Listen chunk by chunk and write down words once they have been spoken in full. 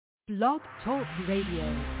Blog Talk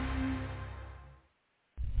Radio.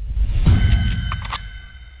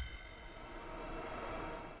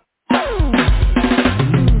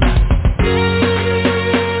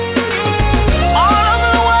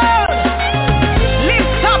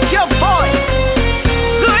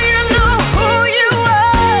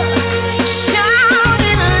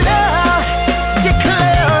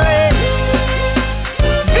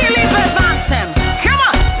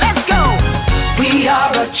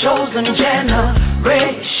 Chosen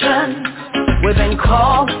generation, we've been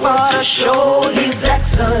called for to show His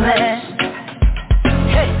excellence.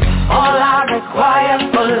 Hey, all I require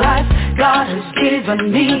for life, God has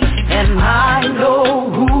given me, and I know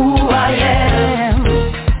who I am.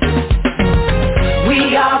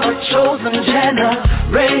 We are a chosen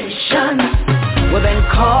generation, we've been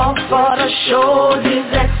called for to show His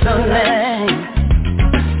excellence.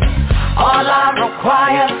 All I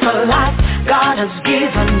require for life, God has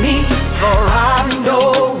given me, for I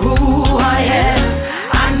know who I am.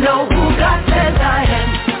 I know who God says I am,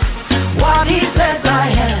 what He says I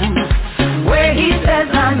am, where He says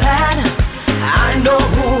I'm at. I know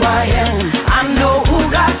who I am. I know who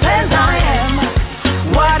God says I am,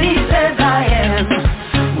 what He says I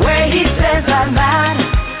am, where He says I'm at.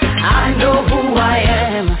 I know who I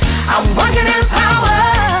am. I'm working in power,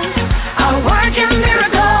 I work in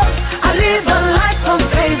miracles, I live a life of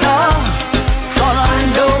favor.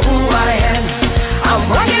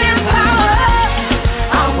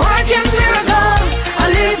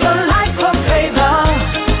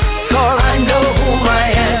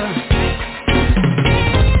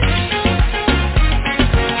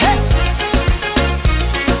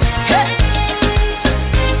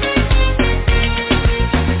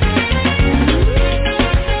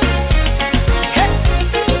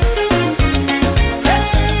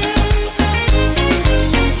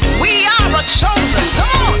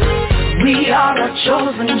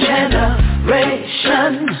 Chosen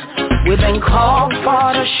generation, we've been called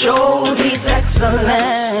for to show His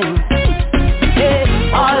excellence.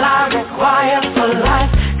 Yeah, all I require for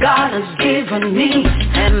life, God has given me,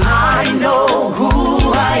 and I know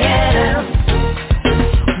who I am.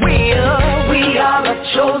 We are a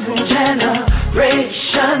chosen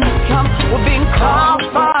generation. We've been called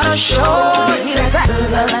for to show His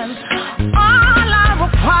excellence. All I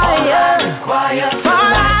require for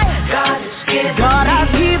life, God has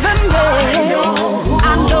given me.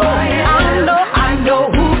 I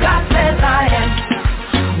know who God says I am,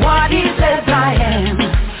 what He says I am,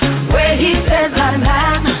 where He says I'm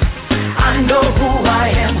at. I know who I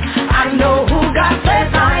am. I know who God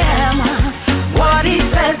says I am, what He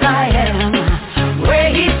says I am, where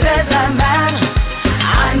He says I'm at.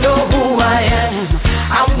 I know who I am.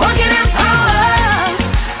 I'm walking in power,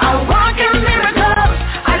 I walk in miracles,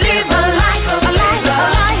 I live a life of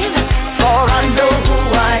life, for I know who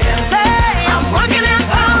I am. I'm walking in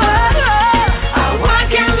power, I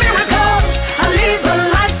walk in miracles, I live a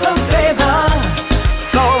life of favor,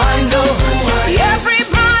 for I know who I am.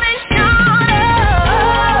 Everybody shout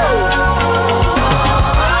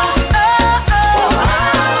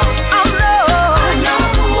I know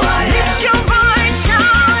who I am. Lift your voice,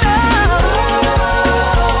 shout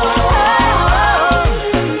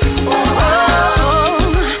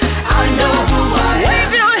I know who I am.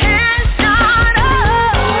 Wave your hands, shout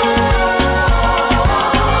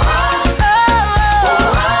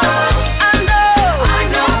I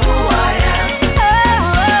know who I am.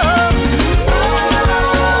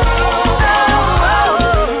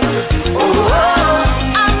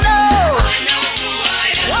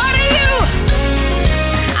 What are you?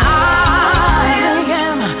 I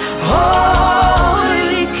am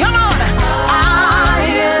holy. Come on. I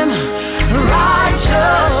am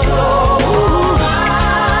righteous.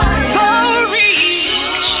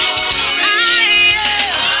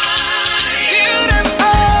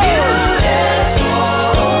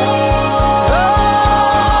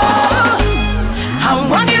 I'm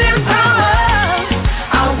walking in power,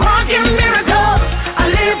 I walk in miracles, I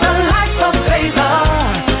live a life of favor,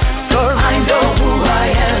 for I know who I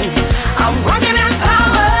am. I'm walking in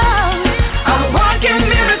power, I walk in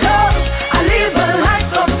miracles, I live a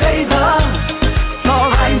life of favor, for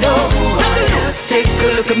I know who I am. Take a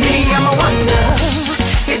look at me, I'm a wonder.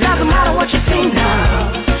 It doesn't matter what you see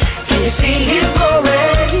now. Can you see His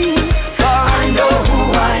glory? For I know who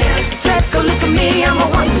I am. Take a look at me, I'm a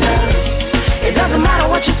wonder. It doesn't matter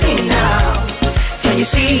what you see now. Can you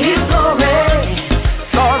see His glory?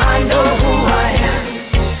 For I know who I am.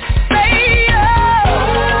 Say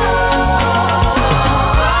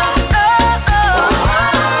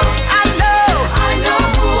I know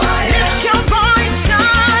who I am. Lift your voice,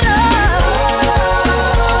 shout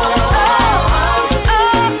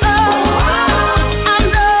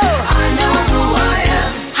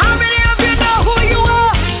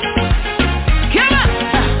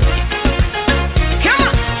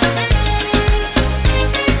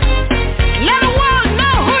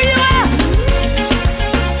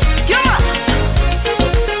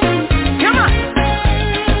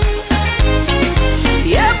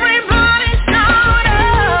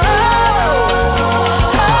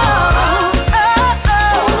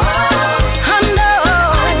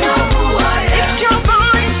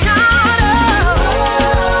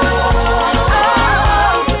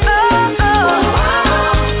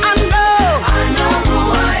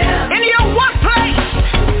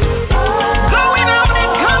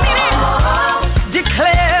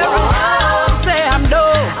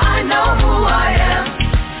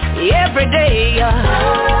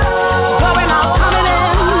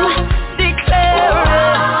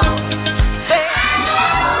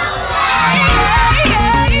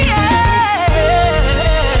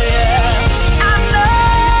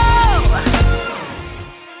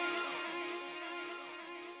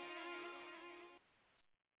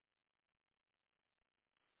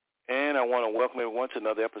I want to welcome everyone to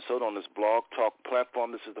another episode on this blog talk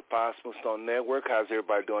platform. This is the Five Smooth Stone Network. How's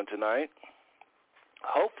everybody doing tonight?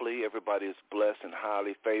 Hopefully everybody is blessed and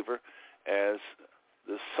highly favored. As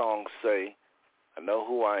the songs say, I know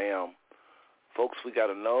who I am. Folks, we got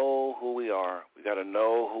to know who we are. We got to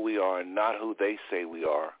know who we are and not who they say we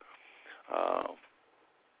are.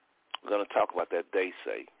 We're going to talk about that they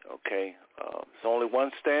say, okay? It's only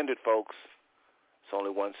one standard, folks. It's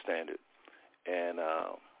only one standard. And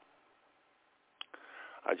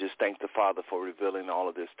I just thank the Father for revealing all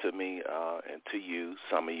of this to me and to you,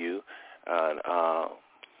 some of you. And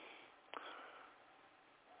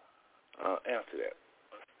after that.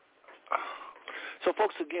 So,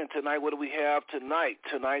 folks, again, tonight, what do we have tonight?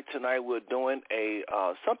 Tonight we're doing a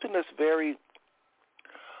something that's very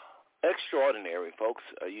extraordinary, folks.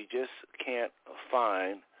 You just can't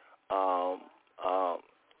find.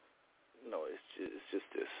 It's just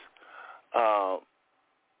this.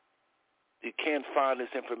 You can't find this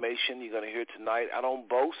information you're going to hear tonight. I don't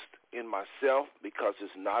boast in myself because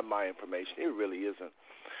it's not my information. It really isn't.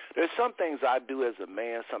 There's some things I do as a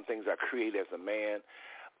man, some things I create as a man.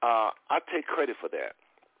 I take credit for that.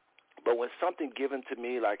 But when something given to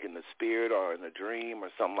me, like in the spirit or in a dream or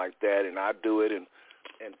something like that, and I do it and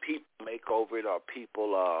people make over it or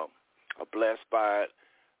people are blessed by it,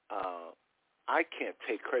 I can't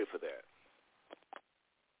take credit for that.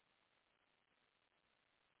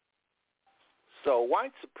 So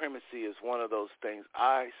white supremacy is one of those things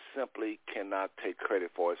I simply cannot take credit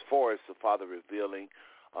for. As far as the Father revealing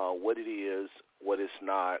what it is, what it's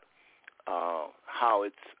not, how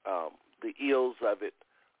it's the ills of it,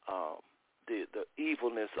 the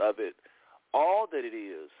evilness of it, all that it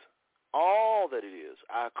is,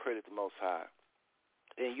 I credit the Most High.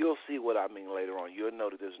 And you'll see what I mean later on. You'll know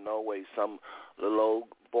that there's no way some little old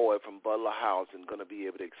boy from Butler House is going to be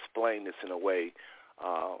able to explain this in a way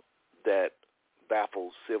that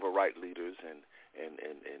baffles civil rights leaders and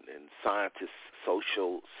scientists,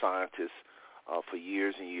 social scientists for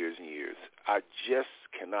years and years and years. I just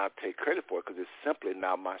cannot take credit for it because it's simply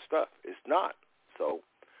not my stuff. It's not. So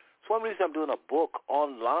it's one reason I'm doing a book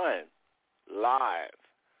online, live.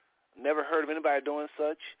 Never heard of anybody doing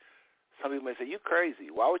such. Some people may say, you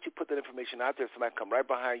crazy. Why would you put that information out there? Somebody come right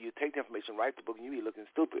behind you, take the information, write the book, and you be looking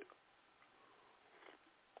stupid.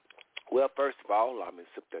 Well, first of all, let me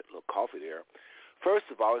sip that little coffee there. First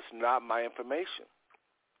of all, it's not my information.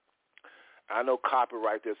 I know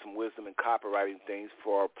copyright, there's some wisdom in copywriting things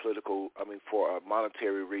for for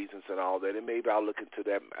monetary reasons and all that, and maybe I'll look into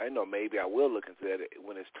that. I know maybe I will look into that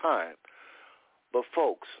when it's time. But,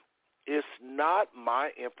 folks, it's not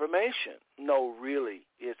my information. No, really,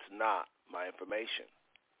 it's not my information.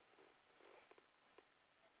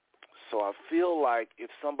 So I feel like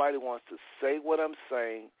if somebody wants to say what I'm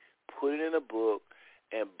saying, put it in a book,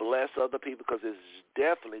 and bless other people because it's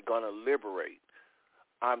definitely going to liberate.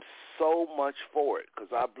 I'm so much for it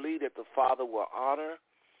because I believe that the Father will honor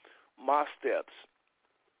my steps.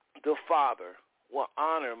 The Father will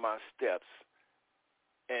honor my steps,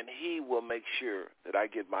 and He will make sure that I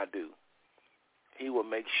get my due. He will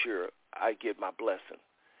make sure I get my blessing.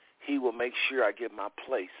 He will make sure I get my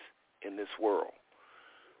place in this world.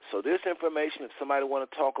 So this information, if somebody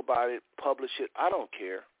want to talk about it, publish it, I don't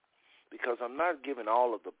care. Because I'm not giving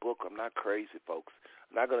all of the book. I'm not crazy, folks.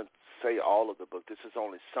 I'm not going to say all of the book. This is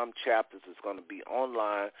only some chapters. It's going to be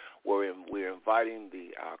online where we're inviting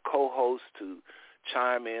our co-hosts to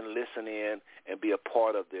chime in, listen in, and be a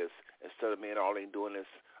part of this. Instead of me and Arlene doing this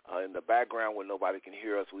in the background where nobody can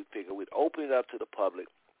hear us, we figured we'd open it up to the public,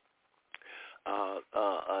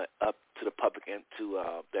 and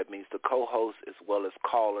to that means the co-hosts as well as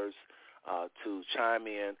callers, to chime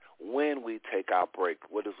in when we take our break.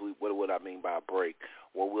 What I mean by a break?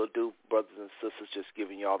 What we'll do, brothers and sisters, just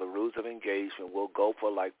giving you all the rules of engagement. We'll go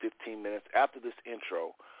for like 15 minutes after this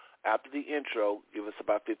intro. After the intro, give us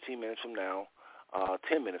about 15 minutes from now,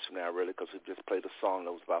 10 minutes from now, really, because we just played a song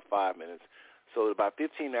that was about 5 minutes. So about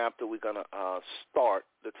 15 after, we're going to start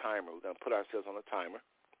the timer. We're going to put ourselves on a timer.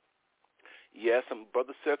 Yes, and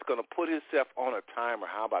Brother Seth's going to put himself on a timer.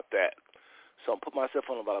 How about that? So I'll put myself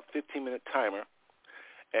on about a 15-minute timer.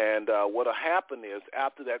 And what will happen is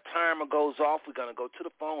after that timer goes off, we're going to go to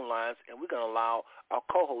the phone lines, and we're going to allow our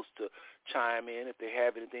co-hosts to chime in. If they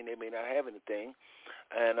have anything, they may not have anything.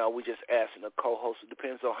 And we just asking the co-hosts. It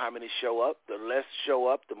depends on how many show up. The less show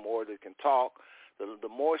up, the more they can talk.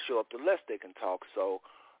 The more show up, the less they can talk. So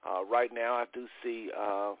right now I do see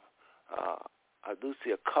a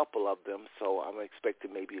couple of them, so I'm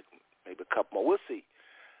expecting maybe a couple more. We'll see.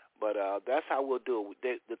 But that's how we'll do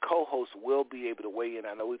it. The co-hosts will be able to weigh in.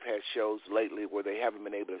 I know we've had shows lately where they haven't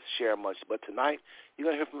been able to share much, but tonight you're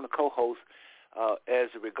going to hear from the co-hosts as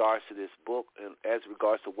it regards to this book and as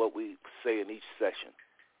regards to what we say in each session.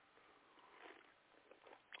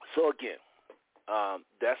 So again,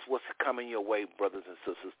 that's what's coming your way, brothers and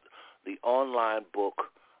sisters. The online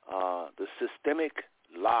book, The Systemic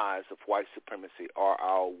Lies of White Supremacy Are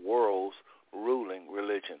Our World's Ruling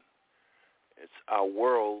Religion. It's our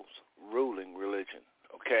world's ruling religion,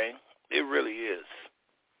 okay? It really is.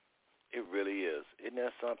 It really is. Isn't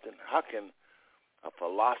that something? How can a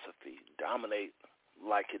philosophy dominate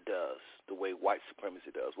like it does, the way white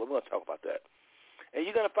supremacy does? Well, we're going to talk about that. And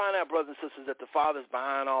you're going to find out, brothers and sisters, that the Father's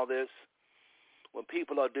behind all this. When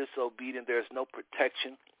people are disobedient, there's no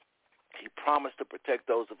protection. He promised to protect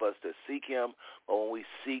those of us that seek him, but when we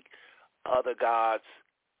seek other gods,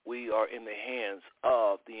 we are in the hands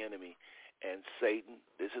of the enemy. And Satan,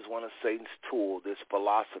 this is one of Satan's tools, this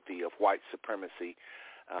philosophy of white supremacy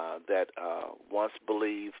that once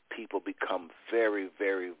believed, people become very,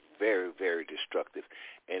 very, very, very destructive.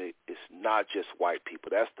 And it's not just white people.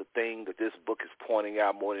 That's the thing that this book is pointing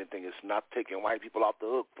out more than anything. It's not taking white people off the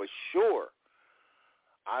hook for sure.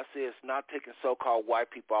 I say it's not taking so-called white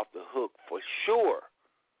people off the hook for sure.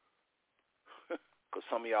 Because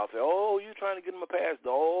some of y'all say, oh, you trying to get them a pass.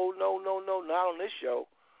 Oh, no, not on this show.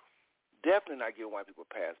 Definitely not giving white people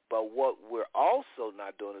a pass. But what we're also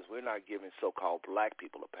not doing is we're not giving so-called black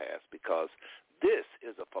people a pass, because this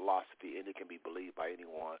is a philosophy and it can be believed by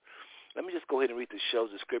anyone. Let me just go ahead and read the show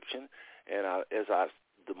description. And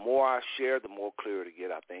the more I share, the more clear to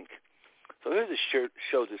get, I think. So here's the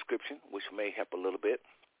show description, which may help a little bit.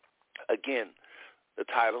 Again, the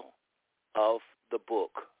title of the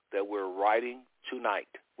book that we're writing tonight.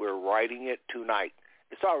 We're writing it tonight.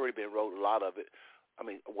 It's already been wrote, a lot of it. I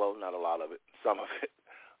mean, well, not a lot of it, some of it.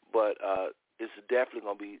 But it's definitely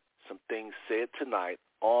going to be some things said tonight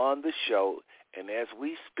on the show. And as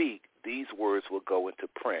we speak, these words will go into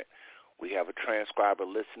print. We have a transcriber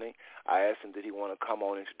listening. I asked him, did he want to come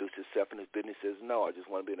on and introduce himself and his business? He says, no, I just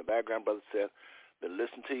want to be in the background. Brother said, been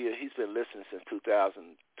listening to you. He's been listening since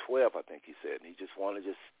 2012, I think he said. And he just wanted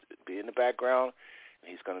to just be in the background,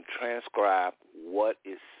 and he's going to transcribe what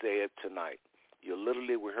is said tonight. You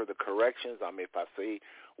literally will hear the corrections. I mean, if I say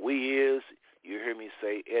we is, you hear me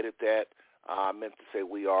say edit that. I meant to say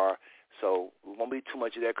we are. So we won't be too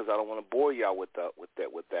much of that because I don't want to bore y'all with that.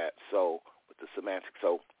 So with the semantics.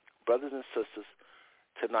 So brothers and sisters,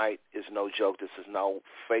 tonight is no joke. This is no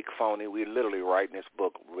fake phony. We're literally writing this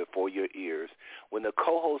book before your ears. When the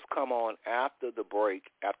co-hosts come on after the break,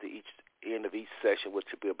 after each end of each session, which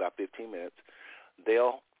will be about 15 minutes,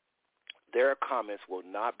 their comments will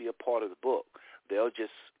not be a part of the book. They'll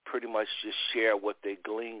just pretty much just share what they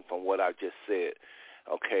glean from what I just said,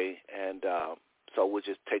 okay? And so we'll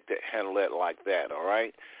just handle it like that, all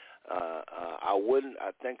right? I wouldn't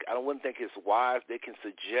think it's wise. They can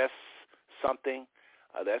suggest something.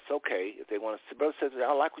 That's okay. If they want to, brother says,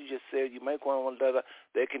 I like what you just said. You make one,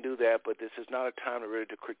 they can do that, but this is not a time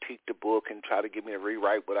to critique the book and try to get me to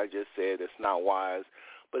rewrite what I just said. It's not wise.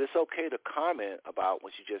 But it's okay to comment about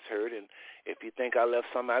what you just heard, and if you think I left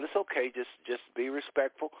something out, it's okay. Just be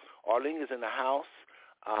respectful. Arlene is in the house,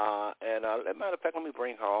 and as a matter of fact, let me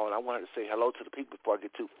bring her on. I wanted to say hello to the people before I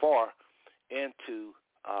get too far into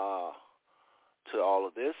to all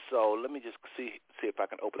of this. So let me just see if I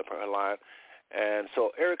can open up her line. And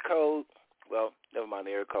so area code, well, never mind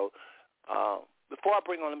the area code. Before I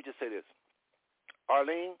bring on, let me just say this.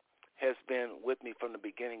 Arlene has been with me from the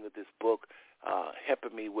beginning of this book,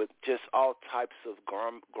 helping me with just all types of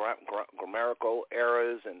grammatical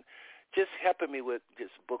errors and just helping me with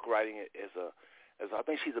just book writing as I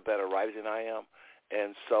think she's a better writer than I am.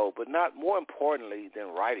 And so, but not more importantly than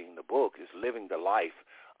writing the book is living the life,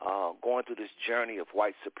 going through this journey of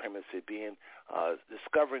white supremacy,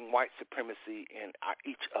 discovering white supremacy in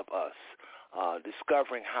each of us,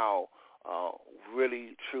 discovering how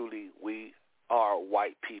really, truly we are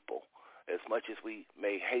white people. As much as we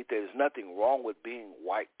may hate, there's nothing wrong with being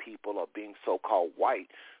white people or being so-called white,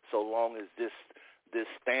 so long as this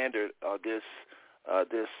standard or this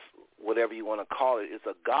whatever you want to call it is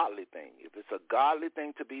a godly thing. If it's a godly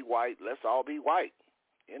thing to be white, let's all be white.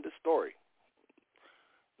 End of story.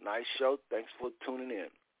 Nice show. Thanks for tuning in.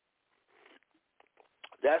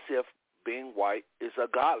 That's if being white is a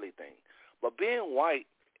godly thing. But being white,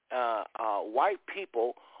 white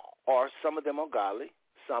people some of them are godly,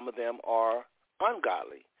 some of them are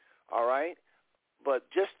ungodly, all right? But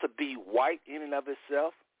just to be white in and of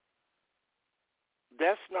itself,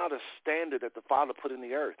 that's not a standard that the Father put in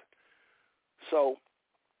the earth. So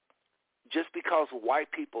just because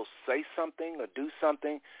white people say something or do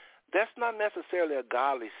something, that's not necessarily a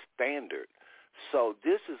godly standard. So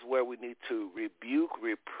this is where we need to rebuke,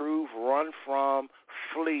 reprove, run from,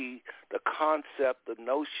 flee the concept, the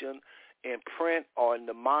notion in print or in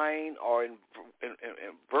the mind or in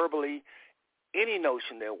verbally, any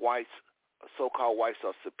notion that whites, so-called whites,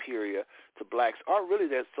 are superior to blacks, or really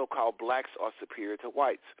that so-called blacks are superior to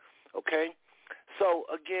whites. Okay? So,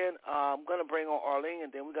 again, I'm going to bring on Arlene,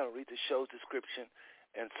 and then we're going to read the show's description.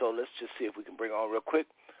 And so let's just see if we can bring on real quick.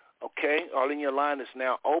 Okay, Arlene, your line is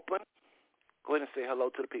now open. Go ahead and say hello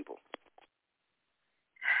to the people.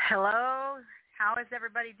 Hello. How is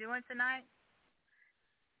everybody doing tonight?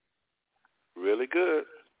 Really good.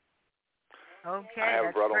 Okay, I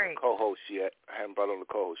haven't brought great. on the co-host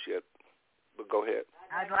yet. But go ahead.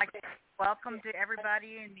 I'd like to welcome to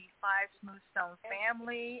everybody in the Five Smooth Stone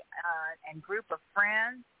family and group of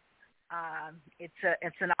friends.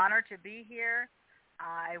 It's an honor to be here.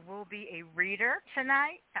 I will be a reader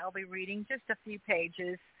tonight. I'll be reading just a few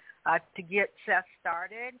pages to get Seth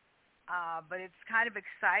started. But it's kind of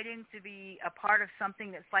exciting to be a part of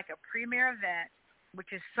something that's like a premier event,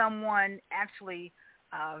 which is someone actually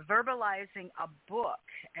verbalizing a book.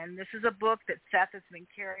 And this is a book that Seth has been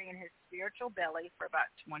carrying in his spiritual belly for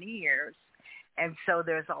about 20 years. And so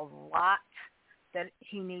there's a lot that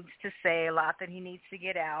he needs to say, a lot that he needs to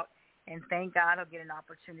get out. And thank God he'll get an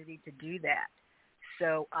opportunity to do that.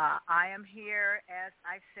 So I am here, as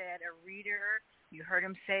I said, a reader. You heard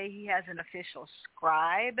him say he has an official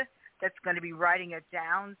scribe that's going to be writing it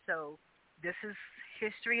down. So this is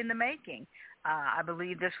history in the making. I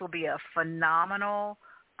believe this will be a phenomenal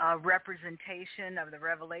representation of the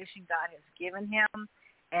revelation God has given him,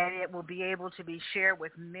 and it will be able to be shared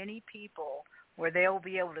with many people where they'll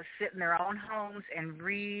be able to sit in their own homes and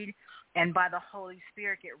read, and by the Holy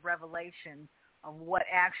Spirit get revelation of what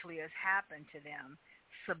actually has happened to them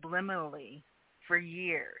subliminally for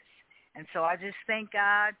years. And so I just thank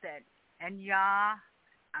God that, and Yah,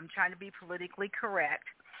 I'm trying to be politically correct,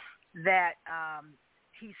 that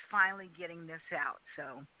he's finally getting this out.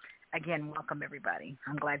 So, again, welcome, everybody.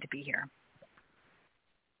 I'm glad to be here.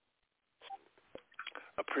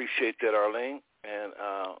 Appreciate that, Arlene. And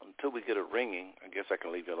until we get a ringing, I guess I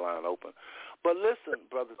can leave your line open. But listen,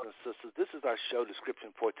 brothers and sisters, this is our show description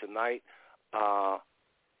for tonight.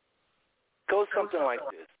 Goes something like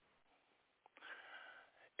this.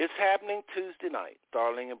 It's happening Tuesday night.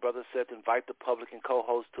 Darlene and Brother Seth invite the public and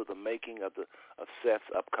co-host to the making of Seth's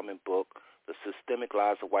upcoming book, The Systemic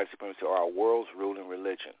Lies of White Supremacy, or Our World's Ruling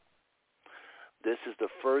Religion. This is the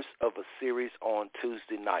first of a series on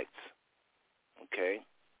Tuesday nights. Okay?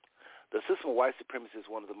 The system of white supremacy is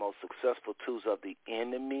one of the most successful tools of the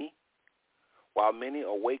enemy. While many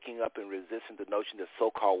are waking up and resisting the notion that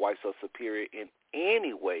so-called whites are superior in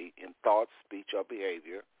any way in thought, speech, or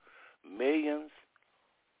behavior, millions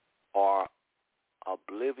are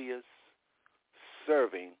oblivious,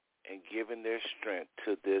 serving, and giving their strength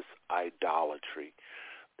to this idolatry.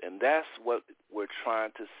 And that's what we're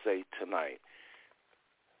trying to say tonight.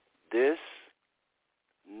 This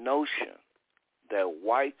notion that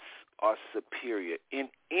whites are superior in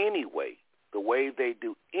any way, the way they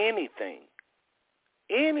do anything,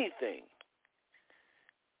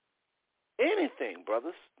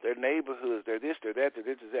 brothers, their neighborhoods, they're this, they're that, they're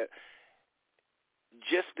this, they're that,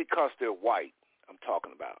 just because they're white, I'm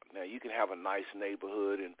talking about. Now, you can have a nice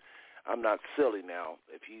neighborhood, and I'm not silly now.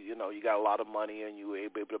 If you got a lot of money and you're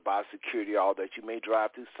able to buy security, all that, you may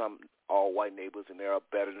drive through some all-white neighborhoods and they're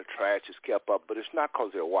better and the trash is kept up, but it's not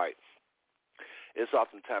because they're white. It's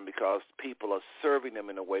oftentimes because people are serving them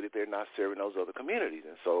in a way that they're not serving those other communities.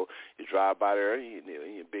 And so you drive by there, in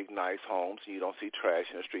your big, nice homes, and you don't see trash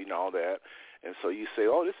in the street and all that. And so you say,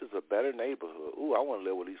 oh, this is a better neighborhood. Ooh, I want to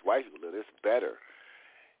live where these white people live. It's better.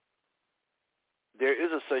 There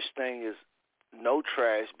is a such thing as no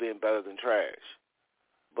trash being better than trash.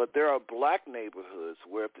 But there are black neighborhoods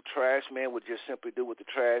where if the trash man would just simply do what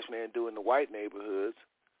the trash man do in the white neighborhoods,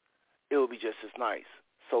 it would be just as nice.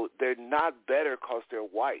 So they're not better because they're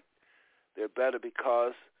white. They're better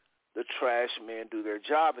because the trash men do their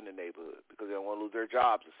job in the neighborhood, because they don't want to lose their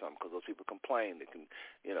jobs or something, because those people complain. They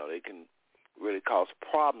can really cause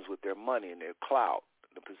problems with their money and their clout,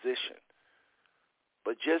 the position.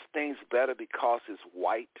 But just things better because it's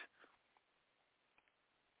white,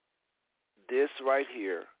 this right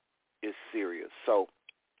here is serious. So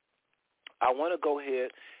I want to go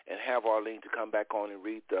ahead and have Arlene to come back on and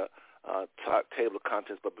read the table of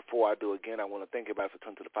contents. But before I do, again, I want to thank everybody for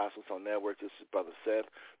tuning to the Five Smooth Stone Network. This is Brother Seth,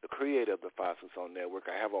 the creator of the Five Smooth Stone Network.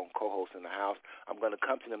 I have on co-hosts in the house. I'm going to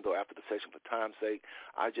come to them, though, after the session for time's sake.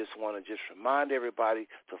 I just want to remind everybody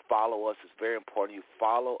to follow us. It's very important you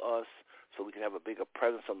follow us so we can have a bigger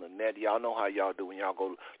presence on the net. Y'all know how y'all do when y'all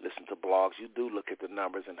go listen to blogs. You do look at the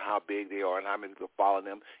numbers and how big they are and how many people follow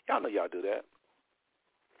them. Y'all know y'all do that.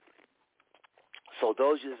 So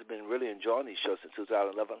those of you that have been really enjoying these shows since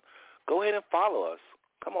 2011, go ahead and follow us.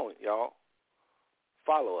 Come on, y'all.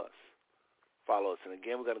 Follow us. Follow us. And,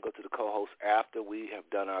 again, we're going to go to the co-host after we have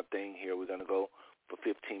done our thing here. We're going to go for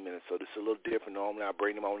 15 minutes. So this is a little different. Normally I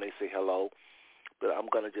bring them on when they say hello, but I'm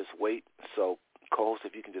going to just wait. So, co-host,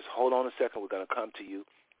 if you can just hold on a second, we're going to come to you.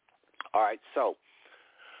 All right, so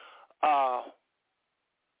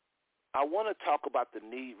I want to talk about the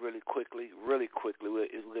need really quickly. We're going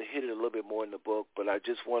to hit it a little bit more in the book, but I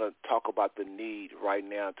just want to talk about the need right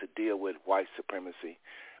now to deal with white supremacy,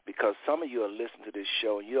 because some of you are listening to this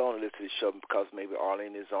show, and you don't listen to this show because maybe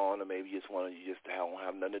Arlene is on, or maybe you just want to don't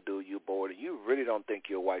have nothing to do, you're bored, and you really don't think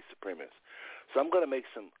you're a white supremacist. So I'm going to make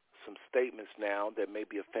some statements now that may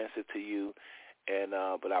be offensive to you, and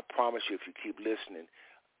but I promise you, if you keep listening,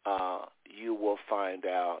 you will find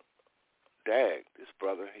out, dag, this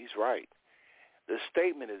brother, he's right. The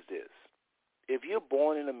statement is this: if you're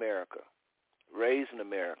born in America, raised in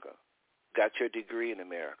America, got your degree in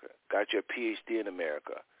America, got your PhD in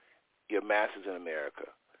America, your master's in America,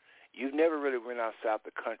 you've never really went outside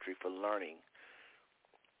the country for learning.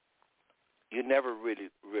 You never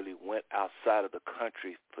really went outside of the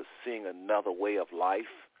country for seeing another way of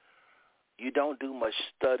life. You don't do much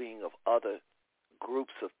studying of other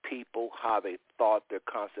groups of people, how they thought, their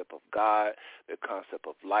concept of God, their concept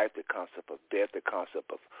of life, their concept of death, their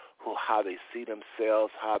concept of how they see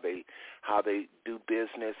themselves, how they do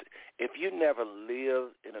business. If you never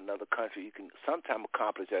live in another country, you can sometimes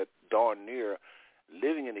accomplish that darn near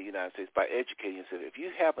living in the United States by educating yourself. If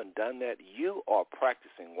you haven't done that, you are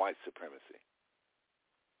practicing white supremacy.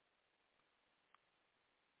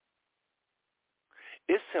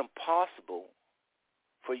 It's impossible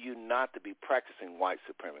for you not to be practicing white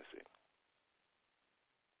supremacy.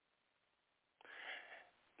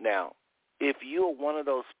 Now, if you're one of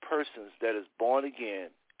those persons that is born again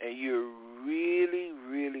and you're really,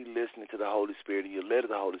 really listening to the Holy Spirit and you're led of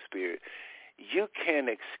the Holy Spirit, you can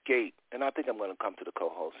escape. And I think I'm going to come to the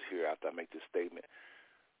co-host here after I make this statement,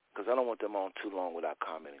 because I don't want them on too long without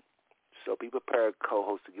commenting. So be prepared,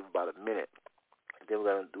 co-host, to give about a minute. Then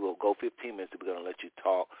we're going to go 15 minutes, and we're going to let you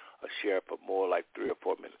talk or share for more like 3 or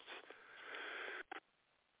 4 minutes.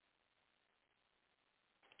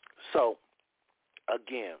 So,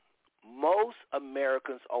 again, most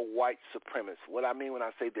Americans are white supremacists. What I mean when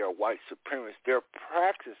I say they're white supremacists, they're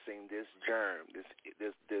practicing this germ,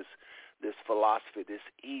 this philosophy, this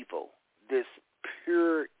evil, this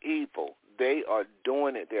pure evil. They are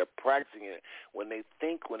doing it. They're practicing it. When they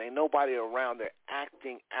ain't nobody around, they're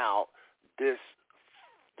acting out this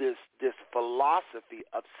philosophy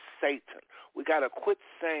of Satan. We got to quit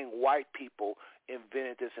saying white people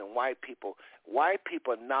invented this and white people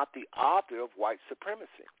are not the author of white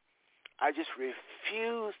supremacy. I just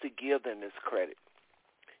refuse to give them this credit.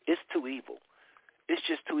 It's too evil. It's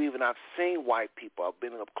just too evil. I've seen white people. I've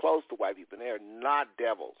been up close to white people, and they're not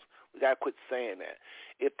devils. We got to quit saying that.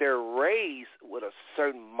 If they're raised with a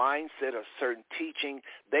certain mindset or certain teaching,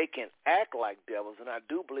 they can act like devils. And I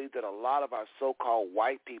do believe that a lot of our so-called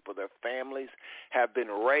white people, their families, have been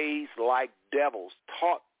raised like devils,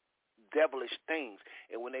 taught devilish things.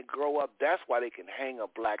 And when they grow up, that's why they can hang a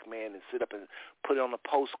black man and sit up and put it on a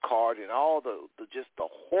postcard and all the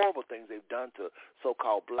horrible things they've done to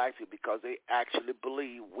so-called black people, because they actually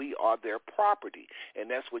believe we are their property. And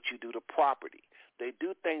that's what you do to property. They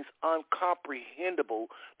do things uncomprehendable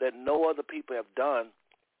that no other people have done.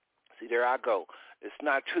 See, there I go. It's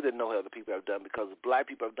not true that no other people have done, because black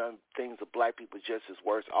people have done things to black people just as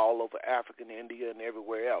worse all over Africa and India and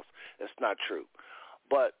everywhere else. That's not true.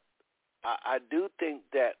 But I do think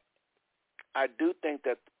that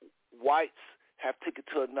whites have taken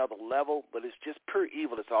it to another level, but it's just pure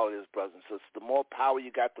evil. That's all it is, brothers and sisters. The more power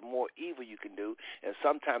you got, the more evil you can do. And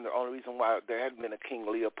sometimes the only reason why there hasn't been a King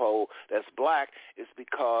Leopold that's black is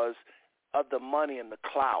because of the money and the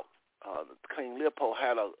clout. King Leopold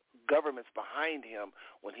had a governments behind him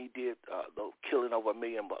when he did the killing over 1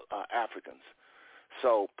 million Africans.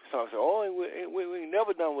 So some say, we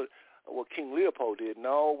never done what King Leopold did.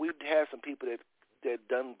 No, we had some people that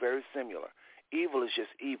done very similar. Evil is just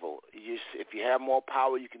evil. If you have more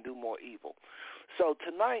power, you can do more evil. So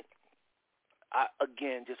tonight, I,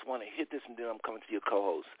 again, just want to hit this, and then I'm coming to your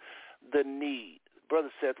co-host. The need. Brother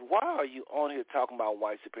Seth, why are you on here talking about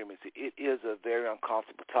white supremacy? It is a very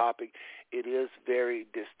uncomfortable topic. It is very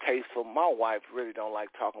distasteful. My wife really don't like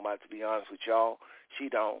talking about it, to be honest with y'all. She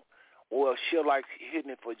don't. Well, she'll like hitting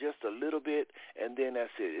it for just a little bit, and then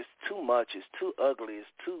that's it. It's too much. It's too ugly. It's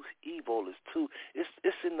too evil.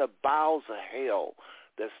 It's in the bowels of hell.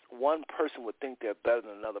 That one person would think they're better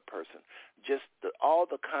than another person. Just all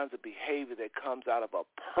the kinds of behavior that comes out of a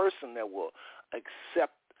person that will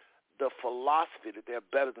accept the philosophy that they're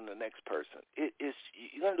better than the next person.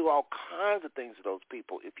 You're going to do all kinds of things to those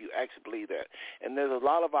people if you actually believe that. And there's a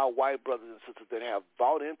lot of our white brothers and sisters that have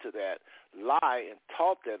bought into that lie and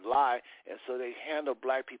taught that lie, and so they handle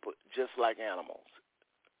black people just like animals.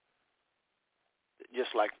 Just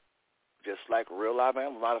like real live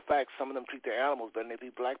animals. As a matter of fact, some of them treat their animals better than they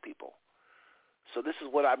treat black people. So this is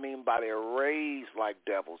what I mean by they're raised like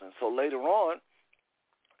devils. And so later on,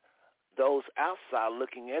 those outside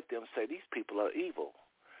looking at them say, these people are evil.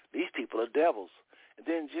 These people are devils. And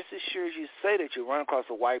then just as sure as you say that, you run across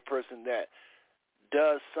a white person that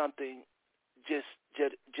does something just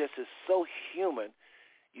as so human,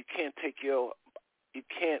 you can't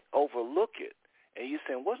overlook it. And you're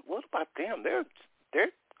saying, what about them? They're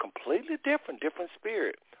completely different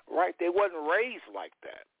spirit, right? They wasn't raised like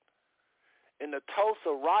that. In the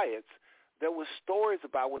Tulsa riots, there were stories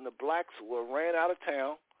about when the blacks were ran out of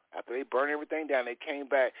town. After they burned everything down, they came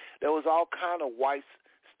back. There was all kind of whites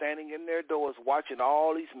standing in their doors watching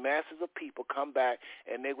all these masses of people come back,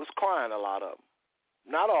 and they was crying, a lot of them.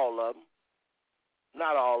 Not all of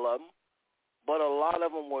them, but a lot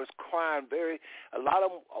of them was crying. A lot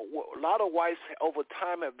of whites over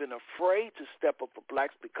time have been afraid to step up for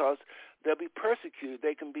blacks because they'll be persecuted.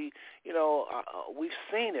 They can be, we've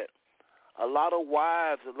seen it. A lot of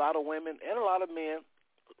wives, a lot of women, and a lot of men.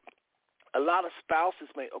 A lot of spouses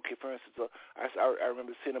for instance, I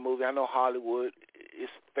remember seeing a movie. I know Hollywood is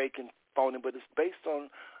fake and phony, but it's based on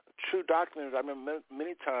true documentaries. I remember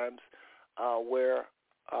many times where,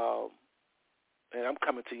 and I'm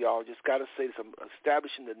coming to y'all, just got to say this, I'm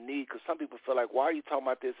establishing the need, because some people feel like, why are you talking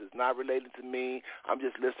about this? It's not related to me. I'm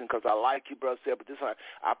just listening because I like you, Brother Seth. But this,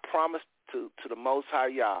 I promise to the Most High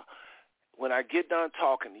Yah, when I get done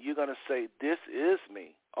talking, you're going to say, this is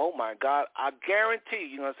me. Oh, my God, I guarantee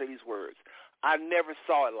you're going to say these words. I never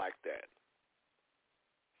saw it like that.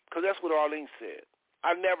 Because that's what Arlene said.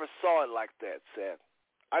 I never saw it like that, Seth.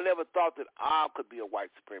 I never thought that I could be a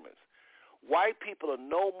white supremacist. White people are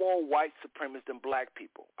no more white supremacists than black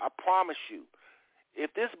people. I promise you.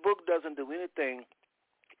 If this book doesn't do anything,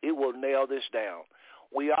 it will nail this down.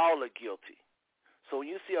 We all are guilty. So when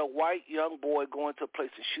you see a white young boy going to a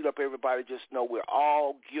place and shoot up everybody, just know we're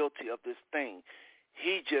all guilty of this thing.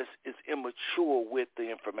 He just is immature with the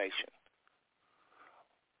information.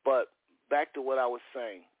 But back to what I was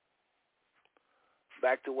saying.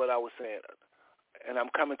 And I'm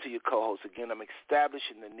coming to your co-host again. I'm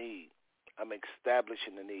establishing the need. And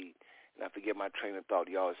I forget my train of thought,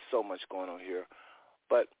 y'all. There's so much going on here.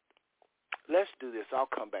 But let's do this. I'll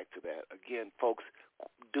come back to that. Again, folks,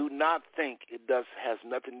 do not think it has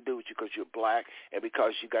nothing to do with you because you're black and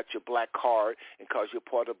because you got your black card and because you're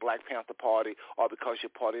part of the Black Panther Party or because you're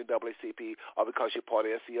part of the NAACP or because you're part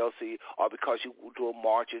of SCLC or because you do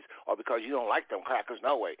marches or because you don't like them crackers.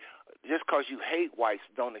 No way. Just because you hate whites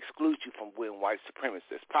don't exclude you from being white supremacists.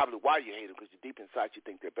 That's probably why you hate them, because deep inside you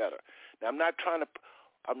think they're better. Now, we're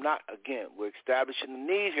establishing the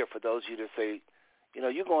need here for those of you that say,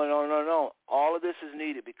 you're going on and on. All of this is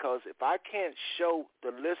needed because if I can't show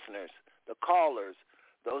the listeners, the callers,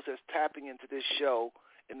 those that's tapping into this show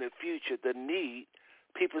in the future, the need,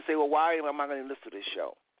 people say, well, why am I going to listen to this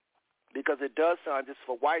show? Because it does sound just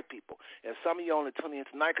for white people. And some of you only tune in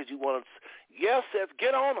tonight because you want to, yes, Seth,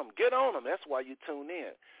 get on them. That's why you tune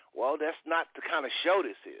in. Well, that's not the kind of show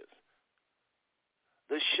this is.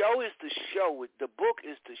 The show is to show, the book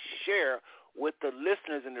is to share with the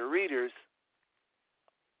listeners and the readers.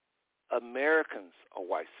 Americans are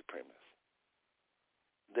white supremacists.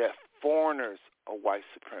 That foreigners are white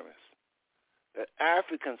supremacists. That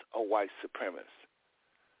Africans are white supremacists.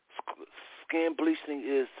 Skin bleaching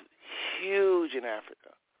is huge in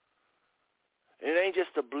Africa. It ain't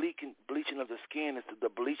just the bleaching of the skin, it's the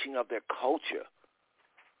bleaching of their culture.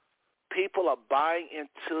 People are buying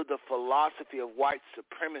into the philosophy of white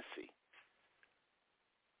supremacy.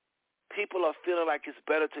 People are feeling like it's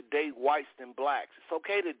better to date whites than blacks. It's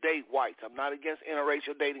okay to date whites. I'm not against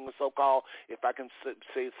interracial dating, or so-called, if I can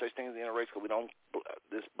say such things as interracial, because we don't,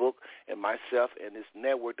 this book and myself and this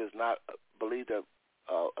network does not believe to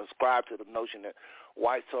ascribe to the notion that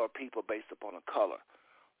whites are people based upon a color.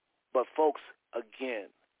 But, folks,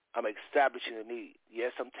 again, I'm establishing a need.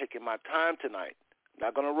 Yes, I'm taking my time tonight.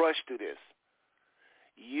 Not going to rush through this.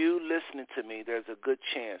 You listening to me, there's a good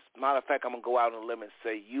chance. Matter of fact, I'm going to go out on a limb and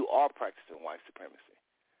say you are practicing white supremacy.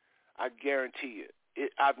 I guarantee you.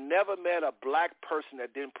 I've never met a black person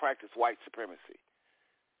that didn't practice white supremacy.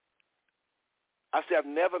 I said I've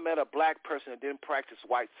never met a black person that didn't practice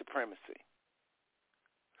white supremacy.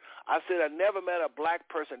 I said I never met a black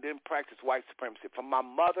person that didn't practice white supremacy. From my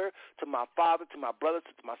mother to my father to my brother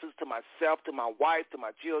to my sister to myself to my wife to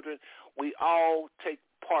my children, we all take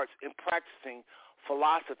parts in practicing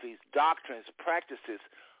philosophies, doctrines, practices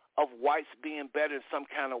of whites being better in some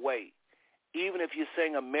kind of way. Even if you're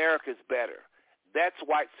saying America's better, that's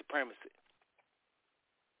white supremacy.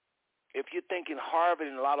 If you're thinking Harvard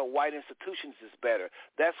and a lot of white institutions is better,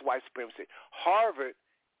 that's white supremacy. Harvard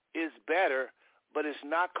is better, but it's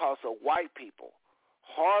not because of white people.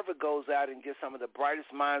 Harvard goes out and gets some of the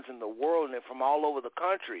brightest minds in the world, and they're from all over the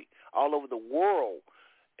country, all over the world,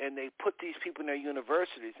 and they put these people in their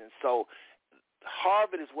universities. And so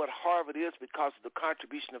Harvard is what Harvard is because of the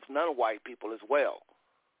contribution of non-white people as well.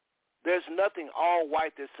 There's nothing all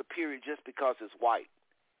white that's superior just because it's white.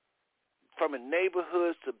 From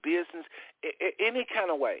neighborhoods to business, any kind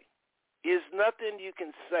of way. There's nothing you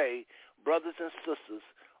can say, brothers and sisters,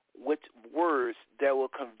 with words that will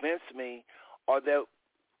convince me or that,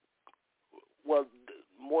 well,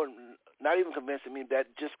 more not even convincing me, that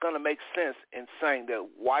just going to make sense in saying that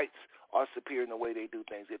whites are superior in the way they do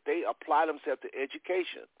things. If they apply themselves to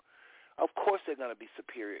education, of course they're going to be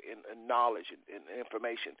superior in knowledge and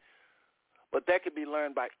information. But that can be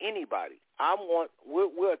learned by anybody.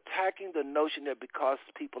 We're attacking the notion that because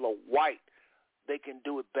people are white, they can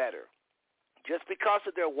do it better. Just because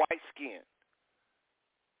of their white skin.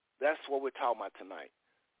 That's what we're talking about tonight.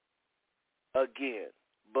 Again,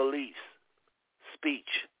 beliefs,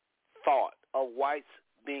 speech, thought of whites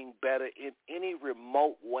being better in any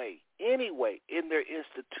remote way, any way, in their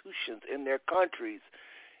institutions, in their countries.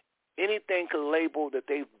 Anything to label that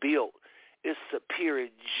they've built is superior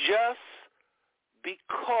just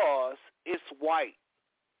because it's white.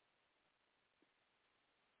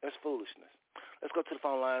 That's foolishness. Let's go to the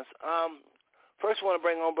phone lines. First, I want to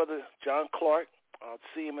bring on Brother John Clark. I'll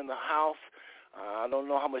see him in the house. I don't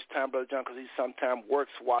know how much time, Brother John, because he sometimes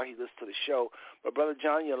works while he listens to the show. But, Brother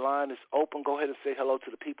John, your line is open. Go ahead and say hello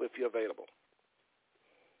to the people if you're available.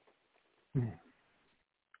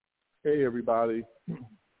 Hey, everybody. I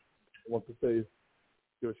want to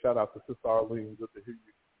give a shout-out to Sister Arlene. Good to hear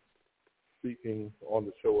you speaking on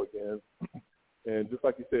the show again. And just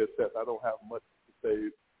like you said, Seth, I don't have much to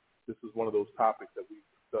say. This is one of those topics that we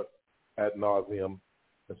discussed ad nauseum,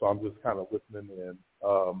 and so I'm just kind of listening in.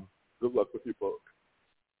 Good luck with your book,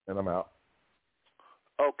 and I'm out.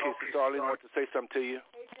 Okay, Sister Arlene, I want to say something to you.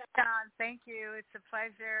 Hey, John, thank you. It's a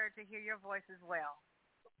pleasure to hear your voice as well.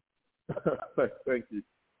 Thank you.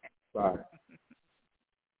 Bye.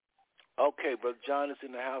 Okay, Brother John is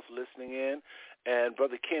in the house listening in. And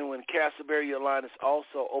Brother Kenwin Castleberry, your line is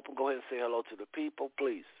also open. Go ahead and say hello to the people,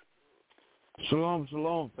 please. Shalom,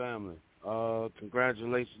 shalom, family.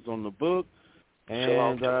 Congratulations on the book.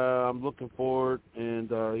 And I'm looking forward and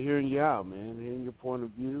hearing you out, man, hearing your point of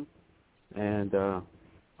view. And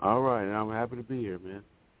all right, I'm happy to be here, man.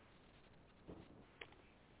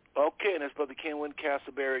 Okay, and it's Brother Kenwin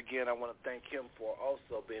Castleberry again. I want to thank him for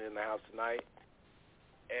also being in the house tonight.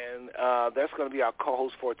 And that's going to be our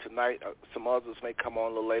co-host for tonight. Some others may come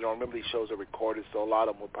on a little later on. Remember, these shows are recorded, so a lot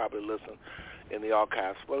of them will probably listen in the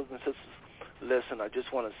archives. Brothers and sisters, listen, I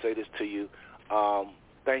just want to say this to you.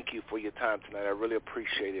 Thank you for your time tonight. I really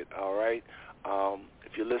appreciate it, all right?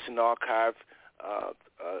 If you listen to archive,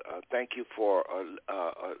 thank you for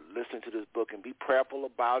listening to this book, and be prayerful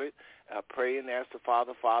about it. Pray and ask the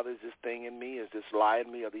Father, is this thing in me? Is this lie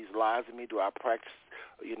in me? Are these lies in me? Do I practice,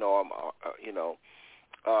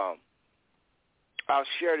 I'll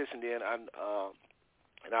share this, and then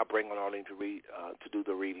and I'll bring on Arlene to read, to do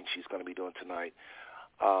the reading she's going to be doing tonight.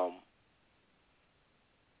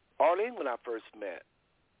 Arlene, when I first met,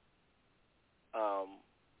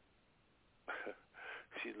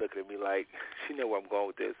 she's looking at me like she know where I'm going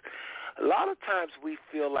with this. A lot of times we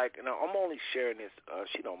feel like, and I'm only sharing this,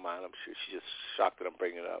 she don't mind, I'm sure she's just shocked that I'm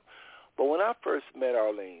bringing it up. But when I first met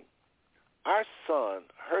Arlene, her son,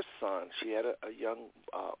 she had a young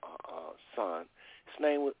son. His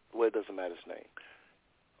name, well, it doesn't matter his name.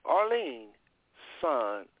 Arlene's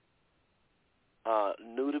son,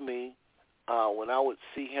 new to me, when I would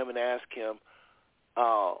see him and ask him,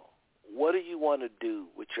 what do you want to do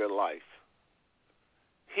with your life?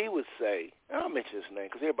 He would say, and I'll mention his name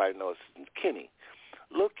because everybody knows, Kenny.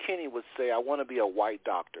 Little Kenny would say, I want to be a white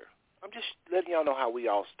doctor. I'm just letting y'all know how we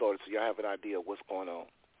all started so y'all have an idea of what's going on.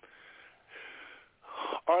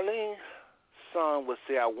 Arlene's son would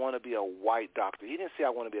say, I want to be a white doctor. He didn't say, I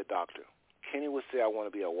want to be a doctor. Kenny would say, I want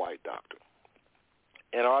to be a white doctor.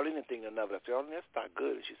 And Arlene didn't think enough of it. I said, Arlene, that's not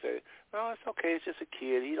good. And she said, no, it's okay. It's just a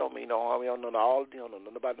kid. He don't mean no harm. He don't know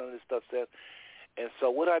nothing about none of this stuff. And so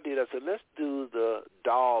what I did, I said, let's do the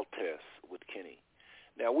doll test with Kenny.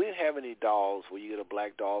 Now, we didn't have any dolls where you get a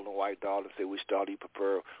black doll and a white doll and say which doll do you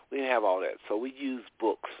prefer. We didn't have all that. So we used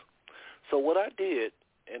books. So what I did,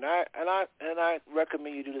 and I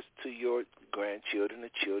recommend you do this to your grandchildren, the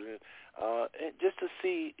children, and just to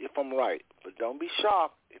see if I'm right. But don't be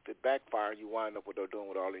shocked if it backfires. You wind up what they're doing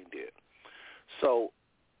what Arlene did. So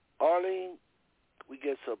Arlene, we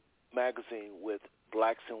get a magazine with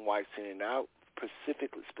blacks and whites in it. Now,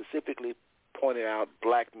 specifically pointed out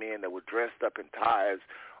black men that were dressed up in ties,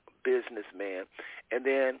 businessmen, and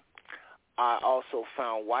then I also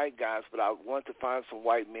found white guys, but I wanted to find some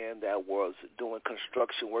white men that was doing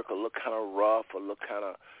construction work or look kind of rough or look kind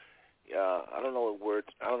of, I don't know the word,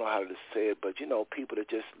 I don't know how to say it, but, people that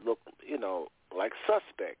just look, like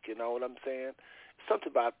suspect, you know what I'm saying? Something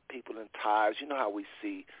about people in ties. You know how we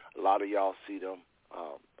see, a lot of y'all see them,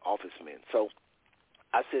 office men. So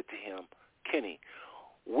I said to him, Kenny,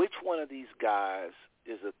 which one of these guys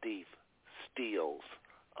is a thief, steals,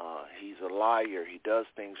 he's a liar, he does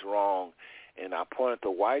things wrong? And I pointed to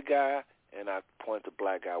the white guy and I pointed to the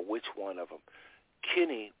black guy. Which one of them?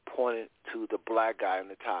 Kenny pointed to the black guy in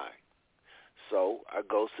the tie. So I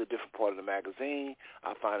go to a different part of the magazine.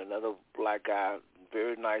 I find another black guy,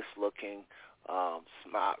 very nice looking,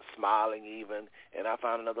 smiling even, and I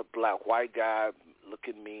found another white guy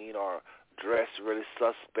looking mean or dressed really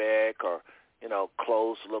suspect or,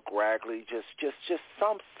 clothes look raggedy, just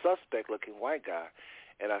some suspect-looking white guy.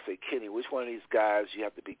 And I say, Kenny, which one of these guys you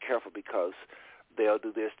have to be careful because they'll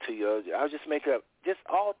do this to you? I was just making up just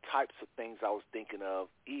all types of things I was thinking of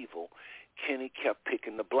evil. Kenny kept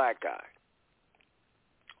picking the black guy.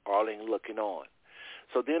 Arlene looking on.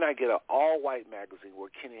 So then I get an all-white magazine where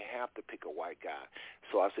Kenny have to pick a white guy.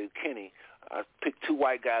 So I say, Kenny, I picked two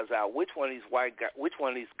white guys out. Which one of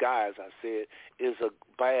these guys, I said, is a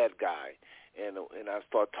bad guy? And I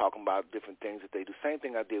start talking about different things that they do. Same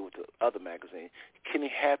thing I did with the other magazine.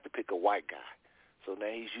 Kenny had to pick a white guy. So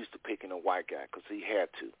now he's used to picking a white guy because he had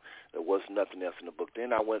to. There was nothing else in the book.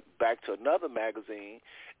 Then I went back to another magazine,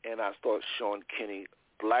 and I started showing Kenny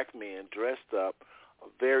black men dressed up,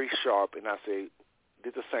 very sharp, and I say,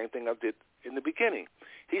 did the same thing I did in the beginning.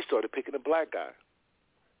 He started picking a black guy.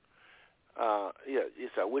 He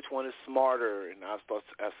said, which one is smarter? And I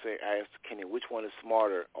asked Kenny, which one is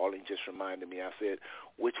smarter? Arlene just reminded me. I said,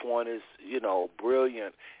 which one is,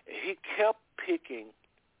 brilliant? He kept picking.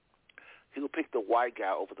 He would pick the white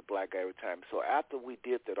guy over the black guy every time. So after we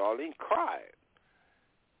did that, Arlene cried.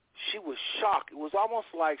 She was shocked. It was almost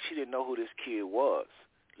like she didn't know who this kid was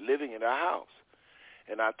living in her house.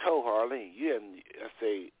 And I told her, Arlene, I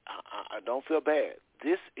say, I don't feel bad.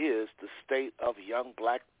 This is the state of young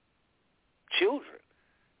black children.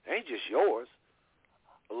 It ain't just yours.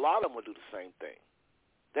 A lot of them will do the same thing.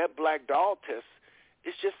 That black doll test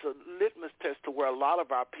is just a litmus test to where a lot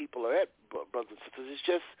of our people are at, brothers and sisters. It's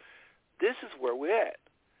just, this is where we're at.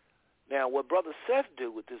 Now, what Brother Seth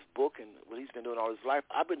do with this book and what he's been doing all his life,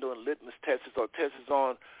 I've been doing litmus tests or tests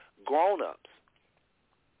on grown-ups.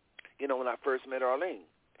 When I first met Arlene,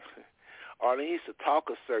 Arlene used to talk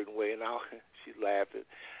a certain way, and she's laughing.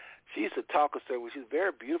 She used to talk a certain way. She's a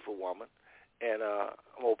very beautiful woman, and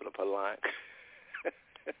I'm opening up her line.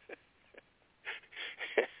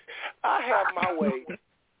 I have my way.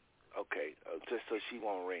 Okay, just so she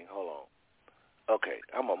won't ring. Hold on. Okay,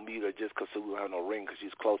 I'm going to mute her just because we don't have no ring because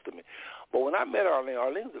she's close to me. But when I met Arlene,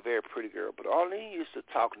 Arlene was a very pretty girl, but Arlene used to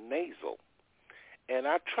talk nasal. And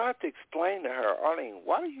I tried to explain to her, Arlene,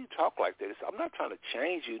 why do you talk like that? I'm not trying to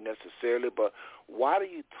change you necessarily, but why do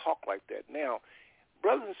you talk like that? Now,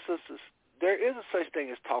 brothers and sisters, there is a such thing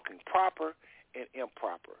as talking proper and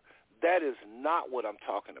improper. That is not what I'm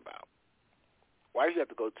talking about. Why do you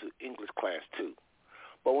have to go to English class too?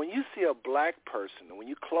 But when you see a black person, and when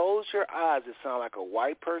you close your eyes, it sounds like a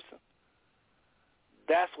white person,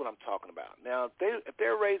 that's what I'm talking about. Now, if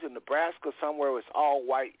they're raised in Nebraska somewhere where it's all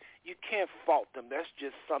white, you can't fault them. That's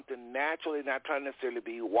just something naturally, not trying to necessarily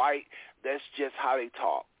be white. That's just how they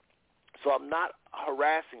talk. So I'm not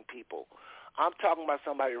harassing people. I'm talking about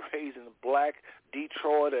somebody raised in black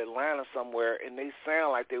Detroit, Atlanta somewhere, and they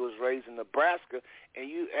sound like they was raised in Nebraska, and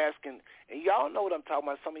you asking, and y'all know what I'm talking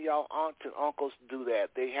about. Some of y'all aunts and uncles do that.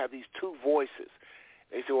 They have these two voices.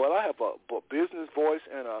 They say, well, I have a business voice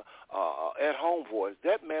and a at-home voice.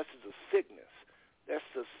 That mess is a sickness. That's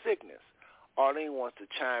a sickness. Arlene wants to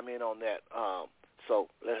chime in on that. So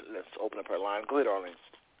let's open up her line. Go ahead, Arlene.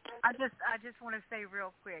 I just want to say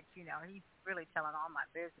real quick, he's really telling all my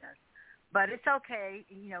business, but it's okay,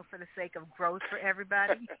 for the sake of growth for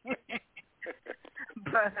everybody.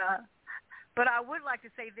 But I would like to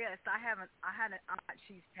say this. I had an aunt,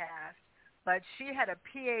 she's passed, but she had a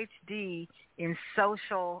PhD in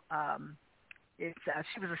social.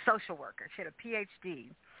 She was a social worker. She had a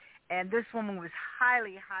PhD, and this woman was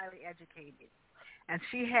highly, highly educated, and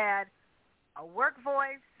she had a work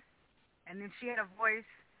voice, and then she had a voice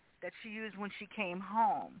that she used when she came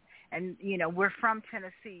home. And we're from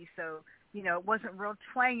Tennessee, so it wasn't real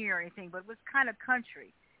twangy or anything, but it was kind of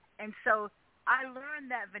country. And so I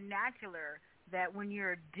learned that vernacular, that when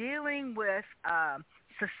you're dealing with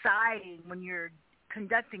society, when you're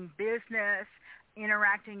conducting business,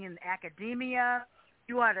 interacting in academia,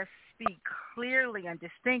 you ought to speak clearly and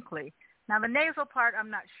distinctly. Now, the nasal part,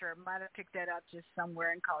 I'm not sure. Might have picked that up just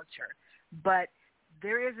somewhere in culture. But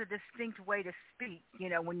there is a distinct way to speak,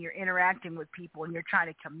 when you're interacting with people and you're trying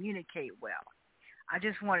to communicate well. I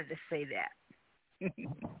just wanted to say that.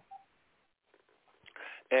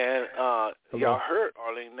 And y'all heard,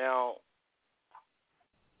 Arlene. Now,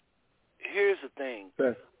 here's the thing.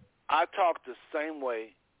 Yes. I talk the same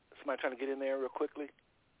way. Somebody trying to get in there real quickly?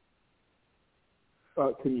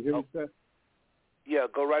 Can you hear me, Seth? Yeah,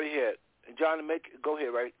 go right ahead. And John, go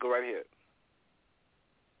ahead, right? Go right ahead.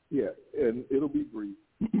 Yeah, and it'll be brief.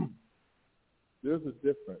 There's a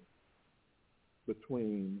difference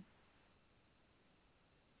between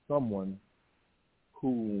someone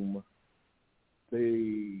whom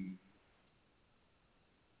they're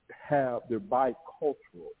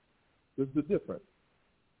bicultural. There's a difference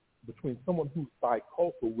between someone who's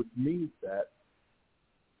bicultural, which means that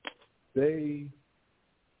they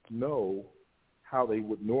know how they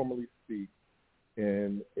would normally speak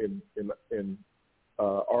in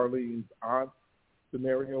Arlene's aunt's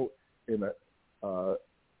scenario, in a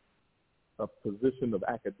position of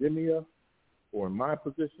academia, or in my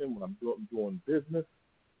position when I'm doing business,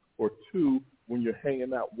 or two, when you're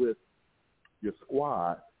hanging out with your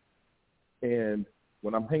squad. And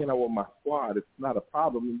when I'm hanging out with my squad, it's not a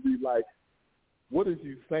problem. And be like, what is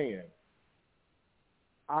you saying?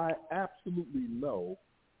 I absolutely know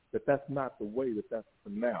that that's not the way that that's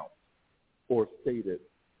pronounced or stated.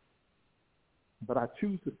 But I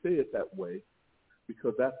choose to say it that way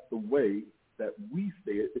because that's the way that we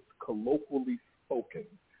say it. It's colloquially spoken.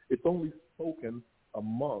 It's only spoken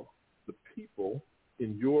amongst the people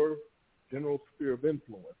in your general sphere of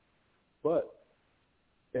influence. But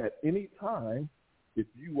at any time, if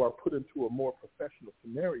you are put into a more professional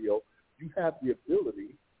scenario, you have the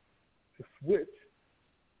ability to switch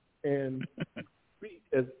and speak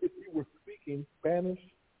as if you were speaking Spanish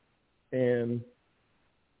and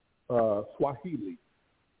Swahili.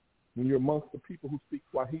 When you're amongst the people who speak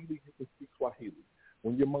Swahili, you can speak Swahili.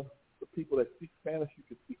 When you're amongst the people that speak Spanish, you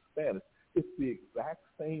can speak Spanish. It's the exact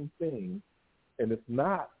same thing, and it's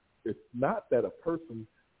not that a person,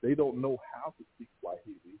 they don't know how to speak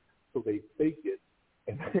Swahili, so they fake it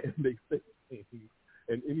and they say things.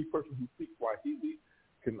 And any person who speaks Swahili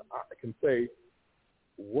can say,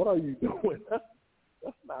 "What are you doing?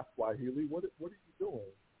 That's not Swahili. What are you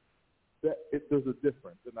doing?" There's a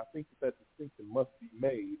difference, and I think that distinction must be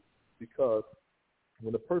made, because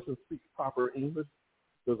when a person speaks proper English,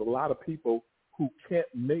 there's a lot of people who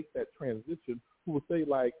can't make that transition, who will say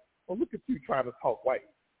like, "Oh, look at you trying to talk white."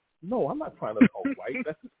 No, I'm not trying to talk white.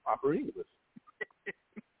 That's just proper English.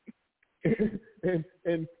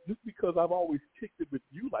 and just because I've always kicked it with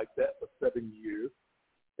you like that for 7 years,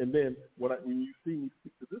 and then when you see me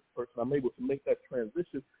speak to this person, I'm able to make that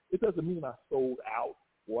transition. It doesn't mean I sold out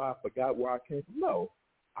or I forgot where I came from. No,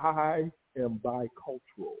 I am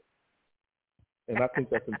bicultural, and I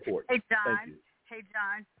think that's important. Hey, John. Thank you. Hey,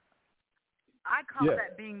 John. I call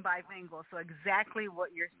that being bilingual, so exactly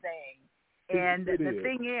what you're saying. And the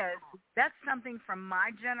thing is, that's something from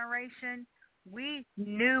my generation. We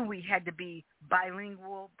knew we had to be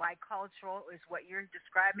bilingual, bicultural is what you're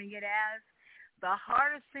describing it as. The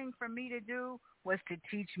hardest thing for me to do was to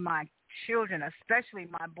teach my children, especially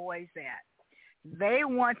my boys, that they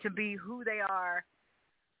want to be who they are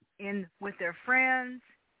with their friends,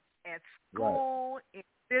 at school, in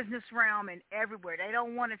business realm, and everywhere. They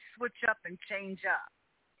don't want to switch up and change up.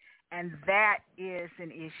 And that is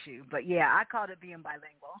an issue. But, yeah, I called it being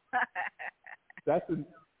bilingual. That's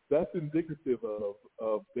indicative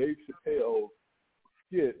of Dave Chappelle's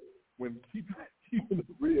skit when keeping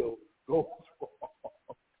it real goes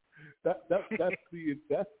wrong. That's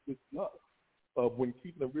the stuff of when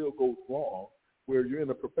keeping it real goes wrong, where you're in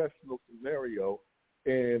a professional scenario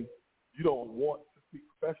and you don't want to be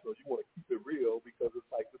professional. You want to keep it real because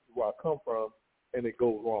it's like, this is where I come from, and it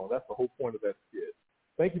goes wrong. That's the whole point of that skit.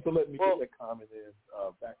 Thank you for letting me get that comment in.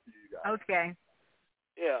 Back to you guys. Okay.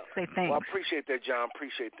 Yeah. Say thanks. Well, I appreciate that, John.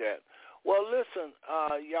 Appreciate that. Well, listen,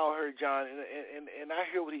 y'all heard John, and I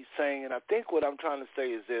hear what he's saying, and I think what I'm trying to say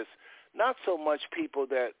is this: not so much people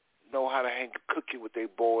that know how to hang cookie with their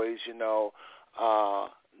boys,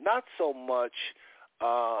 not so much,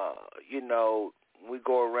 we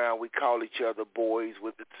go around, we call each other boys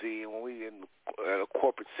with the Z, and when we in a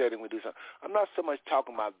corporate setting, we do something. I'm not so much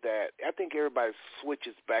talking about that. I think everybody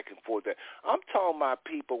switches back and forth. That I'm talking about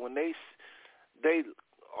people when they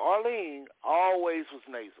Arlene always was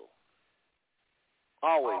nasal.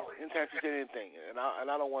 Always. Anytime she said anything. And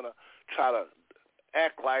I don't want to try to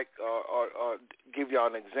act like or give y'all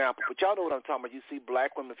an example, but y'all know what I'm talking about. You see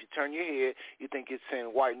black women, if you turn your head, you think it's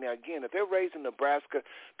saying white. Now, again, if they're raised in Nebraska,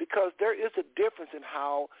 because there is a difference in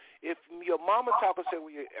how, if your mama talk a certain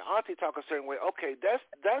way, your auntie talk a certain way, okay,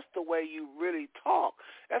 that's the way you really talk.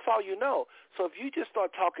 That's all you know. So if you just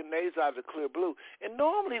start talking nasal out of the clear blue, and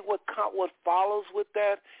normally what follows with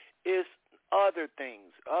that is other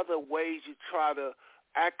things, other ways you try to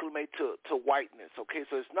acclimate to whiteness, okay?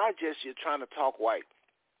 So it's not just you're trying to talk white,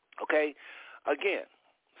 okay? Again,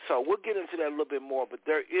 so we'll get into that a little bit more, but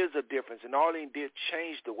there is a difference, and Arlene did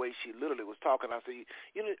change the way she literally was talking. I say,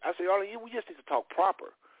 Arlene, we just need to talk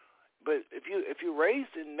proper. But if you're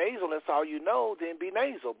raised in nasal, that's all you know, then be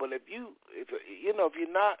nasal. But if you're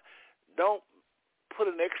not, don't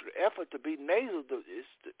put an extra effort to be nasal.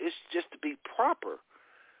 It's just to be proper.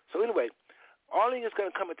 So anyway, Arlene is going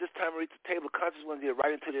to come at this time and read the table of contents. We're going to get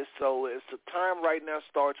right into this. So as the time right now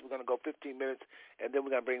starts, we're going to go 15 minutes, and then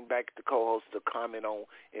we're going to bring back the co-hosts to comment on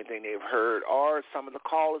anything they've heard or some of the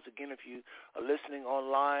callers. Again, if you are listening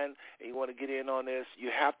online and you want to get in on this, you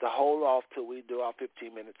have to hold off till we do our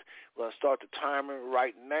 15 minutes. We're going to start the timer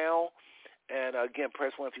right now. And, again,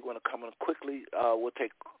 press 1 if you want to come in quickly. We'll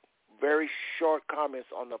take very short comments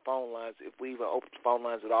on the phone lines if we even open the phone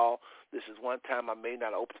lines at all. This is one time I may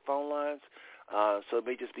not open the phone lines. So it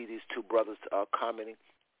may just be these two brothers commenting.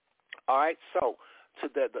 All right, so to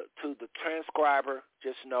the transcriber,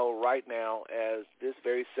 just know right now, as this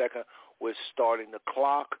very second, we're starting the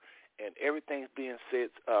clock, and everything's being said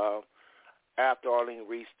after Arlene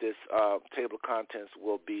reads this table of contents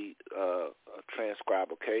will be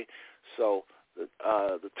transcribed, okay? So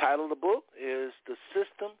the title of the book is The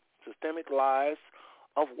Systemic Lies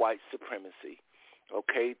of White Supremacy.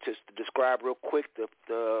 Okay, just to describe real quick,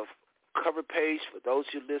 the cover page, for those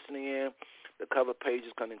you listening in, the cover page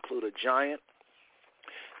is going to include a giant,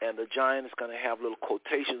 and the giant is going to have little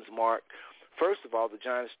quotations marked. First of all, the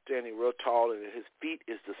giant is standing real tall, and his feet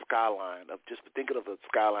is the skyline. Just think of the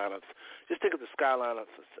skyline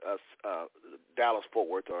of Dallas, Fort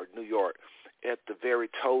Worth, or New York. At the very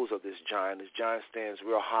toes of this giant stands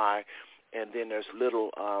real high, and then there's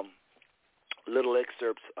little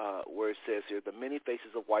excerpts where it says here, the many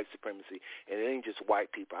faces of white supremacy. And it ain't just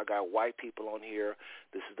white people. I got white people on here.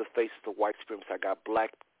 This is the faces of white supremacy. I got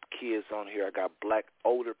black kids on here. I got black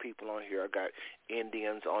older people on here. I got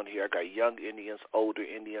Indians on here. I got young Indians, older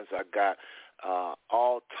Indians. I got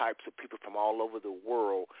all types of people from all over the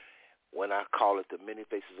world when I call it the many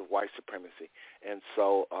faces of white supremacy. And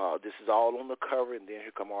so this is all on the cover, and then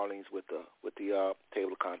here come Arlene's with the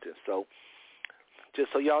table of contents. So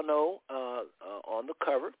just so y'all know, on the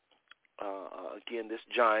cover, again, this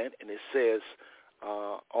giant, and it says,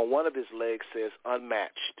 on one of his legs says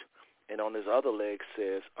unmatched, and on his other leg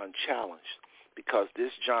says unchallenged, because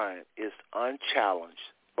this giant is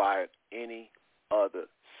unchallenged by any other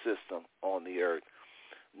system on the earth.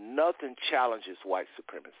 Nothing challenges white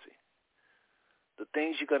supremacy. The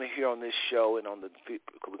things you're going to hear on this show, and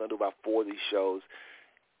we're going to do about 4 of these shows,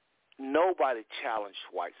 nobody challenged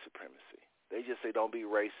white supremacy. They just say don't be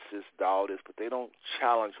racist, all this, but they don't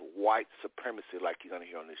challenge white supremacy like you're going to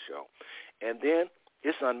hear on this show. And then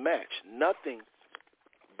it's unmatched. Nothing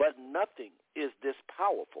is this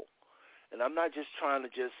powerful. And I'm not just trying to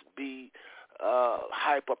just be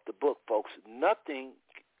hype up the book, folks. Nothing.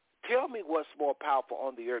 Tell me what's more powerful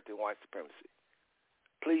on the earth than white supremacy.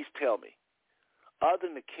 Please tell me. Other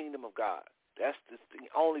than the kingdom of God. That's the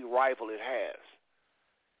only rival it has.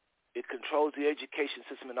 It controls the education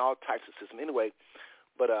system and all types of systems. Anyway,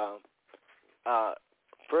 but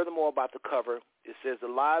furthermore about the cover, it says the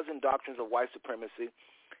lies and doctrines of white supremacy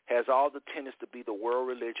has all the tenets to be the world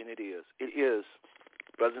religion it is. It is,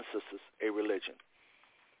 brothers and sisters, a religion.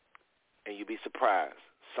 And you'd be surprised.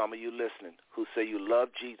 Some of you listening who say you love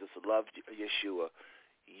Jesus or love Yeshua,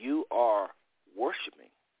 you are worshiping.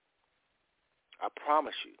 I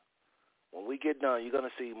promise you. When we get done, you're going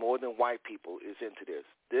to see more than white people is into this.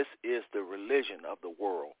 This is the religion of the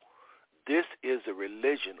world. This is the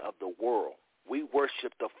religion of the world. We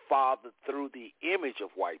worship the Father through the image of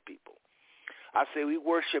white people. I say we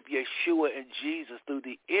worship Yeshua and Jesus through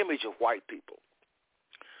the image of white people.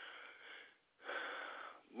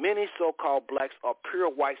 Many so-called blacks are pure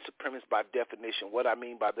white supremacists by definition. What I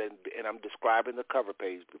mean by that, and I'm describing the cover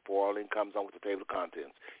page before all in comes on with the table of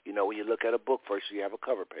contents. You know, when you look at a book first, you have a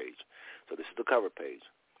cover page. So this is the cover page.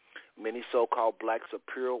 Many so-called blacks are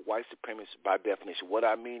pure white supremacists by definition. What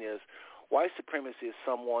I mean is white supremacy is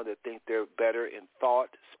someone that think they're better in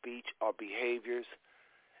thought, speech, or behaviors.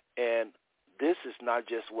 And this is not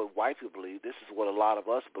just what white people believe. This is what a lot of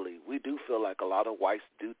us believe. We do feel like a lot of whites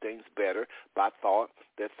do things better by thought.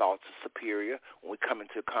 Their thoughts are superior. When we come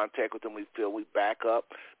into contact with them, we feel we back up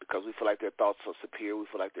because we feel like their thoughts are superior. We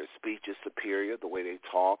feel like their speech is superior, the way they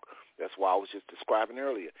talk. That's why I was just describing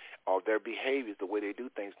earlier. Or their behaviors, the way they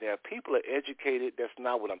do things. Now, if people are educated, that's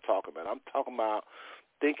not what I'm talking about. I'm talking about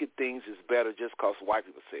thinking things is better just because white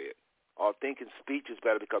people say it. Or thinking speech is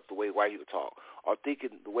better because the way white people talk, or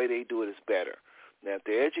thinking the way they do it is better. Now, if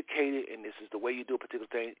they're educated and this is the way you do a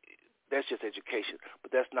particular thing, that's just education,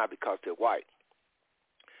 but that's not because they're white.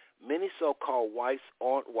 Many so-called whites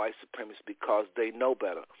aren't white supremacists because they know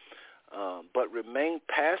better, but remain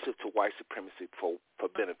passive to white supremacy for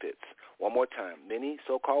benefits. One more time, many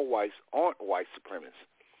so-called whites aren't white supremacists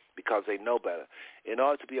because they know better. In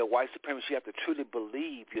order to be a white supremacist, you have to truly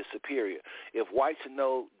believe you're superior. If whites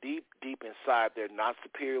know deep inside they're not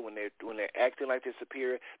superior when they're acting like they're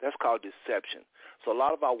superior, that's called deception. So a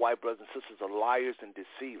lot of our white brothers and sisters are liars and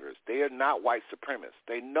deceivers. They are not white supremacists.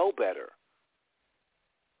 They know better.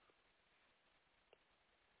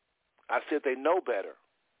 I said they know better.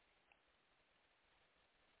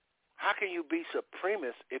 How can you be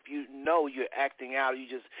supremacist if you know you're acting out, you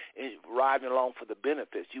just riding along for the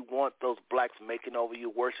benefits? You want those blacks making over you,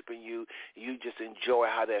 worshiping you, you just enjoy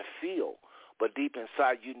how they feel. But deep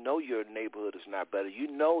inside, you know your neighborhood is not better.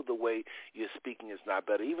 You know the way you're speaking is not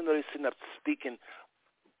better. Even though they're sitting up speaking,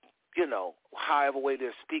 you know, however way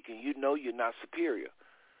they're speaking, you know you're not superior.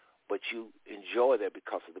 But you enjoy that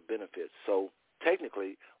because of the benefits. So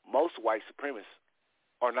technically, most white supremacists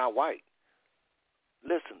are not white.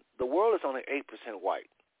 Listen, the world is only 8% white.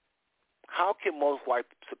 How can most white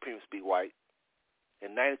supremacists be white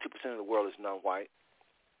and 92% of the world is non-white?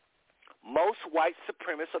 Most white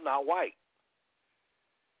supremacists are not white.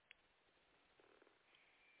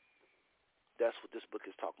 That's what this book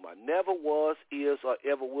is talking about. Never was, is, or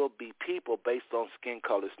ever will be people based on skin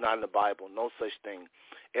color. It's not in the Bible. No such thing.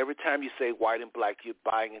 Every time you say white and black, you're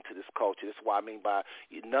buying into this culture. That's what I mean by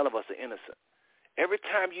none of us are innocent. Every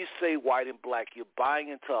time you say white and black, you're buying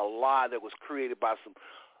into a lie that was created by some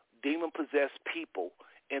demon-possessed people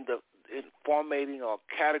in formatting or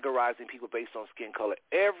categorizing people based on skin color.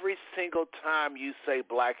 Every single time you say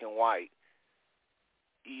black and white,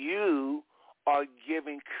 you are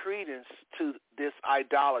giving credence to this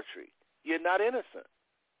idolatry. You're not innocent.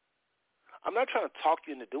 I'm not trying to talk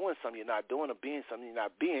you into doing something you're not doing or being something you're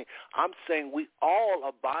not being. I'm saying we all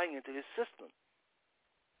are buying into this system.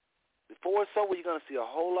 Before it's over, you're going to see a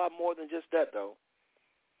whole lot more than just that, though.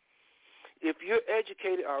 If you're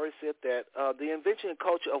educated, I already said that, the invention and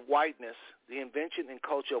culture of whiteness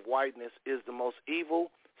is the most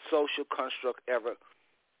evil social construct ever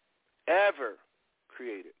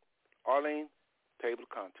created. Arlene, table of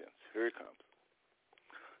contents. Here it comes.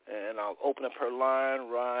 And I'll open up her line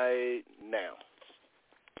right now.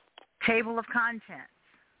 Table of contents.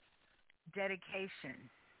 Dedication.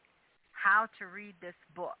 How to read this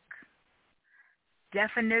book.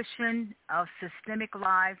 Definition of systemic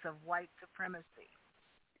lies of white supremacy.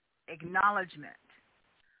 Acknowledgement.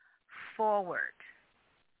 Forward.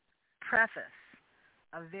 Preface.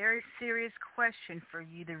 A very serious question for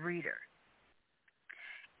you, the reader.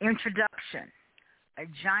 Introduction. A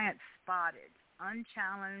giant spotted,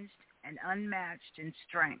 unchallenged, and unmatched in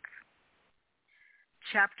strength.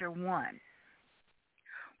 Chapter 1.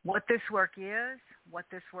 What this work is, what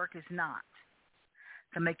this work is not.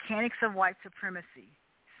 The mechanics of white supremacy,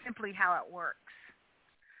 simply how it works.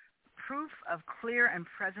 Proof of clear and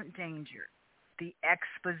present danger, the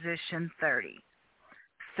Exposition 30.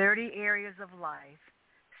 30 areas of life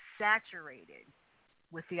saturated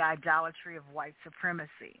with the idolatry of white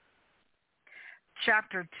supremacy.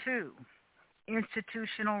 Chapter 2,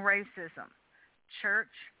 institutional racism,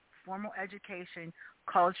 church, formal education,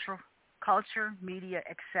 culture, media,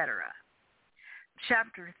 etc.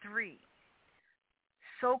 Chapter 3,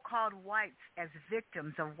 so-called whites as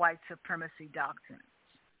victims of white supremacy doctrines.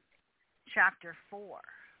 Chapter 4,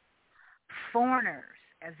 foreigners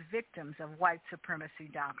as victims of white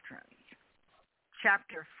supremacy doctrines.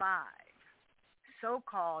 Chapter 5,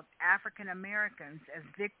 so-called African Americans as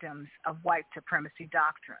victims of white supremacy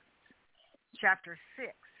doctrines. Chapter 6,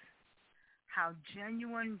 how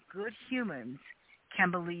genuine good humans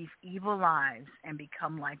can believe evil lies and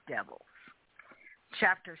become like devils.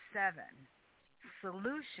 Chapter 7,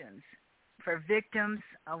 solutions for victims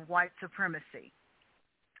of white supremacy.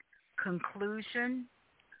 Conclusion,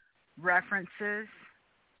 references,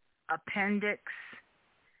 appendix,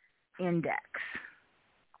 index.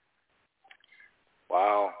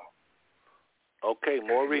 Wow. Okay,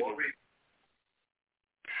 more reading.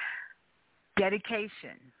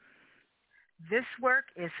 Dedication. This work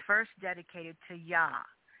is first dedicated to Yah,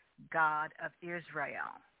 God of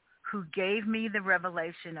Israel, who gave me the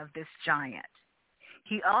revelation of this giant.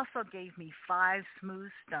 He also gave me 5 smooth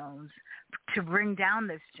stones to bring down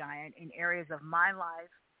this giant in areas of my life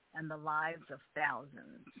and the lives of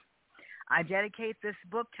thousands. I dedicate this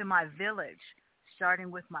book to my village,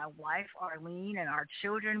 starting with my wife, Arlene, and our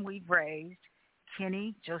children we've raised,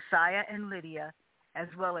 Kenny, Josiah, and Lydia, as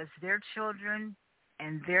well as their children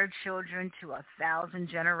and their children to 1,000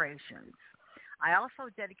 generations. I also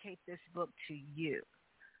dedicate this book to you,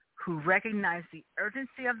 who recognize the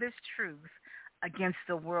urgency of this truth against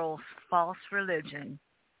the world's false religion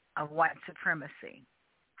of white supremacy.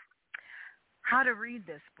 How to read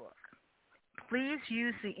this book. Please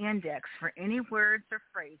use the index for any words or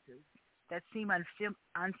phrases that seem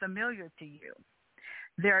unfamiliar to you.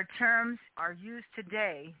 There are terms are used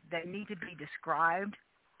today that need to be described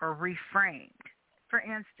or reframed. For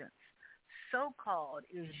instance, so-called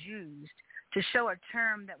is used to show a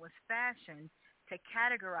term that was fashioned to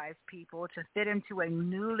categorize people to fit into a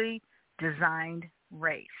newly designed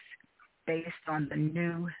race based on the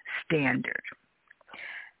new standard.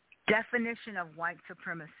 Definition of white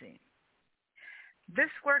supremacy.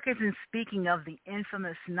 This work isn't speaking of the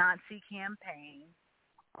infamous Nazi campaign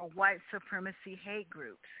or white supremacy hate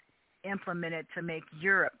groups implemented to make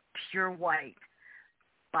Europe pure white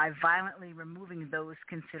by violently removing those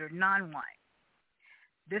considered non-white.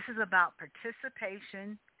 This is about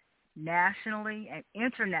participation nationally and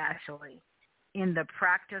internationally in the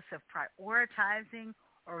practice of prioritizing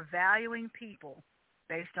or valuing people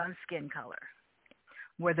based on skin color,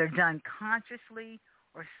 whether done consciously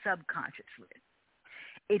or subconsciously.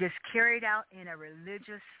 It is carried out in a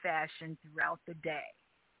religious fashion throughout the day,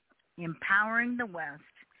 empowering the West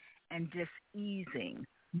and diseasing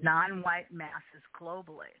non-white masses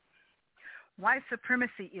globally. White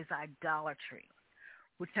supremacy is idolatry,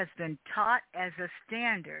 which has been taught as a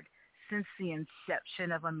standard since the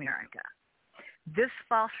inception of America. This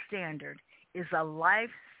false standard is a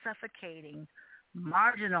life-suffocating,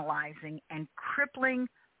 marginalizing, and crippling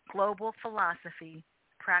global philosophy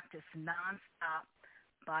practiced nonstop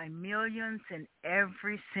by millions in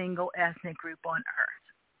every single ethnic group on earth.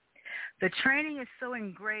 The training is so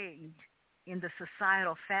ingrained in the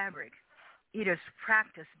societal fabric, it is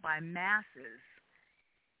practiced by masses,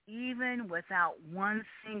 even without one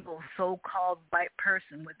single so-called white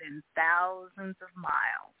person within thousands of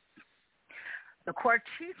miles. The core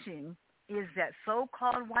teaching is that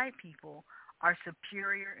so-called white people are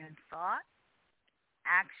superior in thought,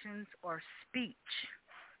 actions, or speech.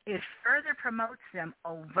 It further promotes them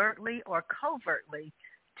overtly or covertly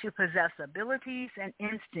to possess abilities and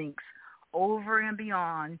instincts over and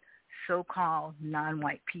beyond so-called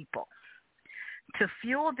non-white people. To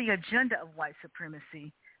fuel the agenda of white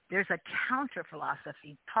supremacy, there's a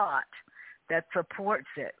counter-philosophy taught that supports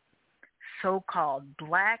it. So-called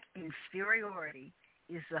black inferiority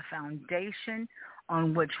is the foundation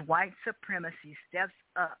on which white supremacy steps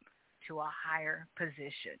up to a higher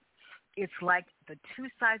position. It's like the two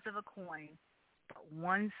sides of a coin, but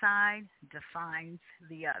one side defines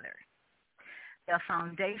the other. The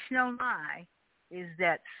foundational lie is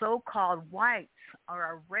that so-called whites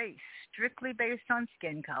are a race strictly based on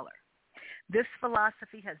skin color. This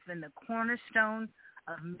philosophy has been the cornerstone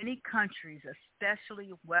of many countries,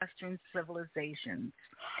 especially Western civilizations.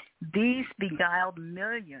 These beguiled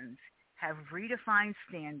millions have redefined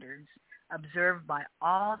standards observed by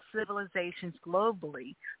all civilizations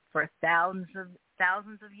globally for thousands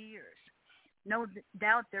of years. No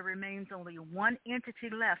doubt there remains only one entity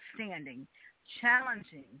left standing,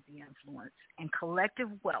 challenging the influence and collective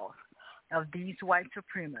wealth of these white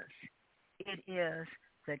supremacists. It is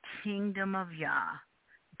the kingdom of Yah,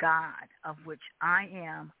 God, of which I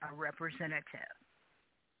am a representative.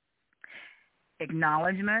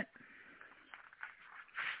 Acknowledgement.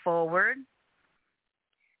 Forward.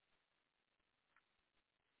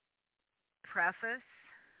 Preface.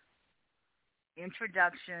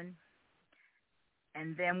 Introduction.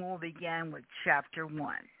 And then we'll begin with Chapter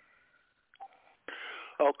 1.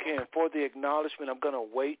 Okay, and for the acknowledgement, I'm going to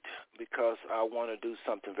wait because I want to do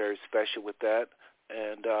something very special with that.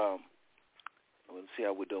 And let's see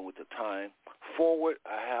how we're doing with the time. Forward,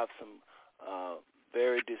 I have some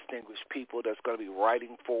very distinguished people that's going to be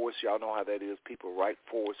writing forwards. Y'all know how that is. People write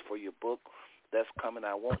forwards for your book. That's coming.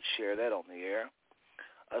 I won't share that on the air.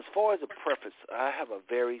 As far as a preface, I have a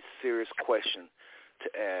very serious question to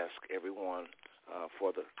ask everyone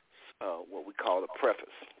for the what we call the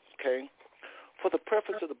preface, okay? For the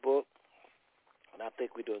preface of the book, and I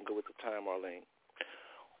think we're doing good with the time, Arlene.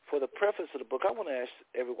 For the preface of the book, I want to ask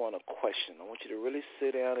everyone a question. I want you to really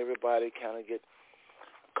sit down, everybody, kind of get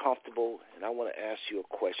comfortable, and I want to ask you a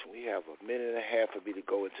question. We have a minute and a half for me to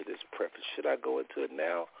go into this preface. Should I go into it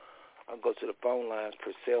now? I'll go to the phone lines.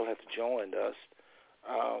 Purcell has joined us.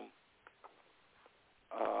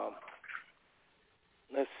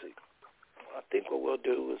 Let's see. I think what we'll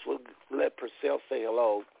do is we'll let Purcell say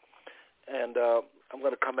hello, and I'm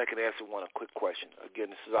going to come back and ask him a quick question.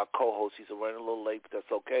 Again, this is our co-host. He's running a little late, but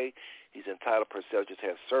that's okay. He's entitled. Purcell just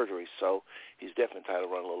had surgery, so he's definitely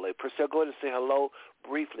entitled to run a little late. Purcell, go ahead and say hello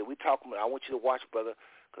briefly. I want you to watch, brother,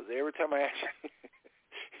 because every time I ask you,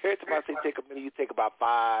 every time I say take a minute, you take about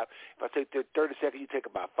 5. If I say 30 seconds, you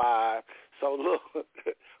take about 5. So, look,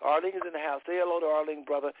 Arlene is in the house. Say hello to Arlene,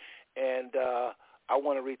 brother, and I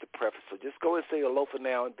want to read the preface. So just go and say hello for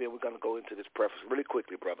now, and then we're going to go into this preface really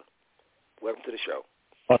quickly, brother. Welcome to the show.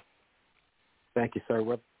 Thank you, sir.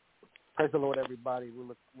 Well, praise the Lord, everybody.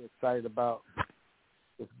 We're excited about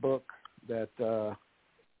this book that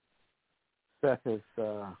Seth has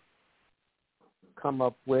come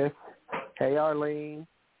up with. Hey, Arlene.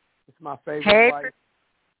 It's my favorite wife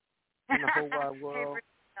in the whole wide world.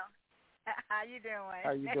 Hey, how you doing?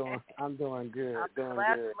 How you doing? I'm doing good. I'm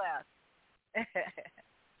good.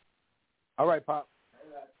 All right, Pop.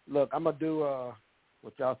 Look, I'm going to do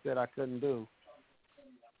what y'all said I couldn't do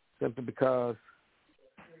simply because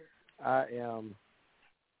I am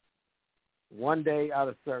one day out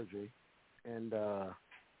of surgery, and I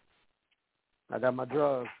got my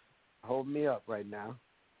drugs holding me up right now.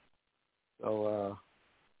 So,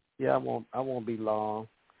 yeah, I won't be long.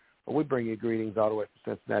 But we bring you greetings all the way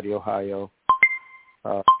from Cincinnati, Ohio,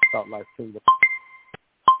 Salt Life Kingdom.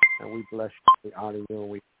 And we bless you, we honor you, and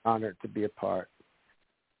we're honored to be a part.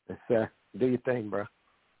 And Seth, do your thing, bro.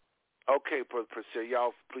 Okay, Priscilla,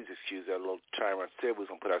 y'all, please excuse that little timer. I said we was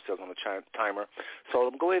going to put ourselves on the timer. So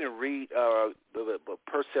I'm going to go ahead and read,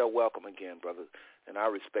 Purcell, welcome again, brother. And I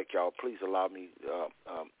respect y'all. Please allow me,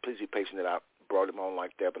 please be patient that I brought him on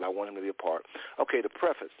like that, but I want him to be a part. Okay, the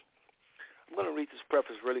preface. I'm going to read this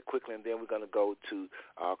preface really quickly, and then we're going to go to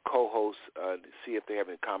our co-hosts to see if they have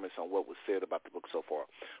any comments on what was said about the book so far.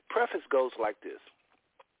 Preface goes like this.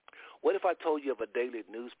 What if I told you of a daily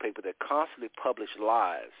newspaper that constantly published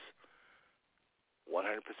lies,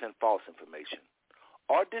 100% false information,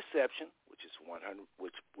 or deception, which is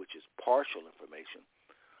which is partial information,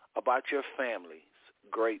 about your family's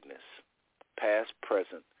greatness, past,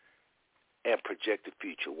 present, and projected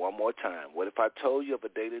future? One more time. What if I told you of a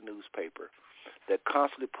daily newspaper that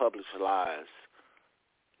constantly published lies,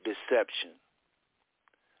 deception,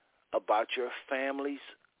 about your family's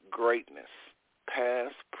greatness,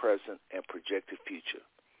 past, present, and projected future?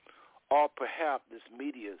 Or perhaps this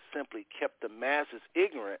media simply kept the masses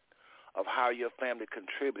ignorant of how your family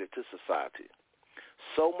contributed to society.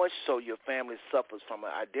 So much so your family suffers from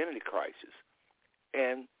an identity crisis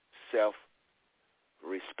and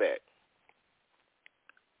self-respect.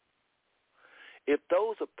 If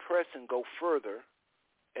those oppressing go further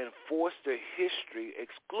and force their history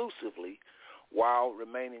exclusively while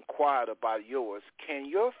remaining quiet about yours, can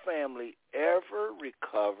your family ever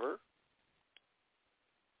recover?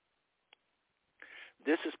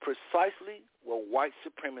 This is precisely what white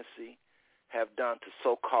supremacy have done to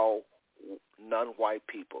so-called non-white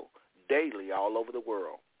people daily all over the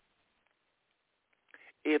world.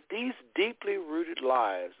 If these deeply rooted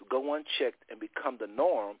lies go unchecked and become the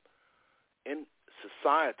norm in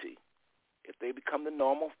society, if they become the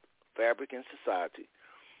normal fabric in society,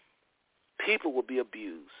 people will be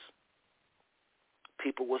abused.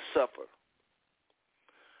 People will suffer.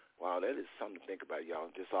 Wow, that is something to think about, y'all.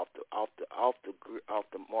 Just off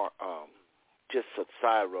the mark, just a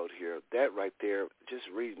side road here. That right there, just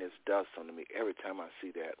reading this does something to me every time I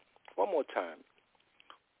see that. One more time,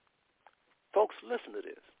 folks, listen to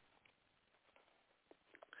this.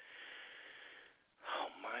 Oh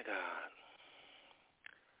my God,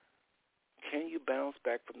 can you bounce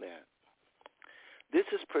back from that? This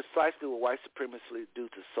is precisely what white supremacy do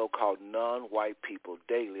to so-called non-white people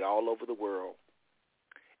daily all over the world.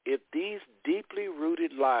 If these deeply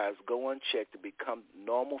rooted lies go unchecked and become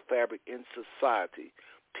normal fabric in society,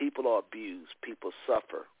 people are abused, people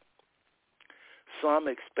suffer. Some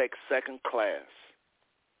expect second class.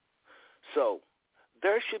 So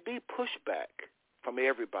there should be pushback from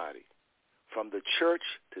everybody, from the church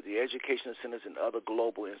to the educational centers and other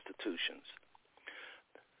global institutions.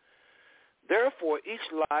 Therefore, each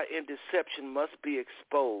lie and deception must be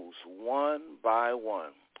exposed one by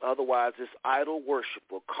one. Otherwise, this idol worship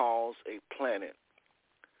will cause a planet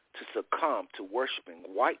to succumb to worshiping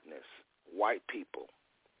whiteness, white people.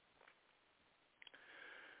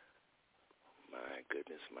 My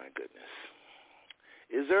goodness, my goodness.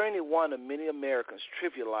 Is there any wonder many Americans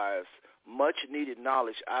trivialize much-needed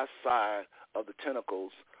knowledge outside of the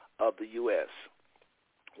tentacles of the U.S.?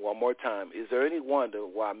 One more time. Is there any wonder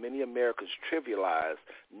why many Americans trivialize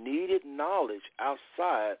needed knowledge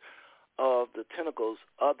outside of the tentacles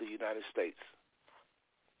of the United States?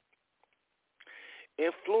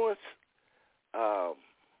 Influence, bear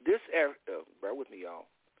with me, y'all.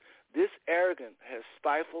 This arrogance has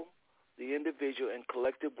stifled the individual and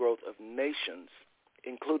collective growth of nations,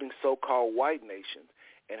 including so-called white nations,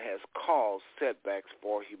 and has caused setbacks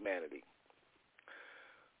for humanity.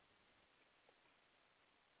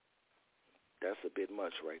 That's a bit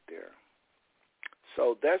much right there.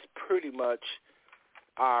 So that's pretty much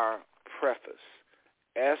our preface,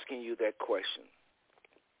 asking you that question.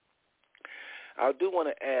 I do want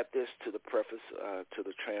to add this to the preface, to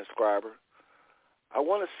the transcriber. I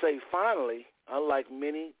want to say, finally, unlike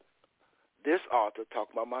many, this author,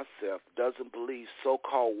 talking about myself, doesn't believe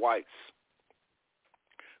so-called whites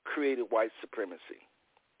created white supremacy.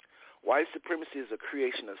 White supremacy is a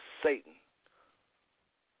creation of Satan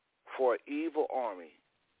for an evil army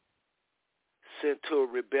sent to a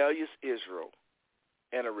rebellious Israel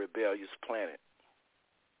and a rebellious planet.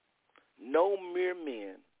 No mere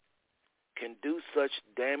men can do such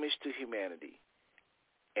damage to humanity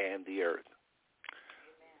and the earth.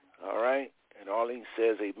 Amen. All right? And Arlene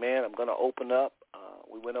says, amen. I'm going to open up.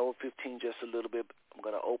 We went over 15 just a little bit. I'm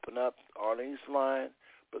going to open up Arlene's line,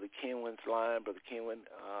 Brother Kenwin's line. Brother Kenwin,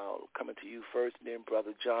 coming to you first, then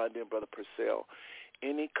Brother John, then Brother Purcell.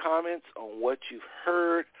 Any comments on what you've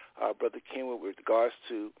heard, Brother Kenwin, with regards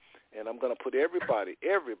to, and I'm going to put everybody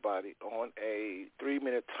on a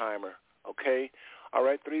 3-minute timer, okay? All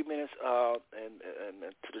right, 3 minutes, and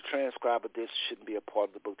to the transcriber, this shouldn't be a part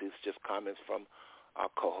of the book. This is just comments from our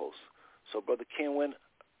co-host. So, Brother Kenwin,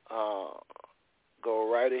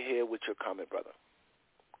 go right ahead with your comment, brother,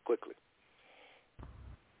 quickly.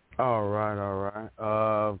 All right.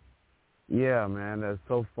 Yeah, man, that's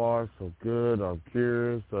so far so good. I'm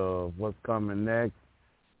curious of what's coming next.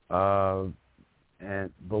 But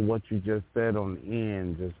what you just said on the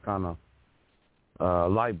end, just kind of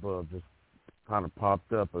light bulb just kind of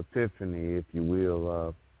popped up, epiphany, if you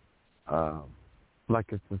will, like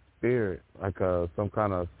it's a spirit, like some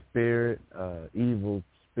kind of spirit, evil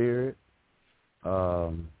spirit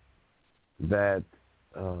that's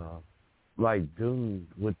like doomed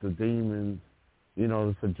with the demons. You know,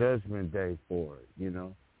 it's a judgment day for it, you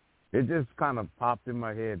know. It just kind of popped in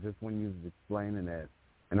my head just when you was explaining that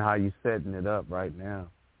and how you setting it up right now.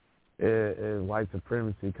 White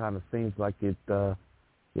supremacy kind of seems like it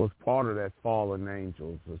was part of that fallen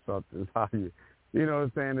angels or something. How you know what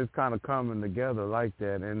I'm saying? It's kind of coming together like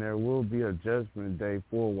that, and there will be a judgment day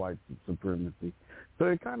for white supremacy. So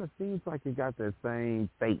it kind of seems like it got that same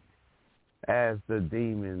fate as the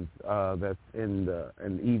demons that's in the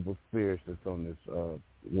evil spirits that's on this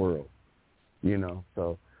world, you know.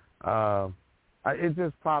 So it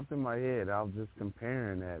just popped in my head. I was just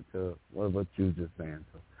comparing that to what you were just saying.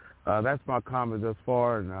 So that's my comment thus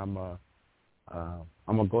far, and I'm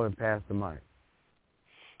gonna go ahead and pass the mic.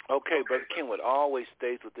 Okay, Brother Kenwood always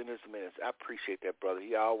stays within his minutes. I appreciate that, brother.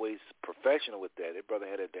 He always professional with that. That brother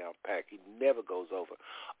had it down pat. He never goes over.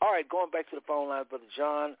 All right, going back to the phone line, Brother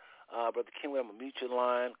John. Brother Kenwood, I'm going to mute your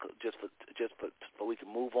line just for we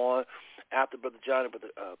can move on. After Brother John and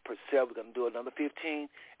Brother Purcell, we're going to do another 15,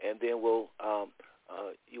 and then we'll,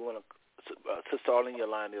 you want to, Sister Arlene, your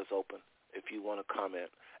line is open if you want to comment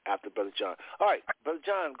after Brother John. All right, Brother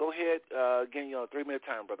John, go ahead. Again, you're on a 3-minute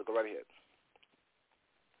time, brother. Go right ahead.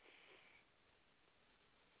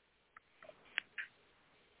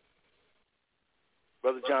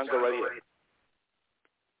 Brother John, go right ahead.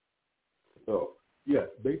 So, yes,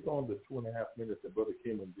 based on the 2.5 minutes that Brother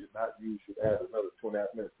Kenwin did not use, should add another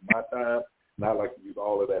 2.5 minutes to my time, and I'd like to use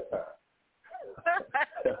all of that time.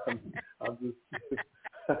 I'm just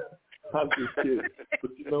kidding.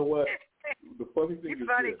 But you know what? The funny thing is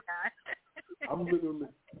this. I'm literally,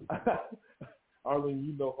 Arlene,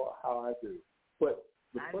 you know how I do. But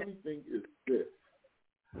the funny funny thing is this.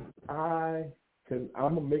 I'm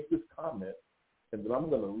going to make this comment, and then I'm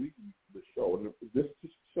going to leave the show. And this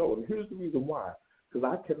show, and here's the reason why. Because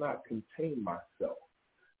I cannot contain myself.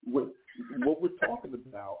 What we're talking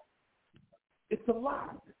about, it's a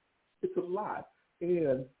lot. It's a lot.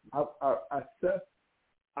 And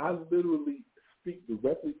I literally speak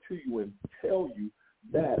directly to you and tell you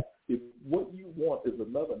that if what you want is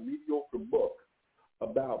another mediocre book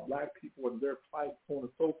about black people and their plight, so on and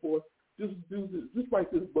so forth, just do this. Just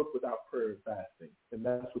write this book without prayer and fasting, and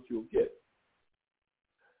that's what you'll get.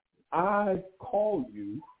 I call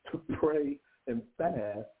you to pray and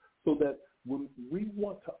fast so that when we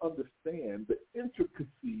want to understand the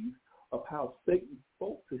intricacies of how Satan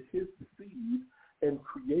spoke to his seed and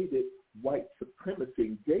created white supremacy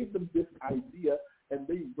and gave them this idea, and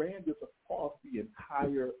they ran this across the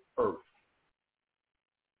entire earth.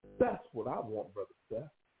 That's what I want, Brother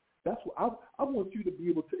Seth. That's what I want you to be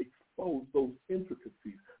able to expose those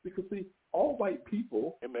intricacies. Because, see, all white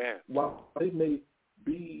people, Amen, while they may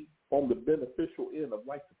be on the beneficial end of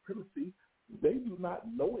white supremacy, they do not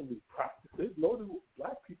knowingly practice it, nor do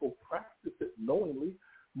black people practice it knowingly.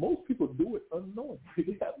 Most people do it unknowingly.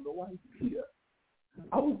 They have no idea.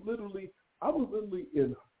 I was literally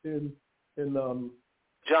in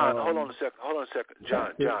John, hold on a second.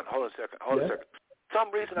 John, hold on a second. For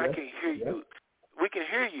some reason I can't hear you. We can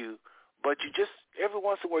hear you, but you just, every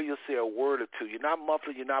once in a while you'll say a word or two. You're not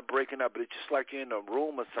muffled, you're not breaking up, but it's just like you're in a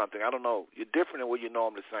room or something. I don't know. You're different than what you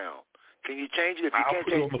normally sound. Can you change it? If you can't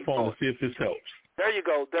change it, I'll put it on the phone to see if this helps. There you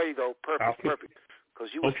go. Perfect.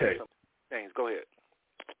 Because you were saying some things. Go ahead.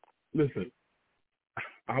 Listen,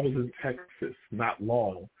 I was in Texas not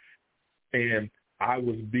long, and I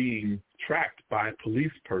was being tracked by a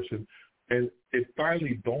police person, and it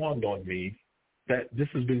finally dawned on me that this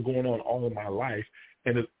has been going on all of my life,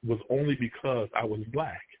 and it was only because I was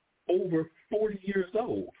black. Over 40 years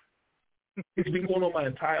old. It's been going on my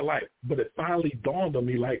entire life, but it finally dawned on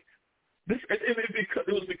me like, this. It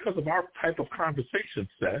was because of our type of conversation,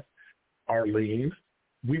 Seth, Arlene.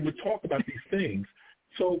 We would talk about these things.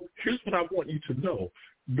 So here's what I want you to know.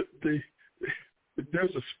 There's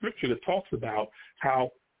a scripture that talks about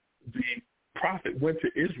how the prophet went to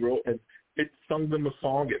Israel and it sung them a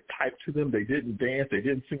song, it piped to them, they didn't dance, they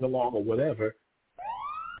didn't sing along or whatever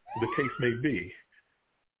the case may be.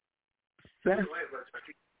 Seth,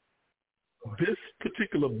 this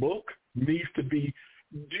particular book needs to be,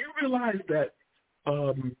 do you realize that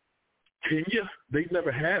Kenya, they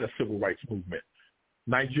never had a civil rights movement.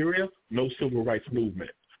 Nigeria, no civil rights movement.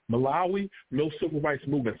 Malawi, no civil rights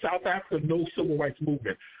movement. South Africa, no civil rights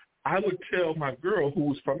movement. I would tell my girl who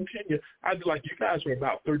was from Kenya, I'd be like, you guys are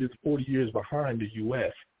about 30 to 40 years behind the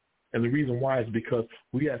U.S. And the reason why is because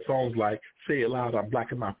we had songs like, Say It Loud, I'm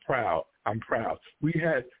Black and I'm Proud. We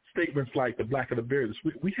had statements like the Black and the Bears.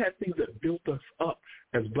 We had things that built us up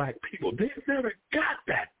as black people. They never got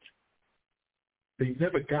that. They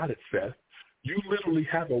never got it, Seth. You literally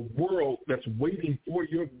have a world that's waiting for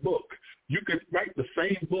your book. You could write the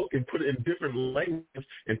same book and put it in different languages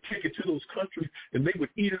and take it to those countries, and they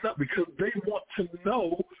would eat it up because they want to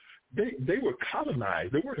know they were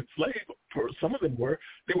colonized. They weren't enslaved. For some of them were.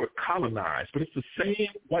 They were colonized, but it's the same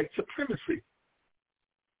white supremacy.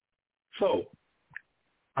 So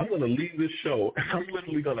I'm going to leave this show, and I'm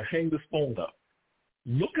literally going to hang this phone up.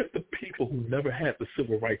 Look at the people who never had the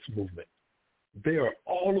civil rights movement. They are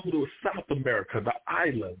all over South America, the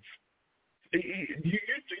islands. You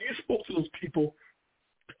spoke to those people.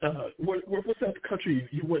 What's that country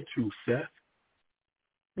you went to, Seth?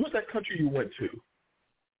 What's that country you went to?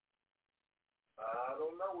 I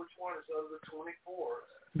don't know which one. It's over 24.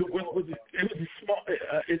 It was a small.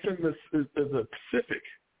 It's in the Pacific.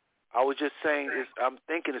 I was just saying, I'm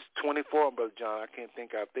thinking it's 24, Brother John. I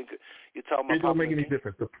think you're talking about. It don't make any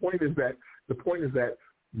difference. The point is that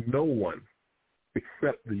no one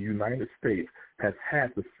except the United States has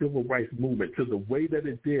had the civil rights movement to the way that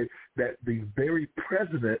it did, that the very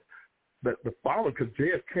president that the following, because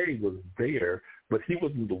JFK was there, but he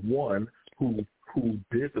wasn't the one who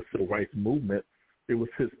did the civil rights movement. It was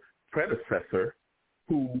his predecessor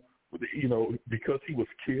who, because he was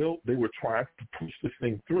killed, they were trying to push this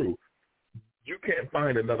thing through. You can't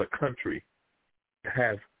find another country that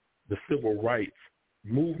has the civil rights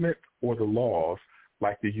movement or the laws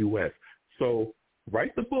like the U.S. So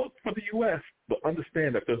write the book for the U.S., but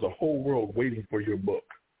understand that there's a whole world waiting for your book,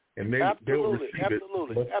 and they'll receive it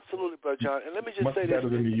absolutely, Brother John. And let me just say this: better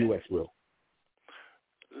than the U.S. will.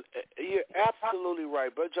 You're absolutely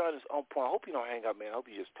right. Brother John is on point. I hope you don't hang up, man. I hope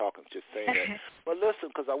you're just talking, just saying that. But listen,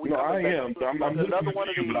 because I am. I'm another one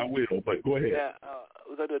of these. But I will. But go ahead. Yeah,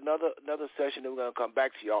 we're going to do another session, then we're going to come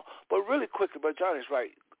back to y'all. But really quickly, Brother John is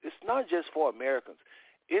right. It's not just for Americans.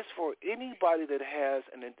 It's for anybody that has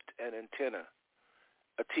an antenna,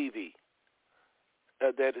 a TV,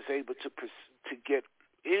 that is able to get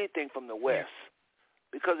anything from the West.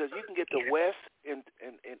 Because if you can get the West in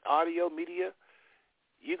audio media,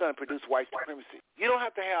 you're going to produce white supremacy. You don't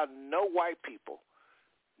have to have no white people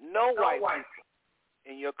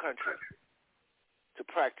in your country to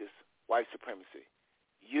practice white supremacy.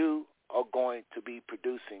 You are going to be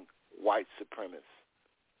producing white supremacists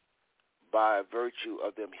by virtue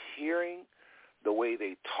of them hearing the way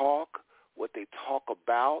they talk, what they talk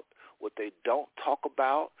about, what they don't talk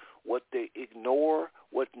about, what they ignore,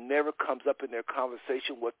 what never comes up in their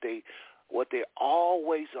conversation, what they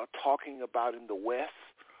always are talking about in the West,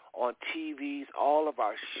 on TVs, all of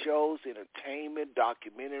our shows, entertainment,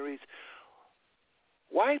 documentaries.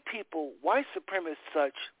 White people, white supremacists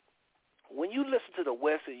such, when you listen to the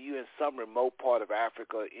West and you in some remote part of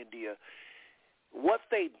Africa or India, what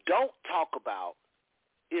they don't talk about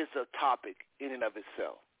is a topic in and of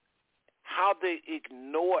itself. How they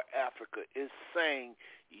ignore Africa is saying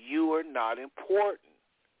you are not important.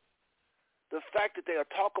 The fact that they are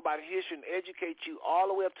talk about history and educate you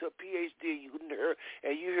all the way up to a PhD, you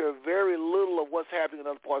hear very little of what's happening in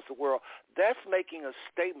other parts of the world, that's making a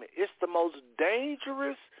statement. It's the most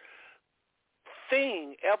dangerous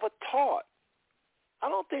thing ever taught.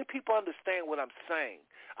 I don't think people understand what I'm saying.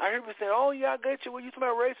 I hear people saying, oh, yeah, I get you. When you talk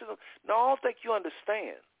about racism. No, I don't think you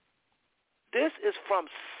understand. This is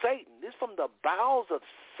from Satan. This is from the bowels of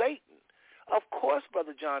Satan. Of course,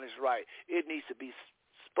 Brother John is right. It needs to be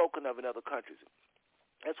spoken of in other countries.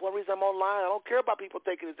 That's one reason I'm online. I don't care about people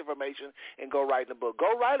taking this information and go writing a book.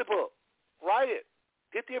 Go write a book. Write it.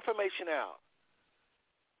 Get the information out.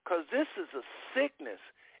 Because this is a sickness.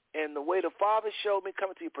 And the way the Father showed me,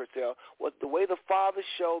 coming to you, Purcell, the way the Father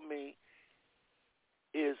showed me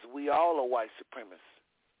is we all are white supremacists.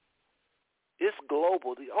 It's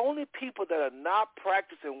global. The only people that are not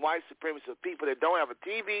practicing white supremacy are people that don't have a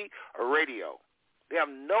TV or radio. They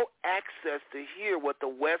have no access to hear what the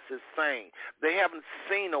West is saying. They haven't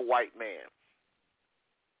seen a white man.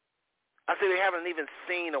 I say they haven't even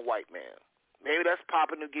seen a white man. Maybe that's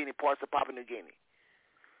Papua New Guinea, parts of Papua New Guinea.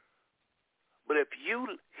 But if you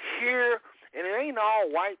hear, and it ain't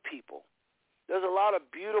all white people, there's a lot of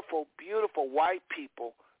beautiful, beautiful white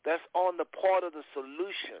people that's on the part of the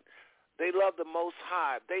solution. They love the Most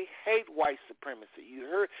High. They hate white supremacy. You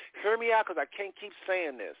hear me out, because I can't keep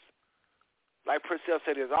saying this. Like Purcell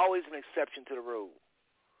said, there's always an exception to the rule.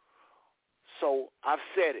 So I've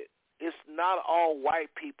said it. It's not all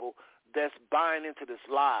white people that's buying into this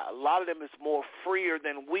lie. A lot of them is more freer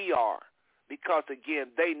than we are because,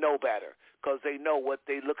 again, they know better because they know what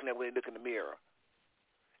they're looking at when they look in the mirror.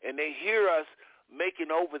 And they hear us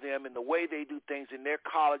making over them in the way they do things in their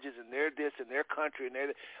colleges and their this and their country,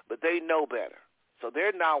 but they know better. So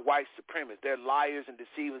they're not white supremacists. They're liars and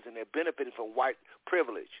deceivers, and they're benefiting from white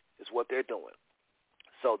privilege is what they're doing.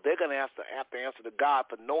 So they're going to have to answer to God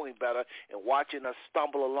for knowing better and watching us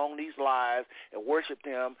stumble along these lies and worship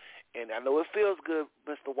them. And I know it feels good,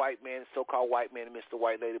 Mr. White Man, so-called white man and Mr.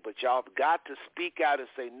 White Lady, but y'all have got to speak out and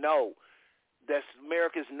say, no, that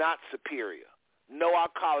America is not superior. No, our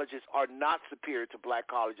colleges are not superior to black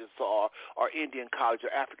colleges or Indian college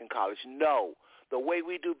or African college. No. The way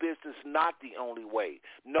we do business is not the only way.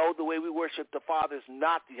 No, the way we worship the Father is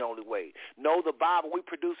not the only way. No, the Bible we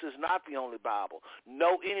produce is not the only Bible.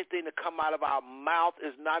 No, anything that come out of our mouth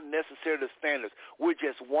is not necessarily the standards. We're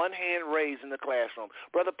just one hand raised in the classroom.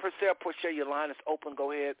 Brother Purcell, your line is open.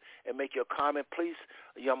 Go ahead and make your comment, please.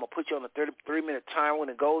 I'm going to put you on a 33-minute time. When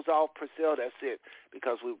it goes off, Purcell, that's it,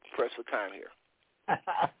 because we're pressed for time here.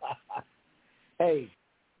 Hey,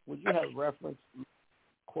 would you have reference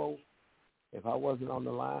quote if I wasn't on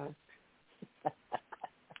the line?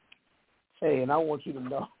 Hey, and I want you to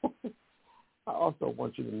know, I also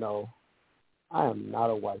want you to know, I am not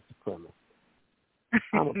a white supremacist.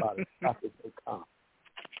 I'm about as black as they come.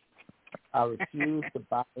 I refuse to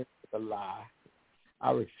buy into the lie.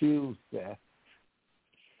 I refuse, Seth.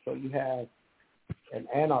 So you have an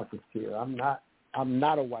anarchist here. I'm not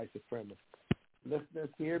a white supremacist. Listeners,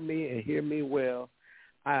 hear me and hear me well.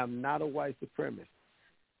 I am not a white supremacist.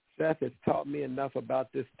 Seth has taught me enough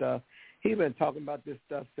about this stuff. He's been talking about this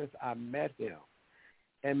stuff since I met him.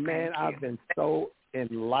 And, man, I've been so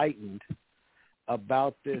enlightened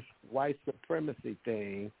about this white supremacy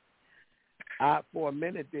thing. For a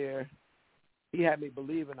minute there, he had me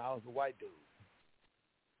believing I was a white dude.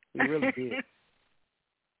 He really did.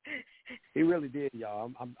 He really did,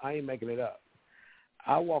 y'all. I ain't making it up.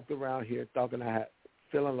 I walked around here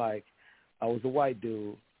feeling like I was a white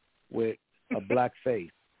dude with a black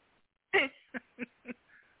face.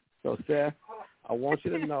 So, Seth, I want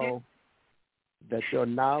you to know that your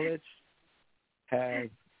knowledge has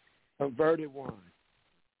converted one.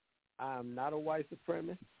 I'm not a white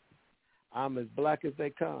supremacist. I'm as black as they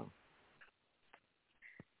come.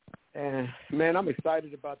 And, man, I'm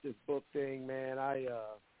excited about this book thing, man.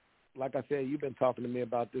 Like I said, you've been talking to me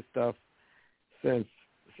about this stuff since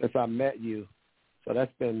I met you. So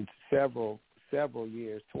that's been several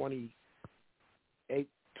years, 20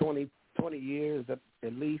 years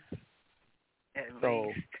at least. At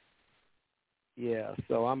least. Yeah,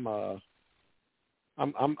 so I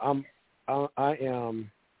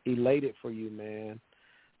am elated for you, man.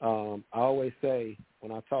 I always say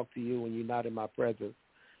when I talk to you when you're not in my presence,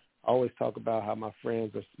 I always talk about how my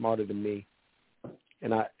friends are smarter than me,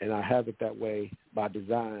 and I have it that way by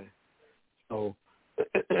design. So,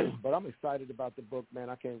 but I'm excited about the book, man.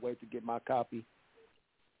 I can't wait to get my copy.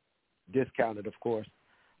 Discounted, of course.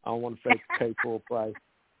 I don't want to pay full price.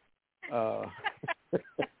 But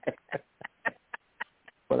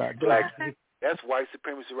I do. That's white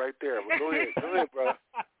supremacy right there. But go ahead, bro.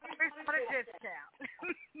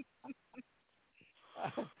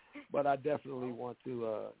 But I definitely want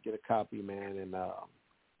to get a copy, man, and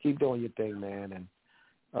keep doing your thing, man, and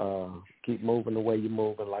keep moving the way you're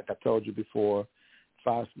moving. Like I told you before,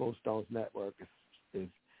 Five Smooth Stones Network is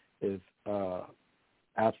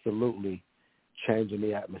absolutely changing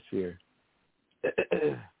the atmosphere.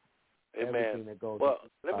 Amen. Well,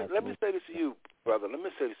 let me say this to you, brother. Let me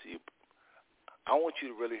say this to you. I want you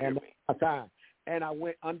to really hear me. My time. And I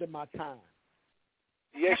went under my time.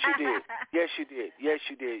 Yes, you did. Yes, you did. Yes,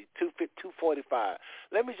 you did. 2:45.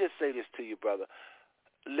 Let me just say this to you, brother.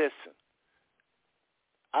 Listen,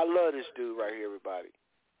 I love this dude right here, everybody.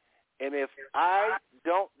 And if I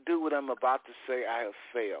don't do what I'm about to say, I have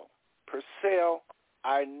failed. Purcell,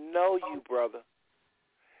 I know you, brother.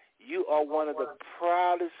 You are one of the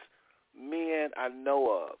proudest men I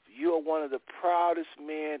know of. You are one of the proudest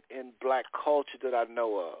men in black culture that I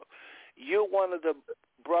know of. You're one of the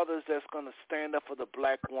brothers that's going to stand up for the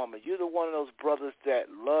black woman. You're one of those brothers that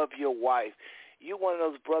love your wife. You're one of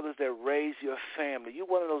those brothers that raise your family. You're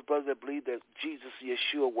one of those brothers that believe that Jesus,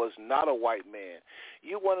 Yeshua, was not a white man.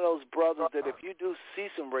 You're one of those brothers that if you do see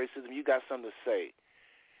some racism, you got something to say.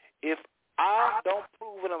 If I don't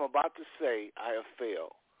prove what I'm about to say, I have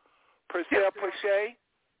failed. Purcell Pache,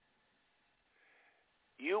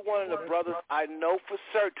 you one of the brothers I know for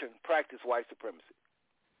certain practice white supremacy.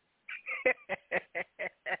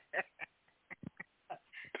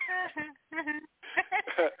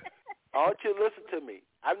 I want you to listen to me.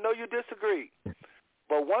 I know you disagree,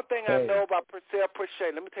 but one thing I know about Purcell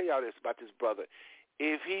Pache, let me tell y'all this about this brother.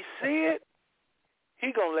 If he see it,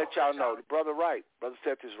 he gonna let y'all know the brother right. Brother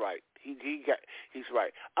Seth is right. He's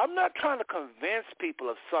right. I'm not trying to convince people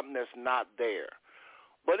of something that's not there.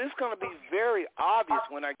 But it's going to be very obvious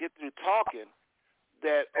when I get through talking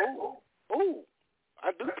that,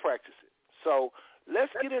 I do practice it. So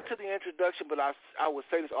let's get into the introduction, but I would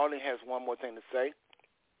say this only has one more thing to say.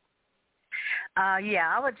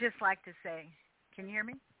 I would just like to say, can you hear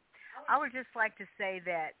me? I would just like to say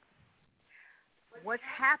that what's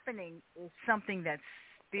happening is something that's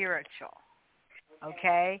spiritual,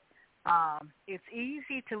 okay? It's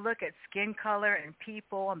easy to look at skin color and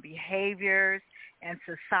people and behaviors and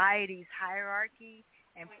society's hierarchy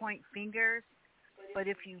and point fingers, but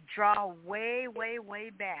if you draw way, way, way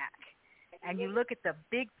back and you look at the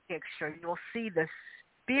big picture, you'll see the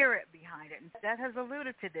spirit behind it. And Seth has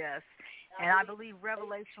alluded to this, and I believe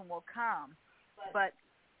revelation will come. But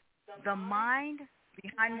the mind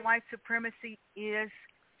behind white supremacy is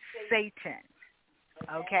Satan,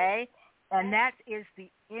 okay? And that is the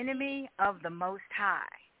enemy of the Most High,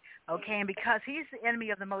 okay? And because he's the enemy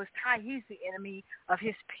of the Most High, he's the enemy of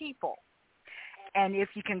his people. And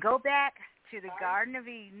if you can go back to the Garden of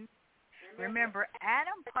Eden, remember,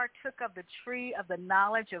 Adam partook of the tree of the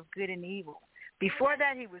knowledge of good and evil. Before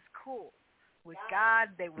that, he was cool with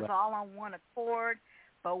God. They was all on one accord.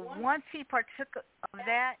 But once he partook of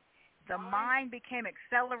that, the mind became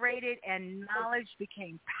accelerated and knowledge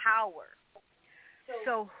became power.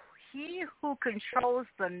 So he who controls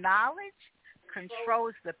the knowledge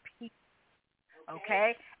controls the people,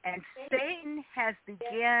 okay? And Satan has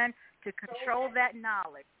begun to control that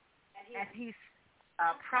knowledge, and he's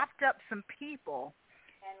propped up some people.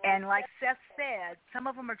 And like Seth said, some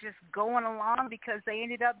of them are just going along because they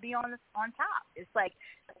ended up being on top. It's like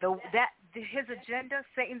his agenda,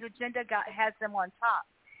 Satan's agenda, has them on top.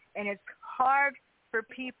 And it's hard for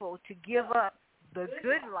people to give up the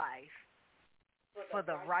good life for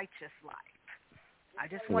the righteous life. I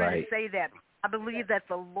just wanted to say that. I believe that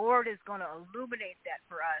the Lord is going to illuminate that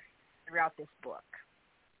for us throughout this book.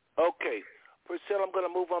 Okay. Priscilla, I'm going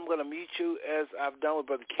to move on. I'm going to mute you as I've done with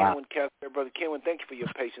Brother Kenwin. Brother Kenwin, thank you for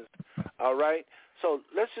your patience. All right? So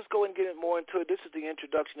let's just go and get more into it. This is the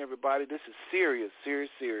introduction, everybody. This is serious,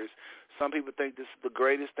 serious, serious. Some people think this is the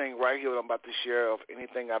greatest thing right here that I'm about to share of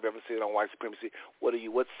anything I've ever said on white supremacy. What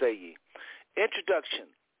say ye?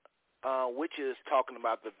 Introduction, which is talking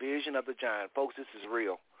about the vision of the giant. Folks, this is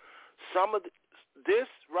real. This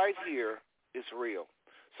right here is real.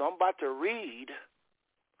 So I'm about to read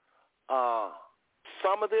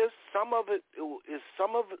some of this. Let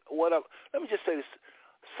me just say this.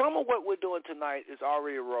 Some of what we're doing tonight is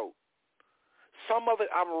already wrote. Some of it,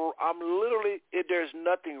 I'm literally, there's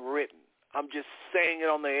nothing written. I'm just saying it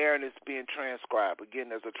on the air and it's being transcribed. Again,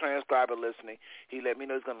 there's a transcriber listening. He let me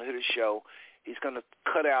know he's going to hear the show. He's going to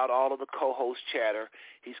cut out all of the co-host chatter.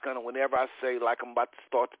 He's going to, whenever I say, like I'm about to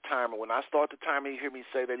start the timer, when I start the timer, you hear me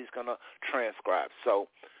say that he's going to transcribe. So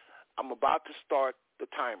I'm about to start the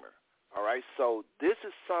timer. All right, so this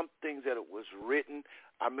is something that it was written.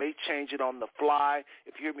 I may change it on the fly.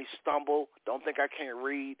 If you hear me stumble, don't think I can't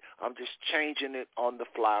read. I'm just changing it on the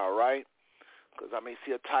fly, all right? Because I may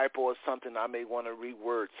see a typo or something. I may want to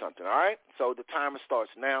reword something, all right? So the timer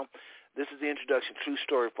starts now. This is the introduction. True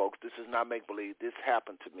story, folks. This is not make-believe. This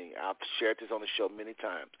happened to me. I've shared this on the show many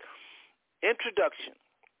times. Introduction,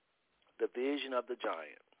 the vision of the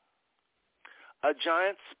giant. A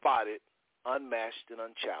giant spotted, unmatched, and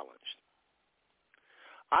unchallenged.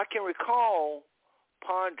 I can recall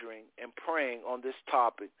pondering and praying on this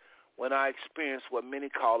topic when I experienced what many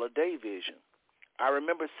call a day vision. I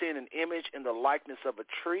remember seeing an image in the likeness of a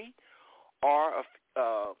tree or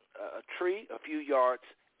a tree a few yards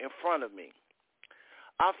in front of me.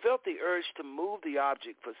 I felt the urge to move the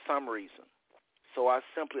object for some reason, so I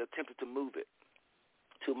simply attempted to move it.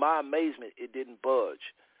 To my amazement, it didn't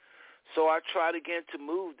budge. So I tried again to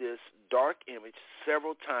move this dark image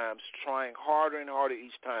several times, trying harder and harder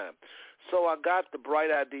each time. So I got the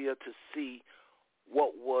bright idea to see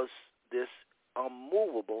what was this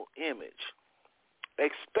unmovable image,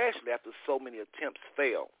 especially after so many attempts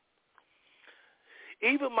failed.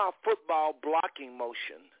 Even my football blocking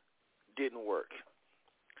motion didn't work.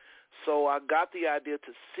 So I got the idea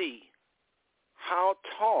to see how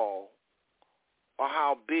tall or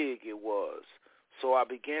how big it was. So I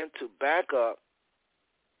began to back up,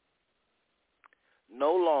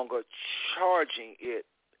 no longer charging it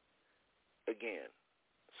again.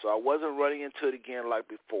 So I wasn't running into it again like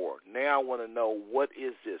before. Now I want to know, what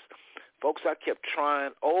is this? Folks, I kept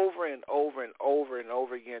trying over and over and over and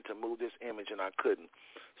over again to move this image, and I couldn't.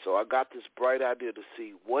 So I got this bright idea to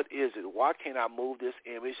see, what is it? Why can't I move this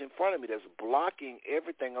image in front of me that's blocking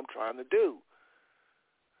everything I'm trying to do?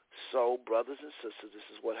 So, brothers and sisters, this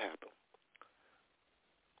is what happened.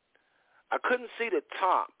 I couldn't see the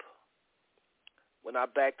top when I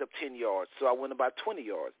backed up 10 yards, so I went about 20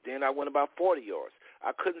 yards. Then I went about 40 yards.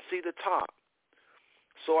 I couldn't see the top,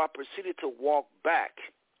 so I proceeded to walk back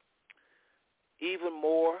even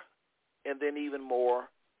more, and then even more,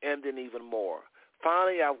 and then even more.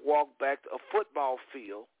 Finally, I walked back to a football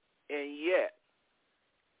field, and yet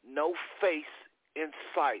no face in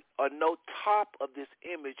sight or no top of this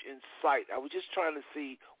image in sight. I was just trying to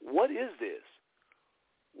see, what is this?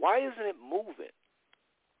 Why isn't it moving?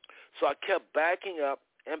 So I kept backing up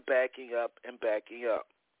and backing up and backing up.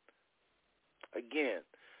 Again,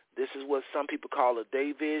 this is what some people call a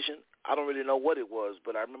day vision. I don't really know what it was,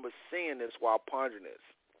 but I remember seeing this while pondering this.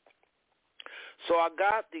 So I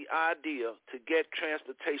got the idea to get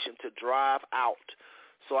transportation to drive out.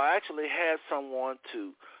 So I actually had someone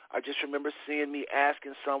I just remember seeing me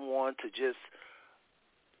asking someone to just,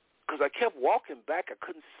 because I kept walking back, I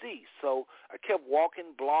couldn't see. So I kept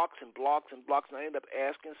walking blocks and blocks and blocks, and I ended up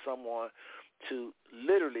asking someone to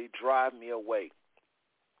literally drive me away.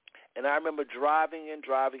 And I remember driving and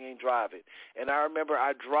driving and driving. And I remember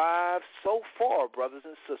I drive so far, brothers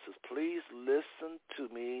and sisters, please listen to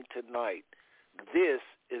me tonight. This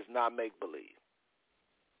is not make-believe.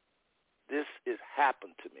 This has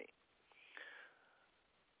happened to me.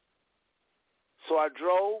 So I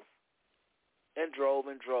drove and drove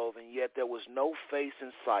and drove, and yet there was no face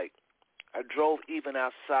in sight. I drove even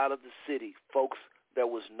outside of the city. Folks, there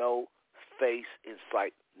was no face in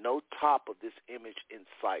sight, no top of this image in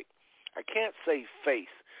sight. I can't say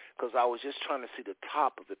face because I was just trying to see the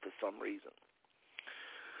top of it for some reason.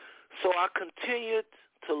 So I continued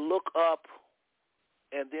to look up,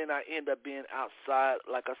 and then I ended up being outside,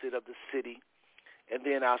 like I said, of the city. and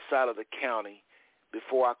then outside of the county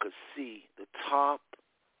before I could see the top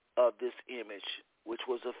of this image, which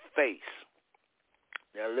was a face.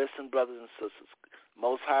 Now listen, brothers and sisters.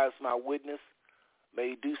 Most High is my witness. May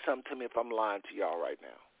He do something to me if I'm lying to y'all right now.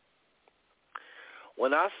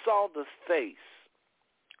 When I saw the face,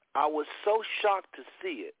 I was so shocked to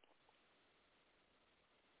see it.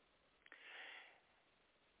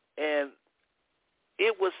 And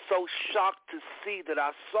it was so shocked to see that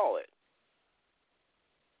I saw it.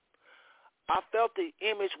 I felt the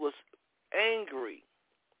image was angry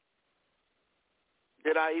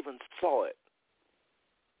that I even saw it.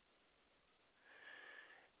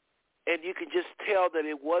 And you can just tell that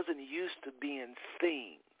it wasn't used to being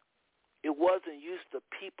seen. It wasn't used to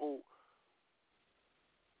people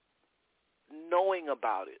knowing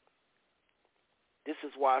about it. This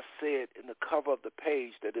is why I said in the cover of the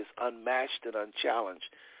page that it's unmatched and unchallenged,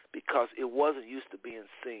 because it wasn't used to being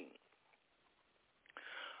seen.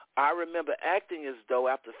 I remember acting as though,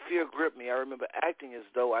 after fear gripped me, I remember acting as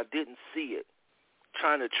though I didn't see it,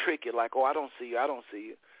 trying to trick it like, oh, I don't see you, I don't see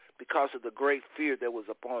you, because of the great fear that was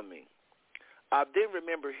upon me. I then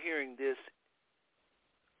remember hearing this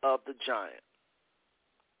of the giant.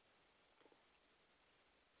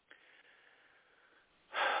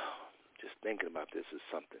 Just thinking about this is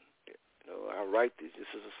something. You know, I write this. This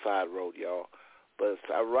is a side road, y'all. But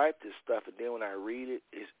I write this stuff, and then when I read it,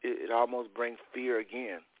 it almost brings fear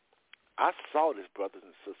again. I saw this, brothers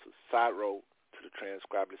and sisters. Side road to the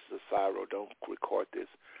transcriber. This is a side road. Don't record this.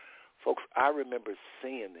 Folks, I remember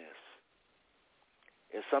seeing this.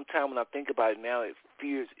 And sometimes when I think about it now, it's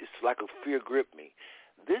like a fear gripped me.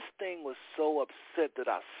 This thing was so upset that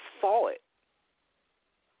I saw it.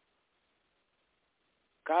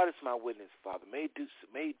 God is my witness, Father. May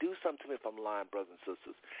He do something to me if I'm lying, brothers and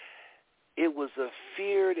sisters. It was a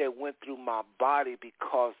fear that went through my body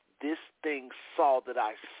because this thing saw that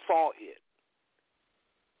I saw it.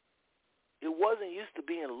 It wasn't used to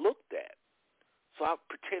being looked at, so I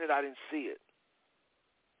pretended I didn't see it.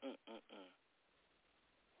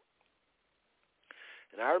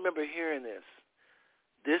 And I remember hearing this.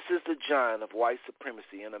 This is the giant of white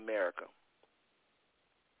supremacy in America.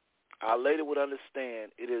 I later would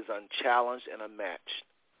understand it is unchallenged and unmatched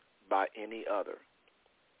by any other.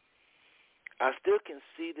 I still can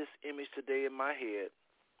see this image today in my head,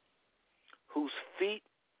 whose feet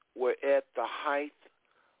were at the height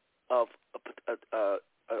of a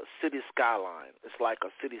city skyline. It's like a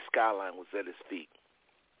city skyline was at his feet.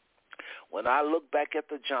 When I look back at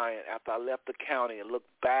the giant after I left the county and look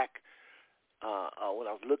back, when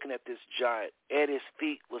I was looking at this giant, at his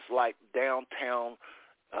feet was like downtown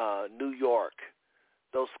New York.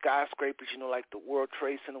 Those skyscrapers, you know, like the World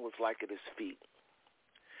Trade Center, was like at his feet.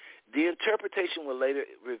 The interpretation will later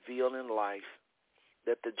reveal in life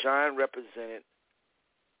that the giant represented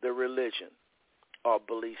the religion or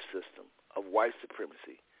belief system of white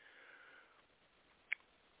supremacy,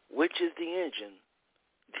 which is the engine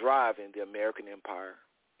driving the American empire.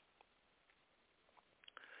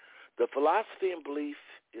 The philosophy and belief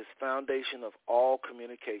is foundation of all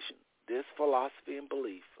communication. This philosophy and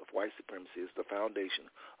belief of white supremacy is the foundation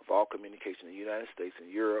of all communication in the United States and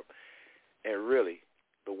Europe and really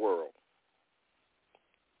the world,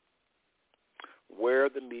 where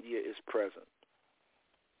the media is present.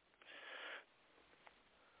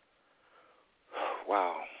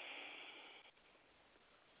 Wow.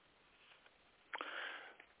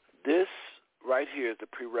 This right here is the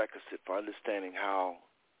prerequisite for understanding how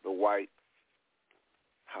white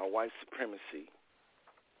supremacy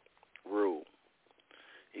rule.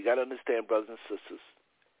 You got to understand, brothers and sisters,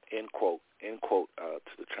 end quote,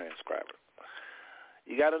 to the transcriber.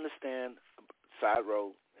 You got to understand, side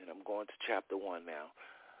road, and I'm going to chapter 1 now.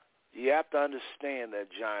 You have to understand that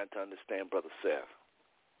giant to understand Brother Seth.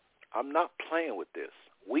 I'm not playing with this.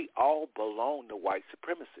 We all belong to white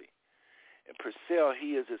supremacy. And Purcell,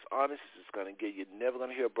 he is as honest as it's going to get. You're never going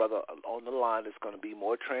to hear a brother on the line that's going to be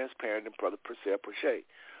more transparent than Brother Purcell Prochet.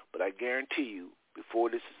 But I guarantee you, before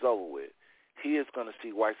this is over with, he is going to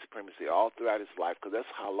see white supremacy all throughout his life, because that's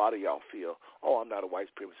how a lot of y'all feel. Oh, I'm not a white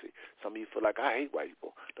supremacy. Some of you feel like, I hate white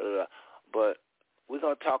people. But we're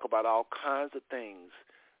going to talk about all kinds of things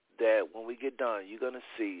that when we get done, you're going to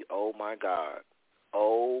see, oh, my God.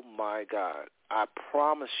 Oh, my God. I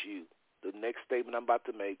promise you, the next statement I'm about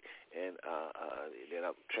to make, and then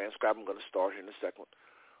I'm transcribing, I'm going to start here in a second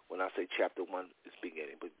when I say chapter 1 is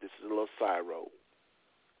beginning. But this is a little side road.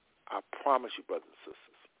 I promise you, brothers and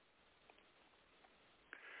sisters,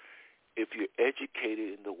 if you're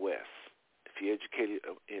educated in the West, if you're educated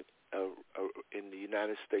in the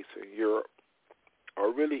United States or Europe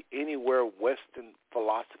or really anywhere Western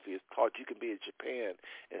philosophy is taught. You can be in Japan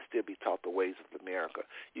and still be taught the ways of America.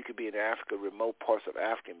 You could be in Africa, remote parts of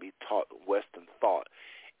Africa, and be taught Western thought.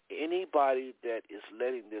 Anybody that is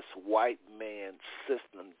letting this white man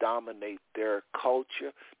system dominate their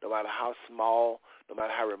culture, no matter how small, no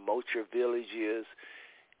matter how remote your village is,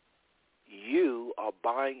 you are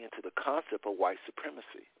buying into the concept of white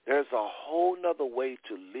supremacy. There's a whole nother way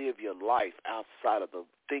to live your life outside of the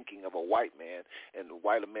thinking of a white man and the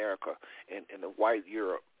white America and the white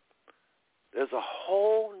Europe. There's a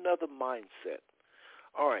whole nother mindset.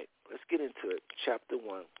 All right, let's get into it. Chapter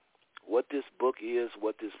 1. What this book is,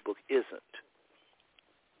 what this book isn't.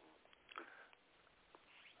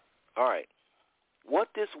 All right. What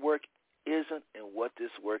this work isn't and what this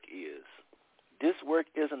work is. This work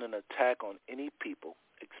isn't an attack on any people,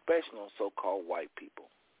 especially on so-called white people.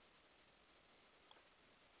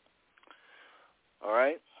 All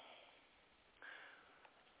right?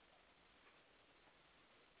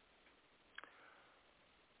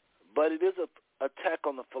 But it is an attack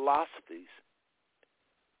on the philosophies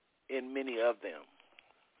in many of them.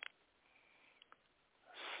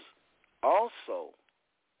 Also,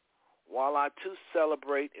 while I too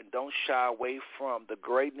celebrate and don't shy away from the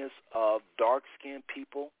greatness of dark-skinned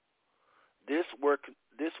people, this work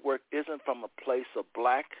isn't from a place of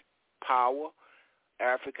black power,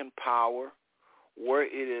 African power, where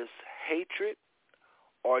it is hatred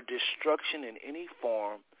or destruction in any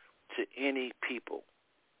form to any people,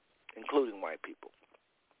 including white people.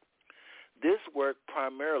 The work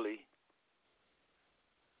primary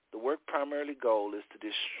goal is to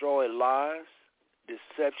destroy lies,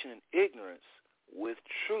 deception, and ignorance with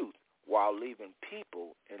truth while leaving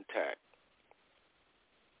people intact.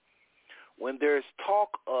 When there is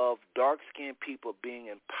talk of dark-skinned people being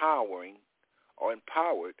empowered,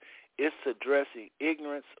 it's addressing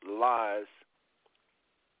ignorance, lies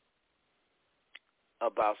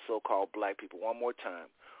about so-called black people. One more time.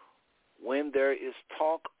 When there is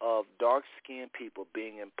talk of dark-skinned people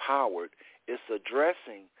being empowered, it's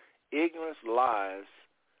addressing ignorance and lies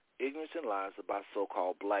about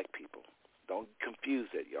so-called black people. Don't confuse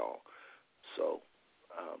that, y'all. So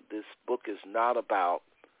this book is not about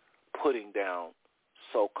putting down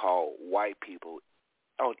so-called white people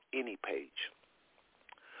on any page.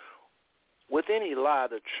 With any lie,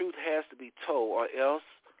 the truth has to be told, or else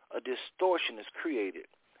a distortion is created.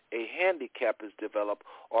 A handicap is developed,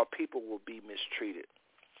 or people will be mistreated.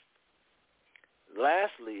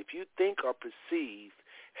 Lastly, if you think or perceive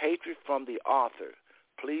hatred from the author,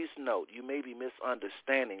 please note you may be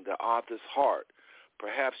misunderstanding the author's heart.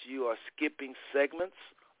 Perhaps you are skipping segments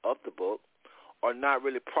of the book or not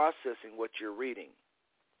really processing what you're reading.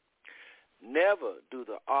 Never do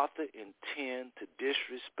the author intend to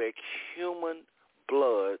disrespect human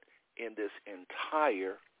blood in this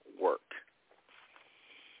entire work.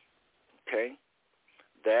 Okay?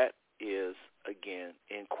 That is, again,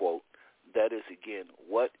 end quote, that is, again,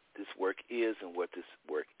 what this work is and what this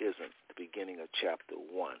work isn't, the beginning of chapter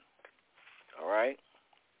 1. All right?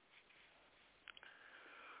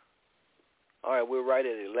 All right, we're right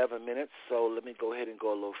at 11 minutes, so let me go ahead and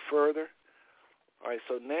go a little further. All right,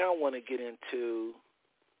 so now I want to get into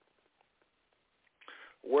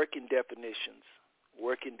working definitions.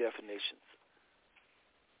 Working definitions.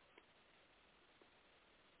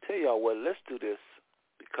 Tell y'all what, let's do this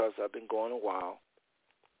because I've been going a while.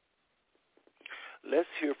 Let's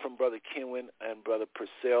hear from Brother Kenwin and Brother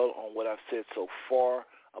Purcell on what I've said so far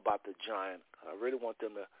about the giant. I really want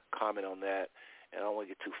them to comment on that, and I don't want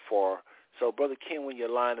to get too far. So, Brother Kenwin, your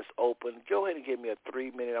line is open. Go ahead and give me a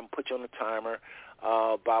 3-minute. I'm going to put you on the timer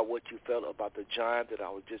about what you felt about the giant that I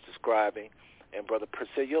was just describing. And, Brother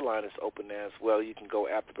Purcell, your line is open now as well. You can go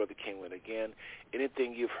after Brother Kenwin again.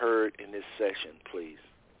 Anything you've heard in this session, please.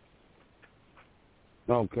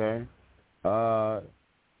 Okay.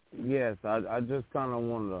 Yes, I just kind of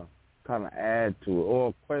want to kind of add to it, or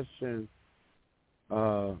a question,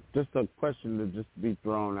 just a question to just be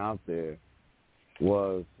thrown out there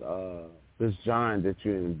was this giant that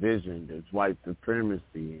you envisioned, this white supremacy,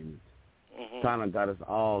 and kind of got us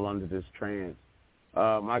all under this trance.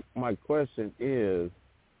 My question is,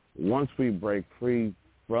 once we break free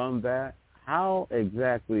from that, how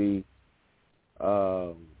exactly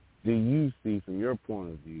do you see, from your point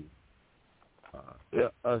of view,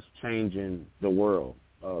 us changing the world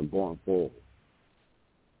going forward?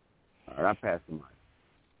 All right, I pass the mic.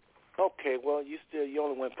 Okay, well, you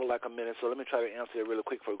only went for like a minute, so let me try to answer it really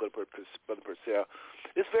quick before we go to Brother Purcell.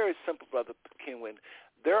 It's very simple, Brother Kenwin.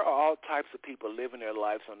 There are all types of people living their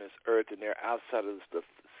lives on this earth, and they're outside of the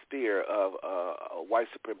sphere of white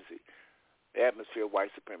supremacy, the atmosphere of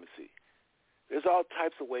white supremacy. There's all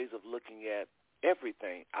types of ways of looking at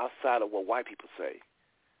everything outside of what white people say.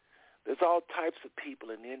 There's all types of people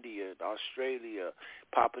in India, Australia,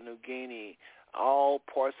 Papua New Guinea, all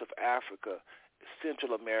parts of Africa,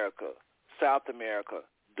 Central America, South America,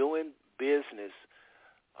 doing business,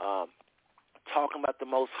 talking about the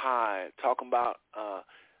Most High, talking about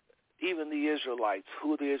even the Israelites,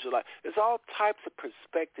 who are the Israelites. There's all types of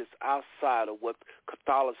perspectives outside of what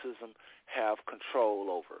Catholicism have control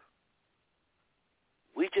over.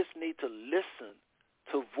 We just need to listen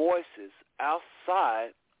to voices outside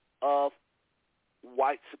of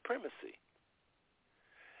white supremacy.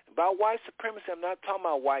 And by white supremacy, I'm not talking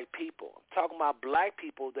about white people. I'm talking about black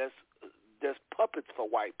people that's puppets for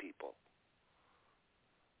white people.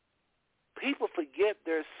 People forget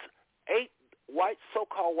there's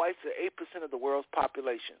so-called whites are 8% of the world's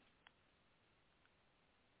population.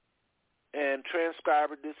 And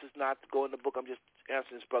transcriber, this is not to go in the book. I'm just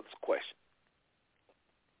answering this brother's question.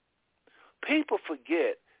 People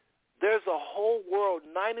forget there's a whole world,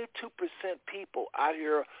 92% people out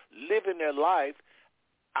here living their life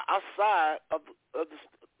outside of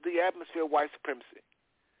the atmosphere of white supremacy.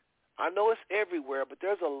 I know it's everywhere, but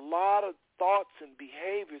there's a lot of thoughts and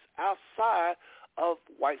behaviors outside of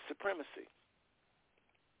white supremacy.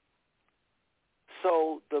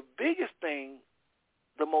 So the biggest thing,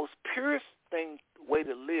 the most purest way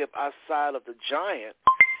to live outside of the giant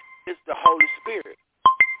is the Holy Spirit.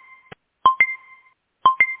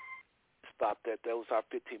 Stop that. That was our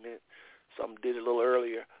 15 minutes. Some did it a little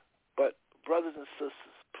earlier. But brothers and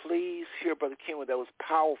sisters, please hear Brother Kenwood. That was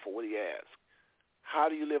powerful what he asked. How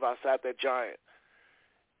do you live outside that giant?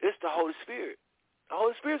 It's the Holy Spirit. The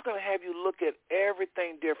Holy Spirit's going to have you look at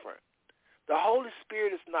everything different. The Holy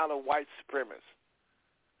Spirit is not a white supremacist.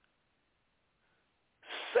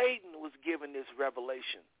 Satan was given this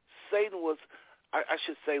revelation. Satan was, I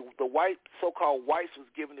should say, the so-called whites was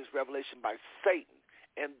given this revelation by Satan,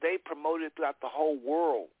 and they promoted it throughout the whole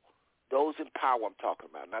world. Those in power I'm talking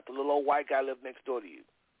about, not the little old white guy living next door to you.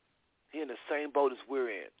 He in the same boat as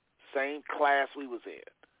we're in, same class we was in.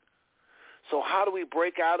 So how do we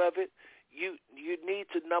break out of it? You need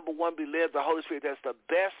to, number one, be led by the Holy Spirit. That's the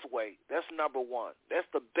best way. That's number one. That's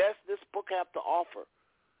the best this book has to offer.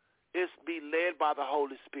 Is be led by the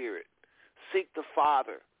Holy Spirit. Seek the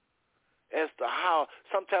Father as to how.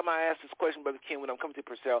 Sometimes I ask this question, Brother King, when I'm coming to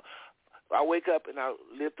Purcell. I wake up and I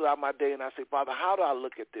live throughout my day and I say, Father, how do I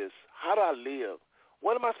look at this? How do I live?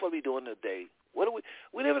 What am I supposed to be doing today?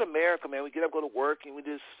 We live in America, man. We get up, go to work, and we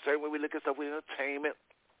just certain way we look at stuff with entertainment.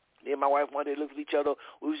 Me and my wife one day looked at each other.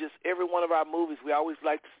 We was just every one of our movies. We always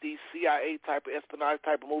liked these CIA type of espionage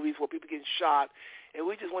type of movies where people getting shot. And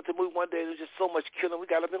we just went to a movie one day, and there was just so much killing, we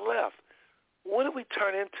got up and left. What did we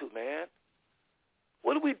turn into, man?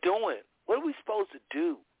 What are we doing? What are we supposed to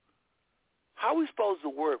do? How are we supposed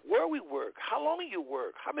to work? Where we work? How long you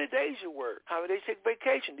work? How many days you work? How many days you take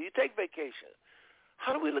vacation? Do you take vacation?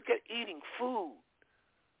 How do we look at eating food?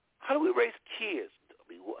 How do we raise kids?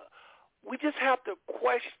 We just have to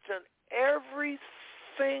question every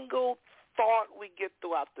single thought we get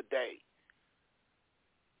throughout the day.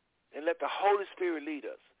 And let the Holy Spirit lead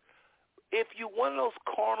us. If you're one of those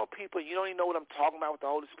carnal people, you don't even know what I'm talking about with the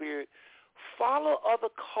Holy Spirit, follow other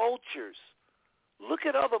cultures. Look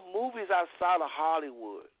at other movies outside of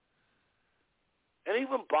Hollywood. And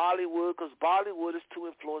even Bollywood, because Bollywood is too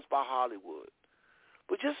influenced by Hollywood.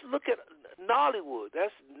 But just look at Nollywood.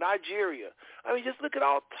 That's Nigeria. I mean, just look at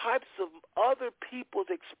all types of other people's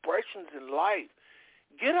expressions in life.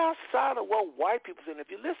 Get outside of what white people say. And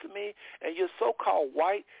if you listen to me and you're so-called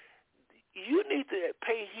white, you need to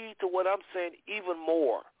pay heed to what I'm saying even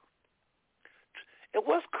more. And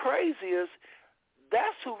what's crazy is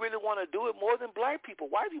that's who really want to do it more than black people.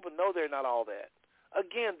 White people know they're not all that.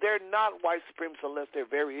 Again, they're not white supremacists unless they're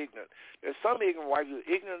very ignorant. There's some ignorant white people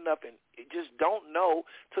ignorant enough and just don't know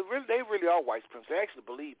to really. They really are white supremacists. They actually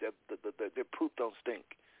believe that their poop don't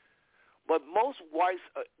stink. But most whites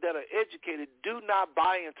that are educated do not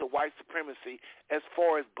buy into white supremacy as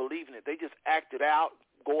far as believing it. They just act it out,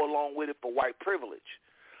 go along with it for white privilege.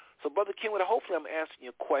 So, Brother Kenwood, hopefully I'm answering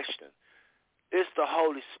your question. It's the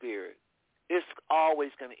Holy Spirit. It's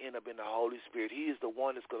always going to end up in the Holy Spirit. He is the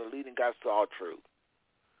one that's going to lead and guide us to all truth.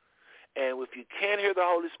 And if you can't hear the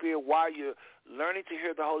Holy Spirit while you're learning to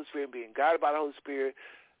hear the Holy Spirit and being guided by the Holy Spirit,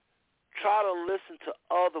 try to listen to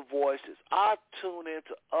other voices. I tune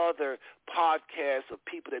into other podcasts of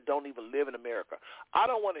people that don't even live in America. I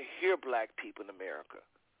don't want to hear black people in America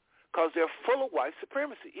because they're full of white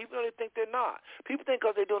supremacy, even though they think they're not. People think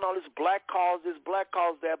because they're doing all this black cause,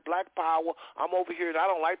 that, black power, I'm over here and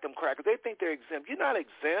I don't like them crackers. They think they're exempt. You're not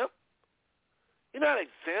exempt. You're not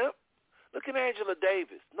exempt. Look at Angela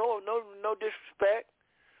Davis. No disrespect.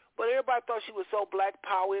 But everybody thought she was so black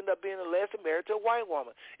power, ended up being a lesbian married to a white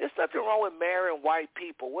woman. There's nothing wrong with marrying white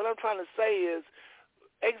people. What I'm trying to say is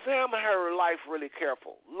examine her life really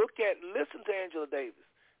careful. Listen to Angela Davis.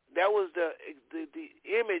 That was the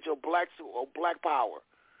image of black power.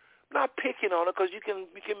 I'm not picking on her because you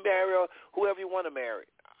can marry whoever you want to marry.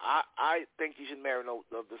 I think you should marry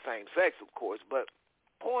of the same sex, of course. But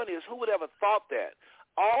point is, who would ever thought that?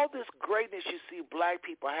 All this greatness you see black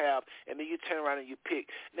people have, and then you turn around and you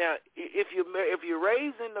pick. Now, if you're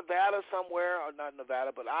raised in Nevada somewhere, or not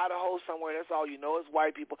Nevada, but Idaho somewhere, that's all you know is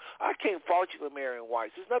white people, I can't fault you for marrying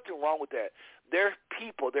whites. There's nothing wrong with that. They're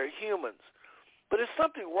people. They're humans. But there's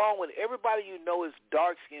something wrong when everybody you know is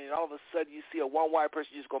dark-skinned, and all of a sudden you see a one white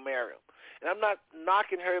person, you just go marry him. And I'm not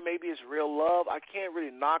knocking her. Maybe it's real love. I can't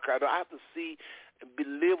really knock her. I have to see and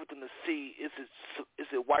live with them to see is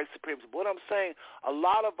it white supremacy. But what I'm saying, a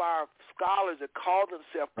lot of our scholars that call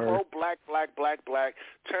themselves pro-black,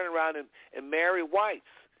 turn around and marry whites.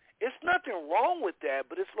 It's nothing wrong with that,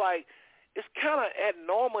 but it's like it's kind of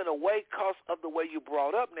abnormal in a way because of the way you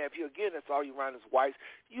brought up. Now, if that's all you around is whites,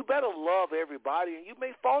 you better love everybody, and you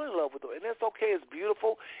may fall in love with them, and that's okay. It's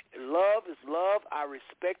beautiful. Love is love. I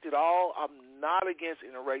respect it all. I'm not against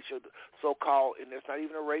interracial, so-called, and it's not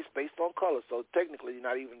even a race based on color, so technically you're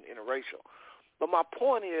not even interracial. But my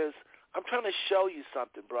point is, I'm trying to show you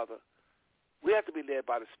something, brother. We have to be led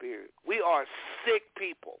by the Spirit. We are sick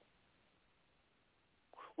people.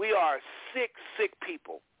 We are sick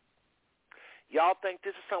people. Y'all think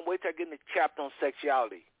this is some way to get in the chapter on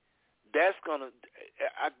sexuality.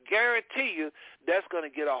 I guarantee you, that's going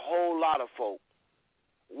to get a whole lot of folk.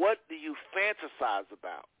 What do you fantasize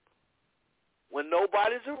about? When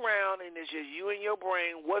nobody's around and it's just you and your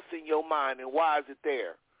brain, what's in your mind and why is it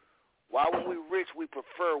there? Why, when we're rich, we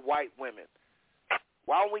prefer white women?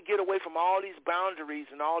 Why don't we get away from all these boundaries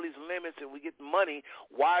and all these limits and we get money?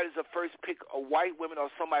 Why is the first pick a white woman or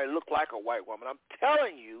somebody look like a white woman? I'm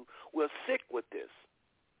telling you, we're sick with this.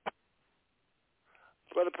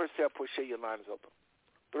 Brother Purcell, your line is open.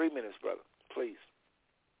 3 minutes, brother, please.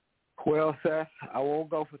 Well, Seth, I won't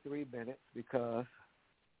go for 3 minutes because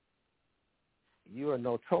you are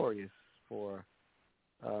notorious for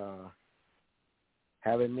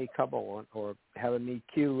having me come on or having me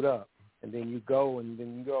queued up. And then you go, and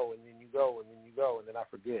then you go, and then you go, and then you go, and then I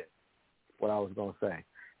forget what I was going to say.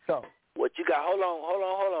 So what you got? Hold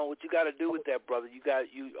on. What you got to do with that, brother? You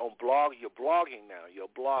on blog. You're blogging now. You're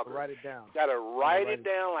a blogger. Write it down. You got to write it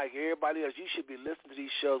down like everybody else. You should be listening to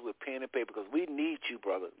these shows with pen and paper because we need you,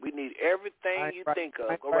 brother. We need everything you think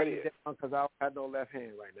of. Go right ahead. Because I have no left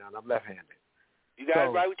hand right now, and I'm left-handed. You got to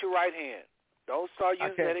write with your right hand. Don't start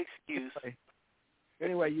using that excuse.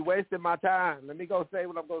 Anyway, you wasted my time. Let me go say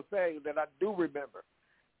what I'm going to say that I do remember.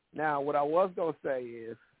 Now, what I was going to say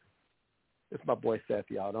is, it's my boy Seth,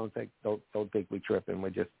 y'all. Don't think we tripping.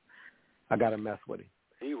 I got to mess with him.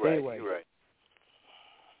 You right.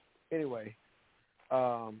 Anyway,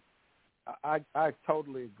 I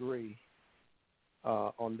totally agree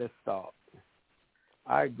on this thought.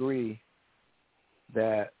 I agree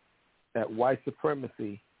that white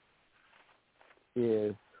supremacy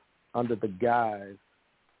is under the guise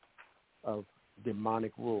of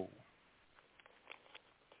demonic rule.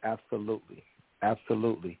 Absolutely.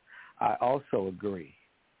 I also agree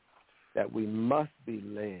that we must be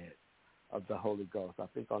led of the Holy Ghost. I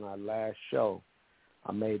think on our last show,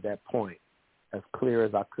 I made that point as clear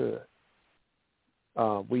as I could.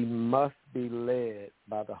 We must be led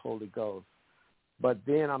by the Holy Ghost. But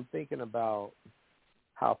then I'm thinking about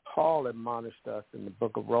how Paul admonished us in the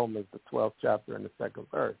book of Romans, the 12th chapter and the 2nd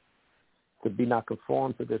verse, to be not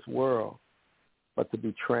conformed to this world, but to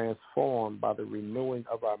be transformed by the renewing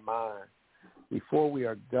of our mind. Before we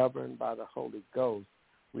are governed by the Holy Ghost,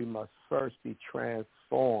 we must first be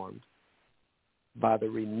transformed by the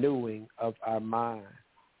renewing of our mind.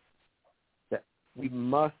 That we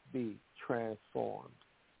must be transformed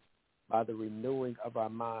by the renewing of our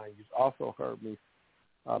mind. You've also heard me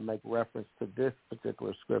make reference to this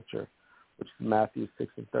particular scripture, which is Matthew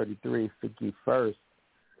 6:33. Seek ye first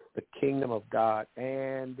the kingdom of God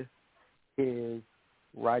and his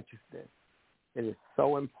righteousness. It is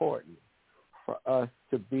so important for us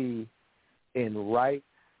to be in right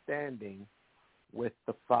standing with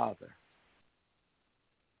the Father,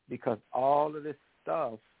 because all of this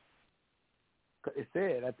stuff, it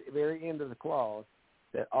said at the very end of the clause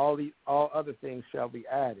that all other things shall be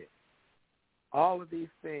added. All of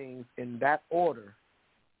these things in that order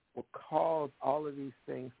will cause all of these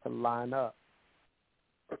things to line up.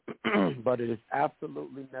 But it is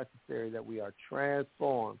absolutely necessary that we are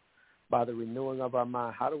transformed by the renewing of our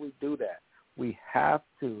mind. How do we do that? We have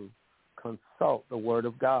to consult the Word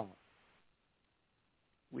of God.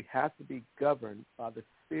 We have to be governed by the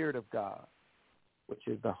Spirit of God, which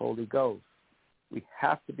is the Holy Ghost. We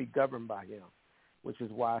have to be governed by him, which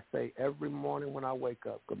is why I say every morning when I wake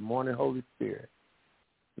up, good morning, Holy Spirit.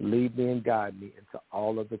 Lead me and guide me into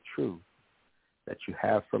all of the truth that you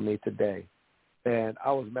have for me today. And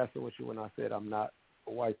I was messing with you when I said I'm not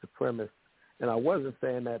a white supremacist, and I wasn't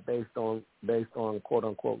saying that based on quote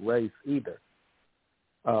unquote race either.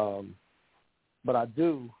 But I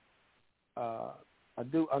do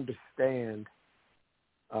understand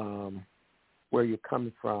where you're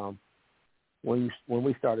coming from when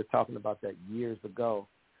we started talking about that years ago.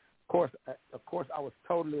 Of course, I was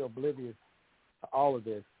totally oblivious to all of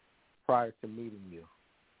this prior to meeting you.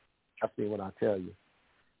 Trust me when I tell you.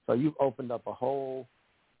 So you've opened up a whole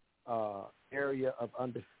area of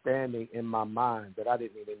understanding in my mind that I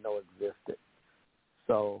didn't even know existed.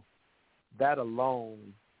 So that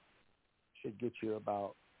alone should get you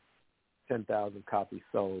about 10,000 copies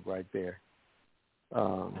sold right there.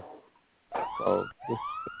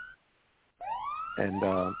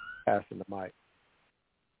 Passing the mic.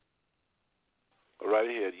 Right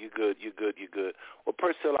ahead. You good. Well,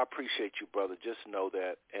 Purcell, I appreciate you, brother. Just know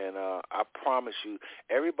that. And I promise you,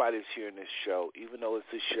 everybody's hearing this show, even though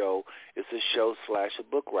it's a show / a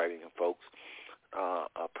book writing. And folks,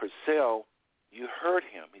 Purcell, you heard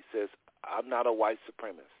him. He says, I'm not a white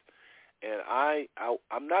supremacist. And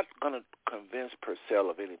I'm not going to convince Purcell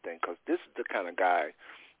of anything, because this is the kind of guy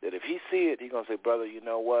that if he see it, he's going to say, brother, you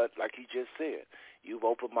know what? Like he just said, you've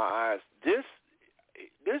opened my eyes. This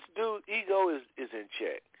dude's ego is in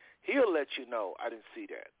check. He'll let you know I didn't see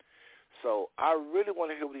that. So I really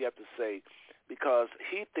want to hear what he has to say, because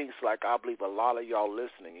he thinks like I believe a lot of y'all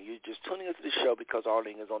listening, and you're just tuning into the show because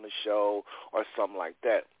Arlene is on the show or something like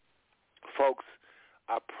that. Folks,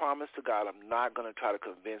 I promise to God I'm not going to try to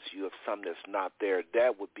convince you of something that's not there.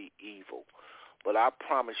 That would be evil. But I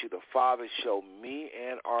promise you, the Father showed me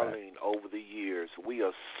and Arlene over the years, we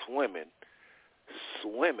are swimming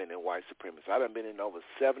in white supremacy. I've been in over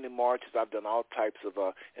 70 marches. I've done all types of,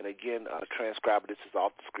 and again, transcriber, this is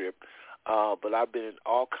off the script, but I've been in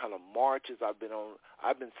all kind of marches. I've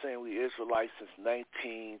been saying we Israelites since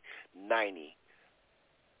 1990.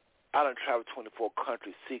 I done traveled 24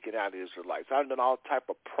 countries seeking out Israelites. I've done all type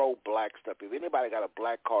of pro-black stuff. If anybody got a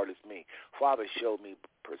black card, it's me. Father showed me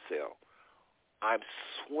Purcell. I'm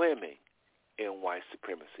swimming in white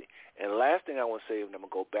supremacy. And last thing I want to say, and I'm going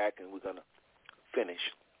to go back and we're going to finish,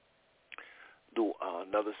 do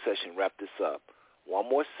another session, wrap this up. One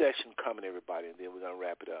more session coming, everybody, and then we're going to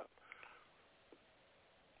wrap it up.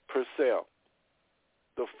 Purcell,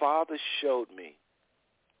 the Father showed me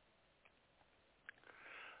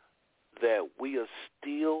that we are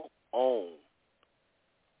still owned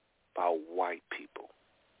by white people.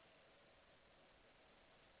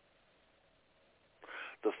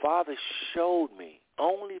 The Father showed me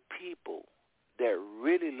only people that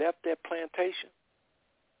really left that plantation,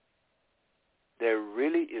 that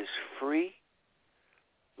really is free,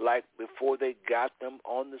 like before they got them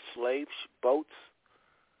on the slave boats.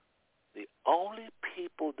 The only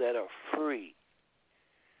people that are free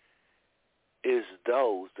is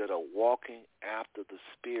those that are walking after the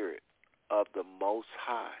Spirit of the Most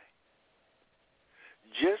High.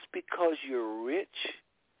 Just because you're rich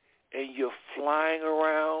and you're flying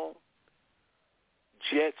around,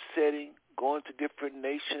 jet setting, going to different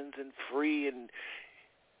nations and free, and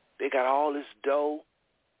they got all this dough,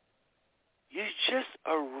 you're just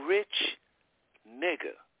a rich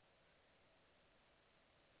nigga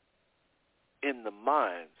in the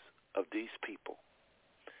minds of these people.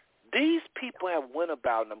 These people have went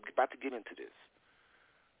about, and I'm about to get into this.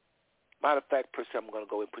 Matter of fact, Purcell, I'm going to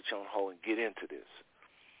go and put you on hold and get into this.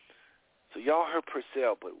 So y'all heard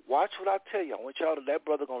Purcell, but watch what I tell you. I want y'all to, that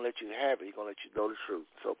brother going to let you have it. He's going to let you know the truth.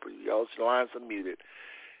 So y'all's lines are muted.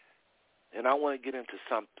 And I want to get into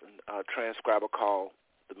something, a transcriber called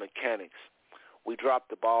The Mechanics. We dropped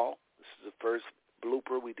the ball. This is the first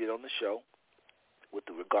blooper we did on the show with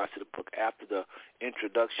regards to the book. After the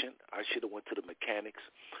introduction, I should have went to the mechanics.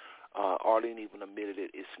 Arlene even admitted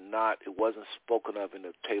it. It wasn't spoken of in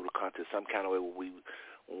the table of contents. Some kind of way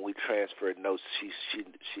when we transferred notes,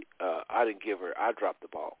 I didn't give her. I dropped the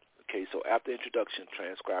ball. Okay, so after introduction,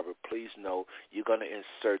 transcriber, please know you're going to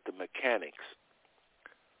insert the mechanics,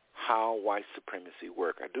 how white supremacy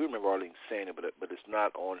work. I do remember Arlene saying it, but it's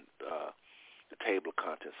not on the table of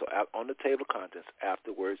contents. So on the table of contents,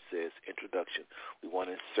 after where it says introduction, we want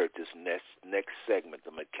to insert this next segment,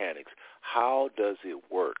 the mechanics. How does it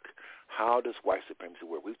work? How does white supremacy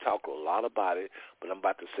work? We've talked a lot about it, but I'm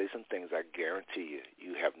about to say some things I guarantee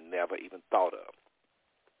you have never even thought of.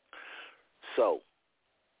 So,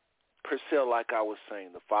 Priscilla, like I was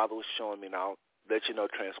saying, the Father was showing me, and I'll let you know,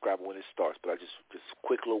 transcriber, when it starts, but I just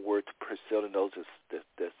quick little word to Priscilla knows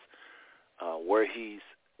this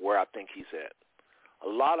where I think he's at. A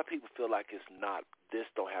lot of people feel like it's not, this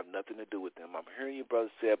don't have nothing to do with them. I'm hearing you, brother,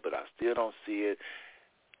 say it, but I still don't see it.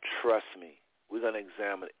 Trust me, we're going to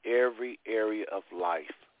examine every area of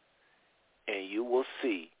life, and you will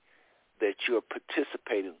see that you're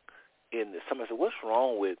participating in this. Somebody said, what's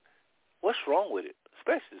wrong with it?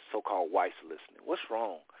 Especially the so-called whites listening. What's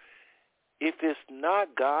wrong? If it's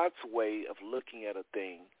not God's way of looking at a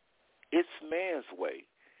thing, it's man's way.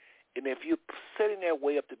 And if you're setting that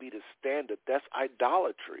way up to be the standard, that's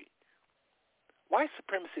idolatry. White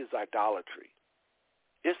supremacy is idolatry.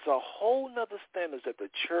 It's a whole nother standard that the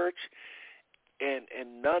church and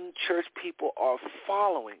non-church people are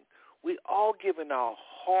following. We all giving our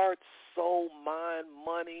heart, soul, mind,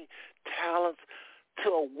 money, talents to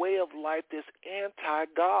a way of life that's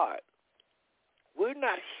anti-God. We're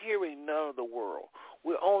not hearing none of the world.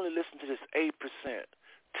 We're only listening to this 8%.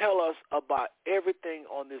 Tell us about everything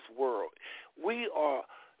on this world. We are,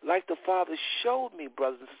 like the Father showed me,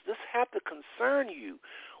 brothers and sisters, this has to concern you.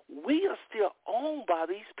 We are still owned by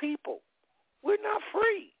these people. We're not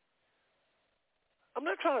free. I'm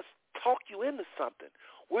not trying to talk you into something.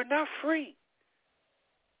 We're not free.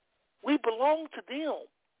 We belong to them.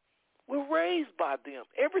 We're raised by them.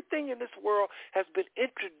 Everything in this world has been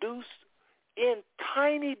introduced in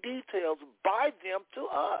tiny details by them to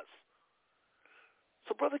us.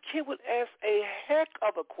 So Brother Kenwood asked a heck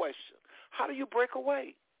of a question. How do you break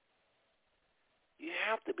away? You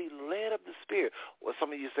have to be led of the Spirit. Well,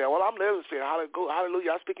 some of you say, well, I'm led of the Spirit.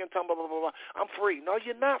 Hallelujah. I speak in tongues, blah, blah, blah, blah. I'm free. No,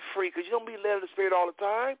 you're not free because you don't be led of the Spirit all the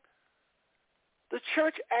time. The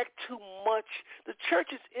church act too much. The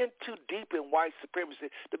church is in too deep in white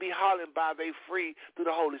supremacy to be hollering by they free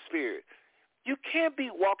through the Holy Spirit. You can't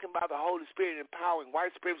be walking by the Holy Spirit and empowering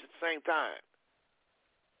white supremacy at the same time.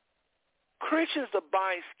 Christians are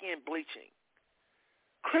buying skin bleaching.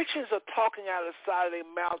 Christians are talking out of the side of their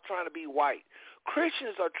mouth trying to be white.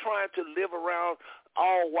 Christians are trying to live around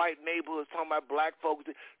all white neighborhoods talking about black folks.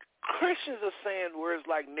 Christians are saying words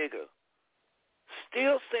like nigger.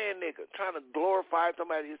 Still saying nigger, trying to glorify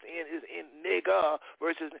somebody is in nigger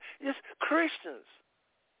versus it's Christians.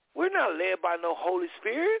 We're not led by no Holy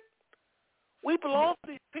Spirit. We belong to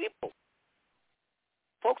these people.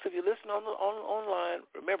 Folks, if you listen online,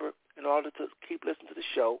 remember, in order to keep listening to the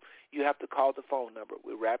show, you have to call the phone number.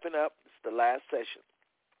 We're wrapping up. It's the last session.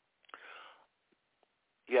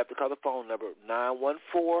 You have to call the phone number,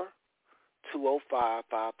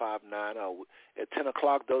 914-205-5590. At 10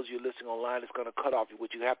 o'clock, those of you listening online, it's going to cut off.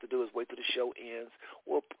 What you have to do is wait till the show ends.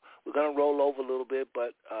 We're going to roll over a little bit,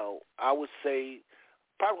 but I would say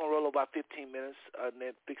probably going to roll over about 15 minutes.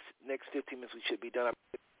 Next 15 minutes we should be done.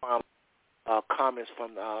 Comments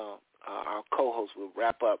from our co-host will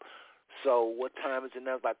wrap up. So what time is it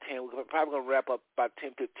now? About 10. We're probably going to wrap up about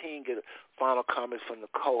 10:15, get final comments from the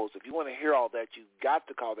co-host. If you want to hear all that, you've got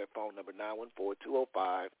to call that phone number,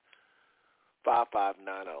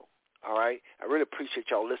 914-205-5590. All right? I really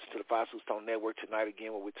appreciate y'all listening to the Five Smooth Stone Network tonight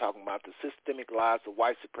again, where we're talking about the systemic lies of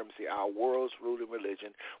white supremacy, our world's rooted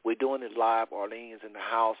religion. We're doing it live. Arlene is in the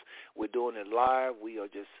house. We're doing it live. We are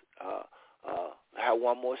just have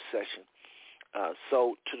one more session.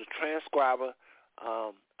 So to the transcriber,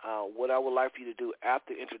 what I would like for you to do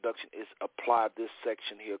after the introduction is apply this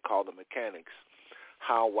section here called the mechanics,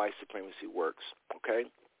 how white supremacy works, okay?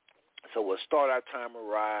 So we'll start our timer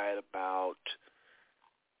right about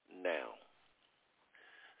now.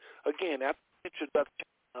 Again, after the introduction,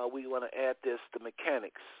 we want to add this, the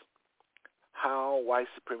mechanics, how white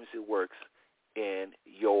supremacy works in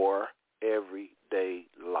your everyday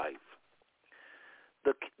life.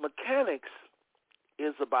 The mechanics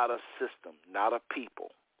is about a system, not a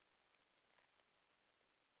people.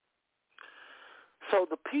 So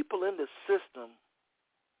the people in the system,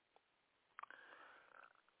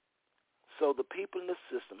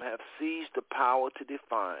 have seized the power to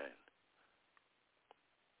define.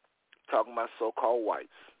 Talking about so-called whites.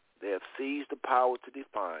 They have seized the power to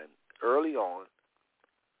define. Early on,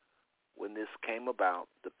 when this came about,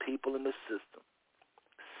 the people in the system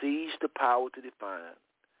seized the power to define.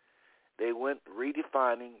 They went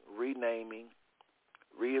redefining, renaming,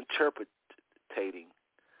 interpreting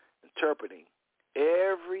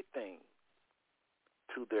everything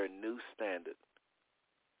to their new standard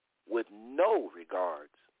with no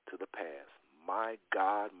regards to the past. My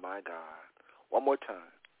God, my God. One more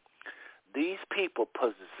time. These people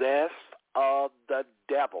possessed of the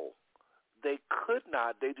devil, they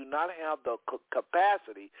do not have the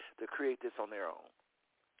capacity to create this on their own.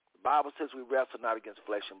 The Bible says we wrestle not against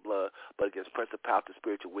flesh and blood, but against principalities,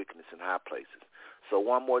 spiritual wickedness in high places. So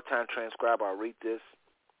one more time, transcribe, I'll read this.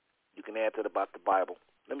 You can add that about the Bible.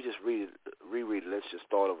 Let me just reread it. Let's just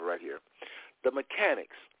start over right here. The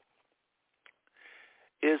mechanics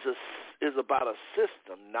is about a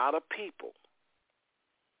system, not a people.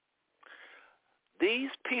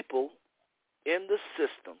 These people in the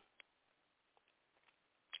system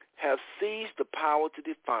have seized the power to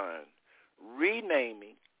define,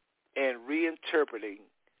 renaming, and reinterpreting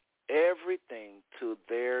everything to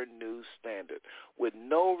their new standard with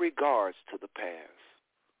no regards to the past.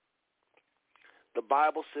 The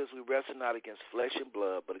Bible says we wrestle not against flesh and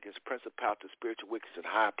blood, but against principalities, spiritual wickedness in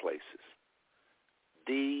high places.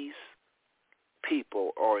 These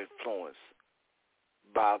people are influenced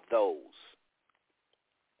by those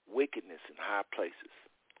wickedness in high places,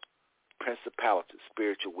 principalities,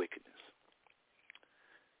 spiritual wickedness.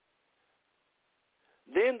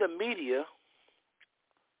 Then the media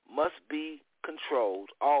must be controlled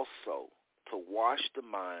also to wash the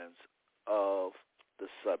minds of the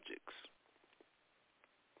subjects.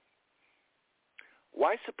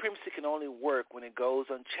 White supremacy can only work when it goes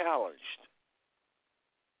unchallenged.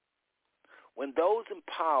 When those in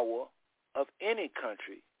power of any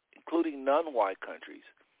country, including non-white countries,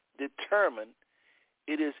 determine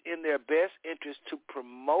it is in their best interest to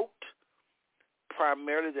promote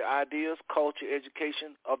primarily the ideas, culture,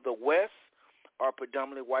 education of the West or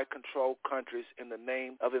predominantly white-controlled countries in the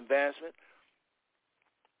name of advancement.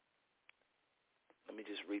 Let me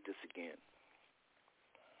just read this again.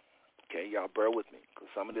 Okay, y'all bear with me, because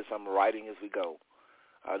some of this I'm writing as we go.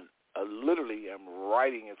 I literally am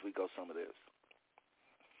writing as we go some of this.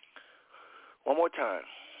 One more time.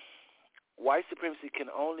 White supremacy can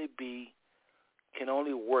only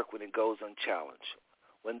work when it goes unchallenged.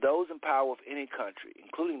 When those in power of any country,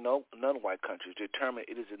 including non-white countries, determine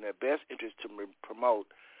it is in their best interest to promote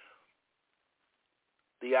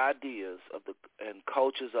the ideas of and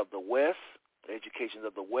cultures of the West, the educations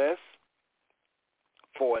of the West,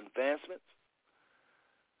 for advancements,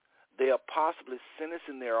 they are possibly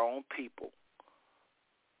sentencing their own people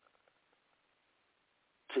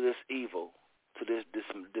to this evil, to this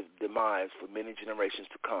demise for many generations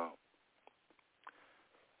to come.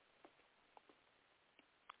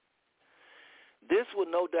 This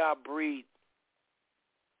will no doubt breed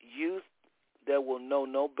youth that will know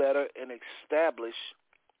no better and establish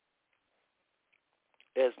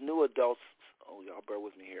as new adults. Oh, y'all bear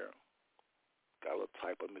with me here. Got a little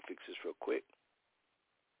typo. Let me fix this real quick.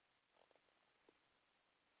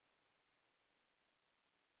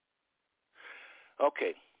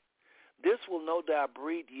 Okay. This will no doubt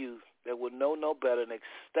breed youth that will know no better and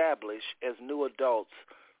establish as new adults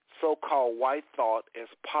so-called white thought as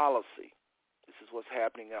policy. This is what's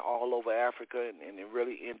happening all over Africa and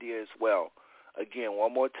really India as well. Again,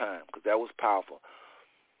 one more time, because that was powerful.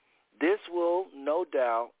 This will no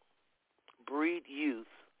doubt breed youth,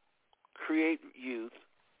 create youth,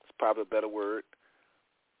 it's probably a better word,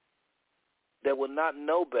 that will not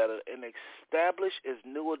know better and establish as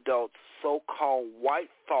new adults so-called white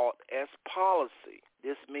thought as policy.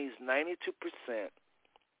 This means 92%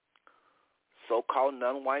 so-called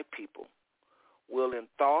non-white people will in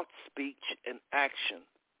thought, speech, and action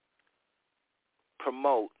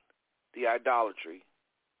promote the idolatry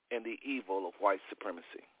and the evil of white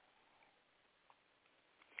supremacy.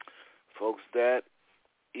 Folks, that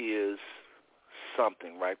is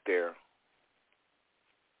something right there.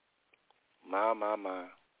 My.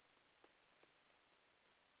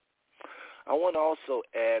 I want to also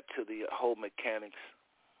add to the whole mechanics.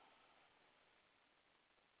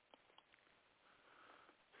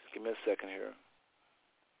 Just give me a second here.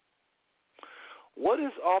 What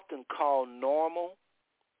is often called normal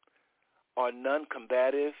or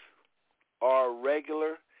non-combative or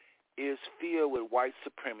regular is filled with white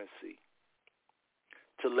supremacy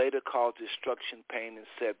to later cause destruction, pain, and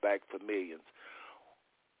setback for millions.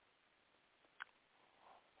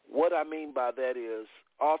 What I mean by that is,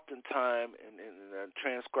 oftentimes, and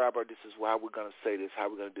transcriber, this is why we're going to say this, how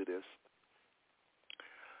we're going to do this.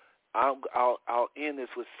 I'll end this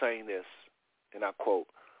with saying this, and I quote,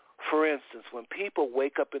 for instance, when people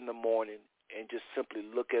wake up in the morning and just simply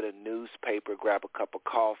look at a newspaper, grab a cup of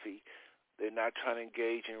coffee, they're not trying to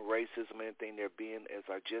engage in racism or anything. They're being, as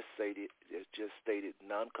I just stated,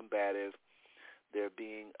 non-combative. They're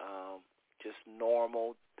being just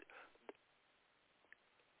normal.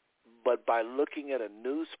 But by looking at a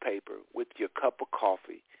newspaper with your cup of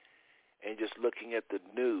coffee and just looking at the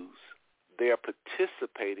news, they are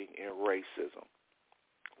participating in racism.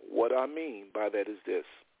 What I mean by that is this.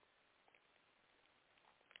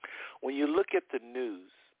 When you look at the news,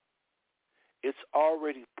 it's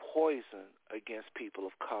already poison against people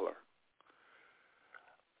of color.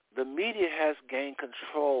 The media has gained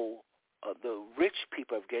control. The rich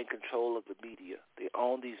people have gained control of the media. They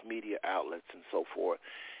own these media outlets and so forth.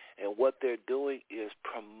 And what they're doing is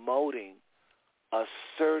promoting a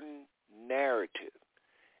certain narrative.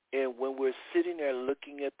 And when we're sitting there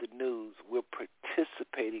looking at the news, we're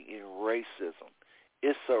participating in racism.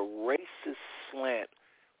 It's a racist slant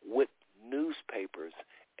with newspapers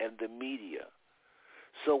and the media.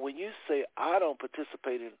 So when you say, I don't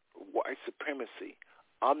participate in white supremacy,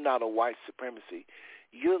 I'm not a white supremacy,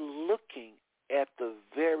 you're looking at the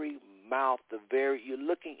very mouth, you're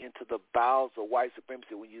looking into the bowels of white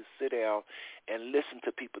supremacy when you sit down and listen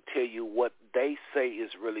to people tell you what they say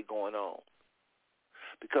is really going on.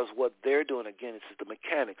 Because what they're doing, again, is the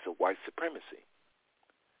mechanics of white supremacy.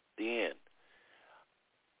 The end.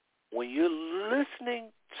 When you're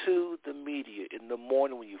listening to the media in the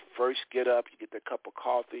morning, when you first get up, you get that cup of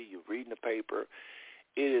coffee, you're reading the paper,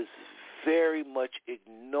 it is very much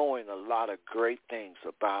ignoring a lot of great things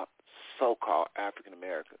about so-called African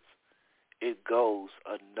Americans. It goes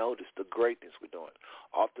unnoticed, the greatness we're doing.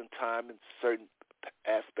 Oftentimes in certain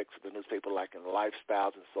aspects of the newspaper, like in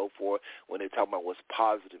lifestyles and so forth, when they talk about what's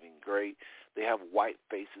positive and great, they have white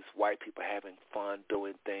faces, white people having fun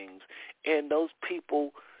doing things, and those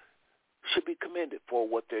people should be commended for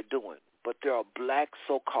what they're doing. But there are black,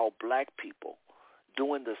 so-called black people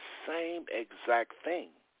doing the same exact thing,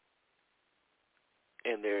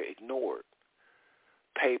 and they're ignored.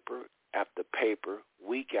 Paper after paper,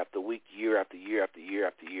 week after week, year after year after year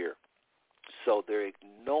after year. So they're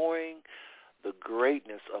ignoring the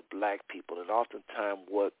greatness of black people, and oftentimes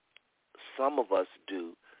what some of us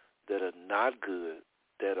do that are not good,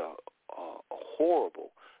 that are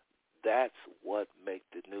horrible, that's what makes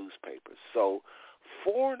the newspapers. So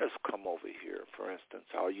foreigners come over here, for instance,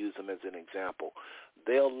 I'll use them as an example.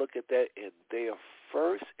 They'll look at that, and their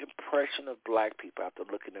first impression of black people after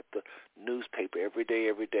looking at the newspaper every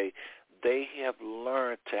day, they have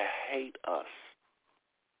learned to hate us.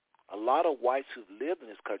 A lot of whites who've lived in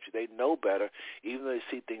this country, they know better. Even though they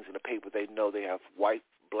see things in the paper, they know they have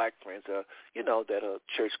black friends that are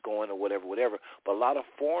church going or whatever. But a lot of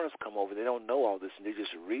foreigners come over, they don't know all this, and they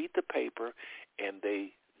just read the paper and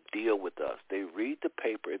they deal with us. They read the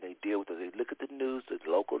paper and they deal with us. They look at the news, the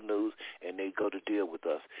local news, and they go to deal with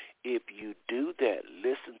us. If you do that,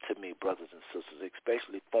 listen to me, brothers and sisters,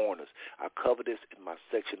 especially foreigners. I cover this in my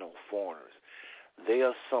section on foreigners. They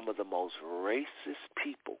are some of the most racist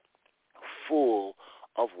people, full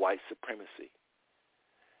of white supremacy.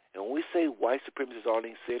 And when we say white supremacy, as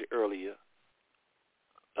Arlene said earlier,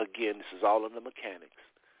 again, this is all in the mechanics.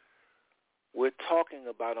 We're talking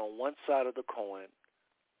about on one side of the coin,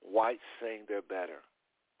 whites saying they're better.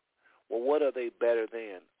 Well, what are they better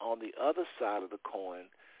than? On the other side of the coin,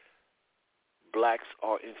 blacks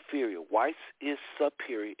are inferior. Whites is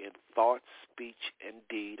superior in thought, speech, and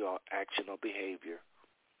deed, or action or behavior.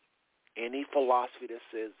 Any philosophy that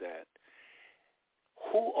says that,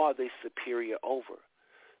 who are they superior over?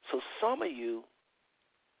 So some of you,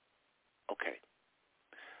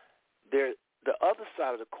 the other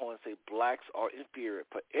side of the coin say blacks are inferior.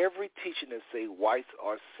 For every teaching that say whites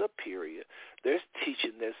are superior, there's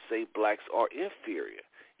teaching that say blacks are inferior.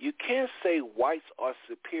 You can't say whites are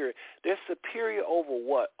superior. They're superior over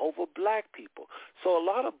what? Over black people. So a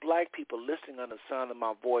lot of black people listening on the sound of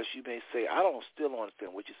my voice, you may say, I still don't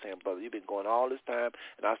understand what you're saying, brother. You've been going all this time,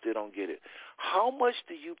 and I still don't get it. How much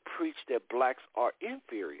do you preach that blacks are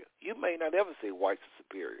inferior? You may not ever say whites are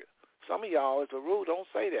superior. Some of y'all, as a rule, don't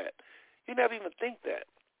say that. You never even think that.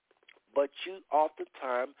 But you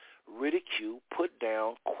oftentimes ridicule, put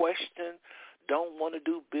down, question, don't want to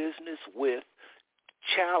do business with,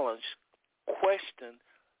 challenge, question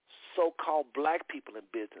so-called black people in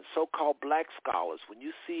business, so-called black scholars. When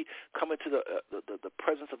you see coming to the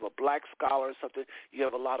presence of a black scholar or something, you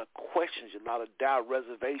have a lot of questions, a lot of doubt,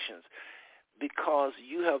 reservations, because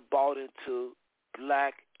you have bought into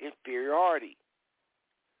black inferiority.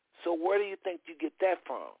 So where do you think you get that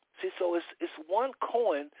from? See, so it's one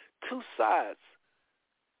coin, two sides.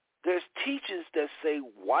 There's teachers that say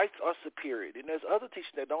whites are superior, and there's other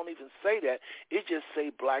teachers that don't even say that. It just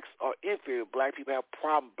say blacks are inferior. Black people have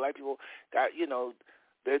problems. Black people got,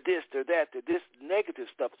 they're this, they're that, they're this negative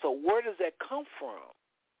stuff. So where does that come from?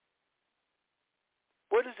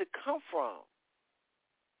 Where does it come from?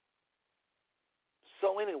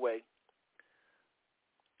 So anyway,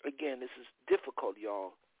 again, this is difficult,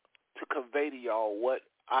 y'all, to convey to y'all what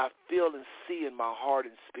I feel and see in my heart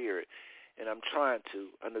and spirit. and I'm trying to,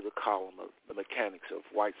 under the column of the mechanics of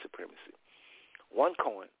white supremacy. One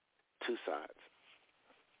coin, two sides.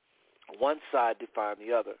 One side defines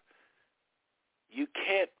the other. You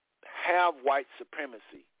can't have white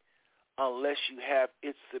supremacy unless you have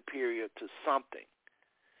it superior to something.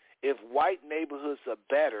 If white neighborhoods are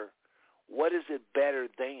better, what is it better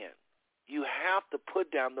than? You have to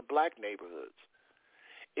put down the black neighborhoods.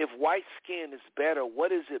 If white skin is better,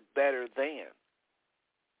 what is it better than?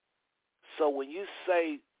 So when you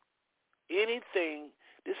say anything,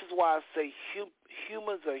 this is why I say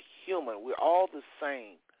humans are human. We're all the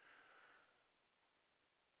same.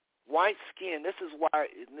 White skin, this is why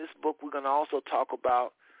in this book we're going to also talk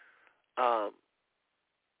about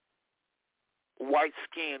white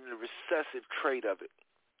skin and the recessive trait of it.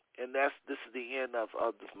 And this is the end of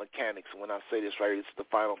the mechanics. When I say this right, it's the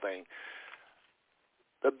final thing.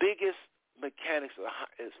 The biggest mechanics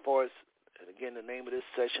as far as, and again, the name of this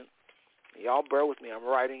session, y'all bear with me. I'm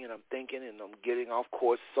writing and I'm thinking and I'm getting off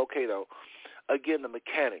course. It's okay, though. Again, the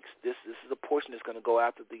mechanics. This is a portion that's going to go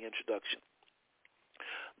after the introduction.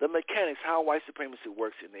 The mechanics, how white supremacy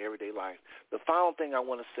works in the everyday life. The final thing I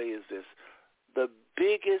want to say is this. The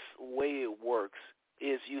biggest way it works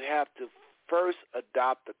is you have to first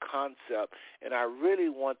adopt the concept, and I really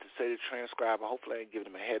want to say to transcriber, hopefully I ain't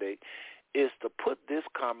giving them a headache, is to put this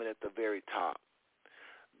comment at the very top.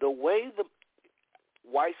 The way the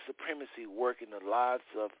white supremacy work in the lives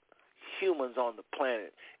of humans on the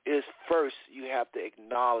planet is first you have to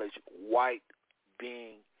acknowledge white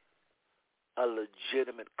being a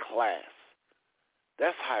legitimate class.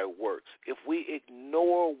 That's how it works. If we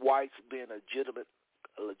ignore whites being a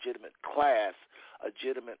legitimate class, a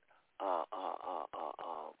legitimate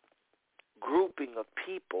grouping of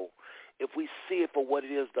people, if we see it for what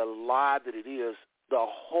it is, the lie that it is, the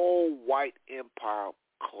whole white empire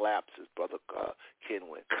collapses, Brother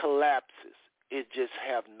Kenwin. Collapses. It just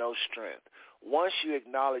have no strength. Once you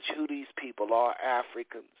acknowledge who these people are,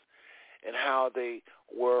 Africans, and how they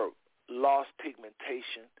were lost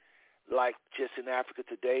pigmentation, like just in Africa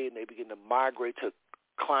today, and they begin to migrate to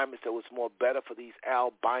climates that was more better for these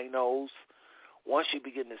albinos. Once you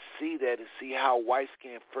begin to see that and see how white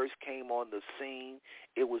skin first came on the scene,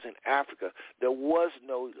 it was in Africa. There was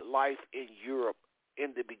no life in Europe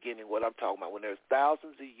in the beginning, what I'm talking about. When there's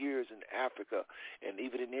thousands of years in Africa and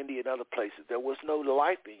even in India and other places, there was no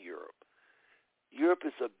life in Europe. Europe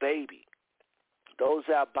is a baby. Those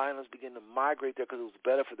albinos begin to migrate there because it was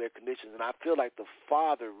better for their conditions. And I feel like the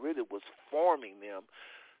Father really was forming them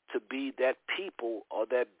to be that people or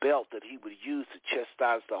that belt that he would use to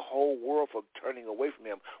chastise the whole world from turning away from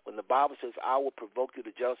him. When the Bible says, I will provoke you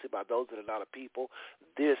to jealousy by those that are not a people,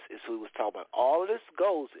 this is who he was talking about. All of this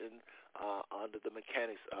goes in under the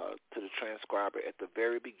mechanics to the transcriber at the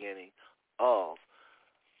very beginning of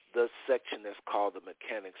the section that's called the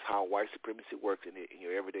mechanics, how white supremacy works in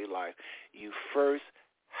your everyday life. You first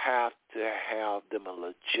have to have them a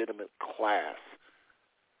legitimate class.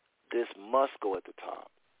 This must go at the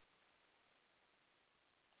top.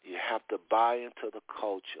 You have to buy into the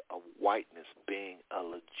culture of whiteness being a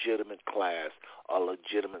legitimate class, a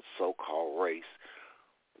legitimate so-called race,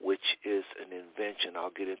 which is an invention. I'll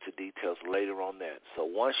get into details later on that. So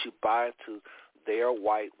once you buy into they are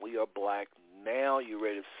white, we are black, now you're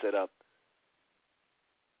ready to set up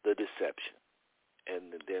the deception.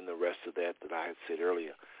 And then the rest of that I had said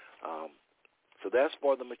earlier. So that's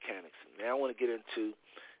for the mechanics. Now I want to get into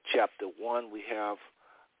chapter 1. We have,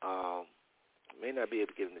 may not be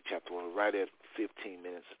able to get into chapter 1, right at 15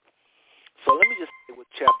 minutes. So let me just say what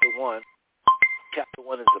chapter 1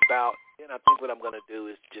 is about. And I think what I'm going to do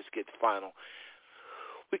is just get final.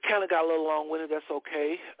 We kind of got a little long-winded. That's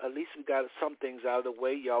okay. At least we got some things out of the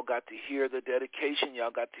way. Y'all got to hear the dedication. Y'all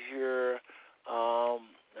got to hear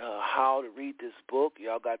how to read this book.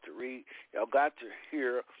 Y'all got to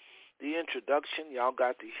hear the introduction. Y'all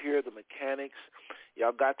got to hear the mechanics.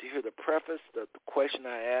 Y'all got to hear the preface, the question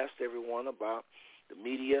I asked everyone about the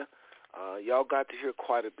media. Y'all got to hear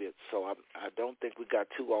quite a bit. So I don't think we got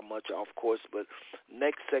too much off course. But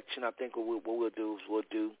next section, I think what we'll do is we'll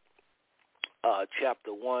do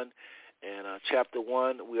chapter 1. And chapter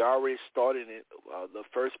 1, we already started it. The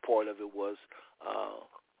first part of it was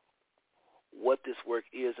what this work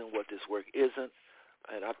is and what this work isn't.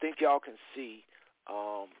 And I think y'all can see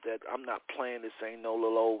that I'm not playing this. Ain't no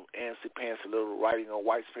little old antsy-pantsy little writing on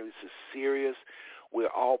white supremacy. This is serious.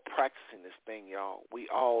 We're all practicing this thing, y'all. We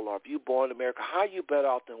all are. If you're born in America, how you better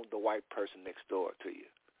off than the white person next door to you?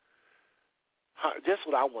 That's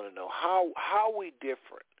what I want to know. How are we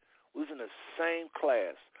different? We was in the same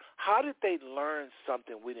class. How did they learn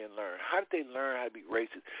something we didn't learn? How did they learn how to be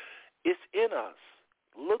racist? It's in us.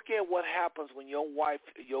 Look at what happens when your wife,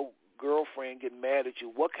 your girlfriend get mad at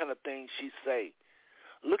you. What kind of things she say?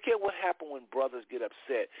 Look at what happens when brothers get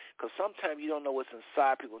upset, because sometimes you don't know what's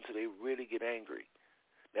inside people until they really get angry.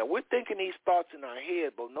 Now, we're thinking these thoughts in our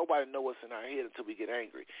head, but nobody knows what's in our head until we get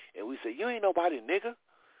angry. And we say, you ain't nobody, nigga.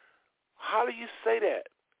 How do you say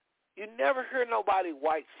that? You never hear nobody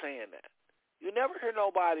white saying that. You never hear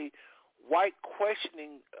nobody white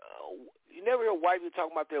questioning. You never hear white people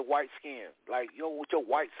talking about their white skin, like, with your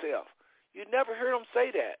white self. You never hear them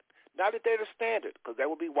say that. Not that they're the standard, because that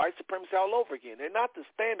would be white supremacy all over again. They're not the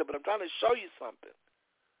standard, but I'm trying to show you something.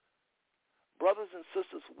 Brothers and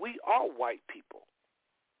sisters, we are white people.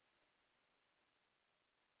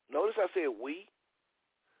 Notice I said we.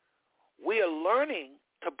 We are learning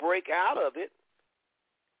to break out of it.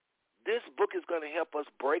 This book is going to help us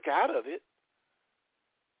break out of it.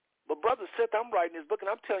 But Brother Seth, I'm writing this book, and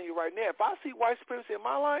I'm telling you right now, if I see white supremacy in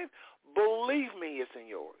my life, believe me, it's in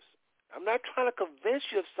yours. I'm not trying to convince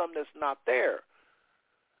you of something that's not there.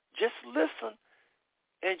 Just listen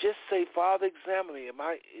and just say, Father, examine me.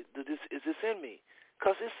 Is this in me?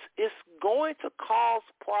 Because it's going to cause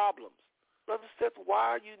problems. Brother Seth,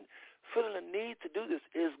 why are you feeling the need to do this?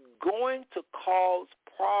 It's going to cause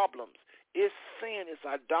problems. It's sin. It's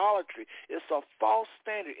idolatry. It's a false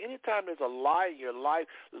standard. Anytime there's a lie in your life,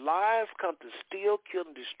 lies come to steal, kill,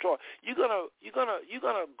 and destroy. You're gonna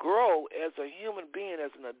grow as a human being,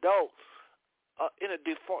 as an adult. You're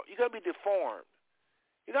gonna be deformed.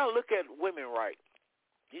 You gotta look at women right.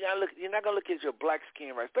 You're not gonna look at your black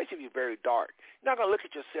skin right, especially if you're very dark. You're not gonna look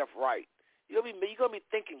at yourself right. You're gonna be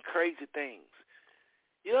thinking crazy things.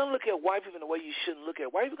 You don't look at white people in the way you shouldn't look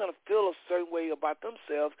at. White people are going to feel a certain way about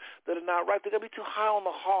themselves that are not right. They're going to be too high on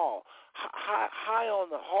the high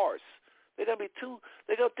on the horse. They're going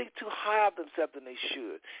to think too high of themselves than they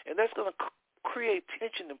should. And that's going to create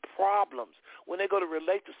tension and problems when they go to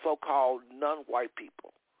relate to so-called non-white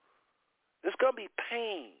people. There's going to be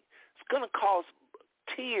pain. It's going to cause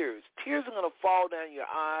tears. Tears are going to fall down your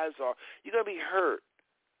eyes, or you're going to be hurt.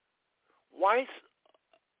 Whites,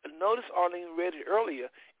 notice Arlene read it earlier,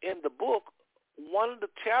 in the book, one of the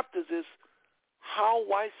chapters is how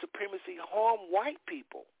white supremacy harm white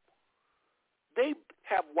people. They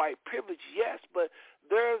have white privilege, yes, but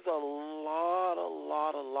there's a lot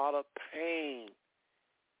of pain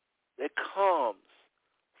that comes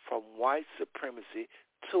from white supremacy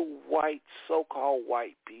to so-called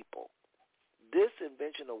white people. This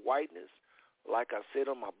invention of whiteness, like I said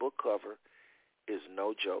on my book cover, is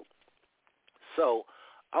no joke. So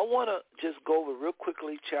I want to just go over real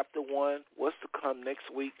quickly chapter 1, what's to come next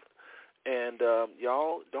week. And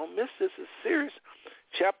y'all, don't miss this. It's serious.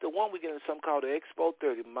 Chapter 1, we get into something called the Expo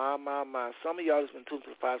 30. My. Some of y'all that's been tuned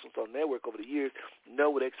to the Five Smooth Network over the years know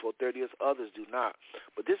what Expo 30 is. Others do not.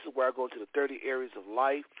 But this is where I go into the 30 areas of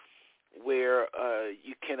life where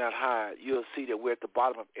you cannot hide. You'll see that we're at the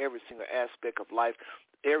bottom of every single aspect of life.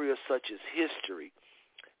 Areas such as history,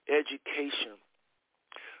 education,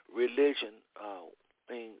 religion,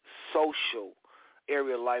 social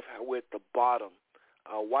area of life, how we're at the bottom.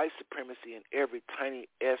 White supremacy in every tiny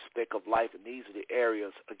aspect of life, and these are the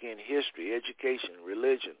areas, again, history, education,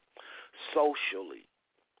 religion, socially,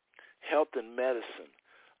 health and medicine.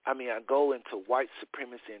 I go into white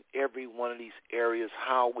supremacy in every one of these areas,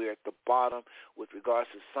 how we're at the bottom with regards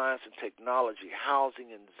to science and technology,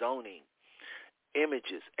 housing and zoning,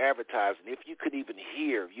 images, advertising. If you could even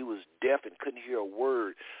hear, if you was deaf and couldn't hear a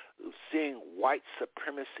word, seeing white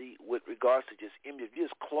supremacy with regards to just images. You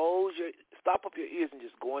just stop up your ears and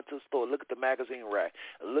just go into the store, look at the magazine rack,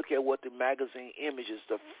 and look at what the magazine images,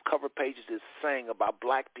 the cover pages is saying about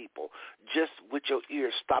black people. Just with your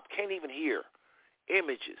ears, stop, can't even hear.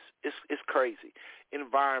 Images, it's crazy.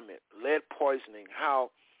 Environment, lead poisoning,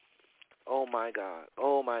 how, oh my God.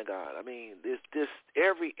 This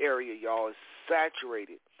every area, y'all, is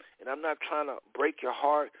saturated. And I'm not trying to break your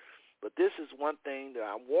heart, but this is one thing that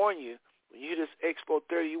I warn you. When you hear this Expo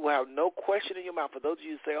 30, you will have no question in your mouth. For those of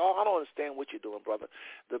you who say, I don't understand what you're doing, brother.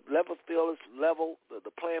 The level field is level. The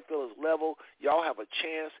playing field is level. Y'all have a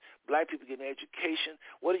chance. Black people getting education.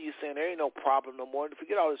 What are you saying? There ain't no problem no more.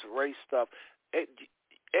 Forget all this race stuff.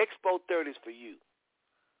 Expo 30 is for you.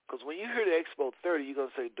 Because when you hear the Expo 30, you're going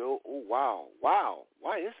to say, oh, wow,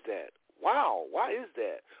 why is that? Wow, why is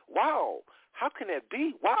that? Wow, how can that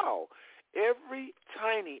be? Wow. Every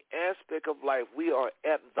tiny aspect of life, we are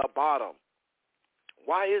at the bottom.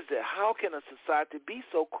 Why is that? How can a society be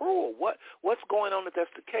so cruel? What's going on if that's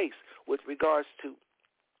the case with regards to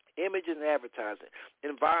image and advertising,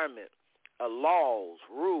 environment, laws,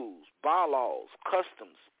 rules, bylaws,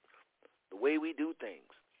 customs, the way we do things,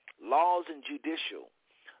 laws and judicial,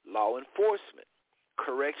 law enforcement,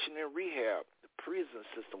 correction and rehab, the prison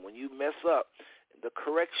system, when you mess up, the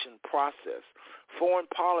correction process, foreign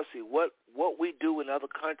policy, what we do in other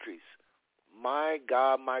countries. My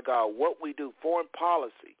God, what we do, foreign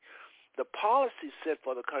policy. The policy set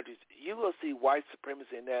for the countries, you will see white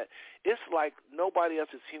supremacy in that. It's like nobody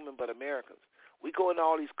else is human but Americans. We go into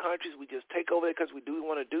all these countries, we just take over there because we do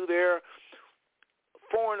want to do there.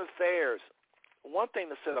 Foreign affairs. One thing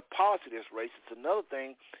to set a policy that's racist. Another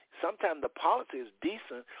thing, sometimes the policy is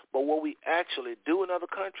decent, but what we actually do in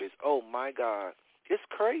other countries, oh my God, it's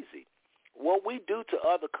crazy. What we do to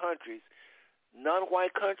other countries,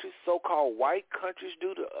 non-white countries, so-called white countries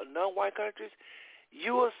do to non-white countries,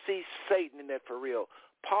 you will see Satan in that for real.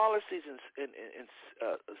 Policies in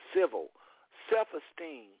civil,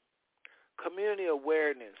 self-esteem, community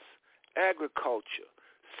awareness, agriculture,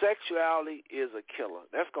 sexuality is a killer.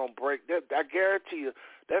 That's going to break. I guarantee you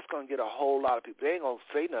that's going to get a whole lot of people. They ain't going to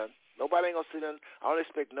say nothing. Nobody ain't going to say nothing. I don't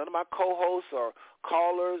expect none of my co-hosts or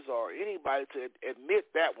callers or anybody to admit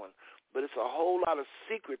that one. But it's a whole lot of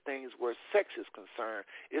secret things where sex is concerned.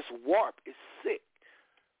 It's warped. It's sick.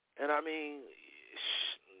 And I mean,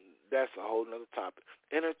 that's a whole other topic.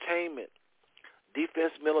 Entertainment,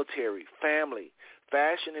 defense, military, family,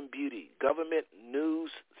 fashion and beauty, government,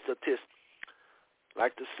 news, statistics,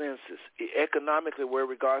 like the census, economically where it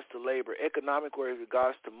regards to labor, economic where it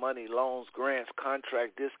regards to money, loans, grants,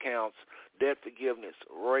 contract, discounts, debt forgiveness,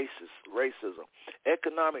 racism,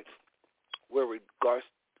 economics where it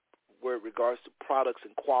regards to products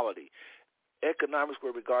and quality, economics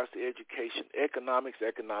with regards to education, economics.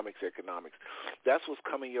 That's what's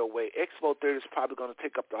coming your way. Expo 30 is probably going to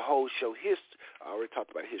take up the whole show. I already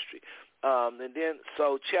talked about history. And then,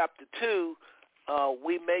 so Chapter 2,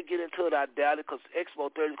 we may get into it, I doubt it, because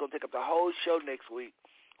Expo 30 is going to take up the whole show next week,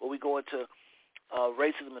 where we go into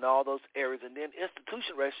racism in all those areas. And then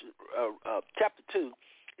Chapter 2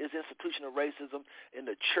 is institutional racism in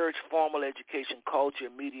the church, formal education, culture,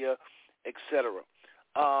 media, etc.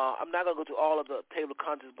 I'm not going to go through all of the table of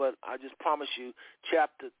contents, but I just promise you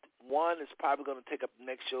Chapter 1 is probably going to take up the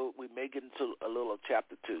next show. We may get into a little of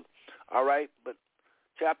Chapter 2. All right? But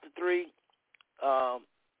Chapter 3,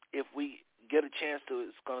 if we get a chance to,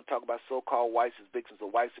 it's going to talk about so-called whites as victims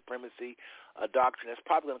of white supremacy, a doctrine that's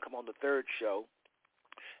probably going to come on the third show.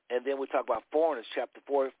 And then we talk about foreigners, Chapter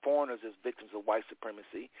 4, foreigners as victims of white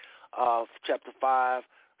supremacy. Chapter 5,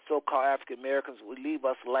 so-called African Americans, we leave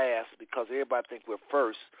us last because everybody thinks we're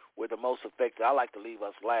first. We're the most affected. I like to leave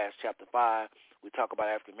us last. Chapter 5, we talk about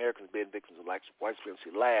African Americans being victims of white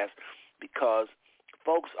supremacy last because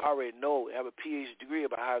folks already know, have a PhD degree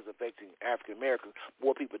about how it's affecting African Americans.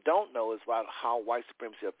 What people don't know is about how white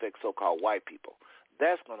supremacy affects so-called white people.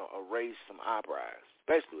 That's going to raise some eyebrows,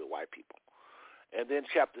 especially with white people. And then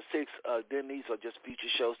Chapter 6, then these are just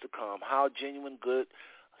future shows to come, how genuine good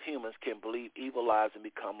humans can believe evil lies and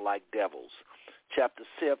become like devils. Chapter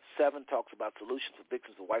 7 talks about solutions for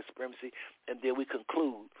victims of white supremacy, and then we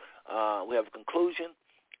conclude. We have a conclusion,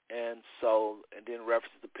 and then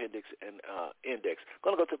references, appendix, and index.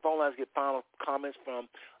 Going to go to the phone lines, get final comments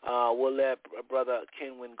from. We'll let Brother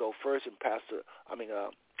Kenwin go first, and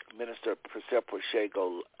Minister Purcell Porcher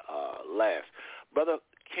go last. Brother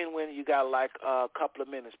Kenwin, you got like a couple of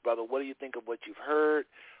minutes, brother. What do you think of what you've heard?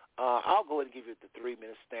 I'll go ahead and give you the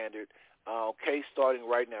 3-minute standard. Okay, starting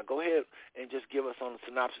right now. Go ahead and just give us on a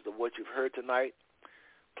synopsis of what you've heard tonight,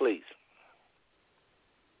 please.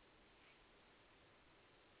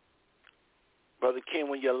 Brother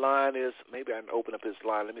Kenwin, your line is, maybe I can open up his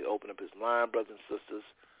line. Let me open up his line, brothers and sisters.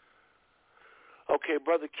 Okay,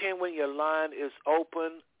 Brother Kenwin, your line is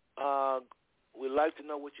open. We'd like to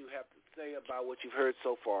know what you have to say about what you've heard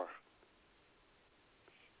so far.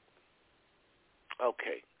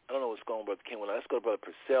 Okay. I don't know what's going on, Brother Kenwin. Let's go to Brother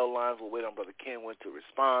Purcell lines. We'll wait on Brother Kenwin to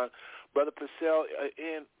respond. Brother Purcell,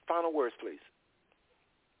 in final words, please.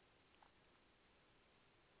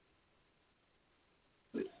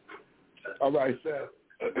 All right, sir.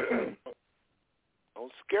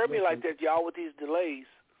 Don't scare me like that, y'all, with these delays.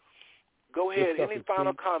 Go ahead. Any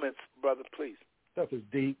final comments, brother, please? Stuff is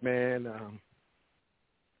deep, man.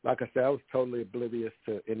 Like I said, I was totally oblivious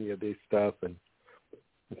to any of this stuff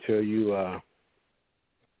until you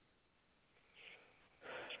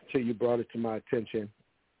brought it to my attention.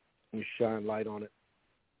 You shine light on it.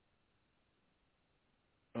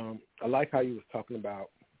 I like how you was talking about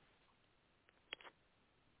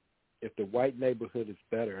if the white neighborhood is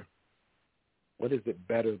better, what is it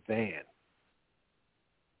better than?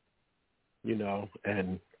 You know,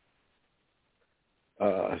 and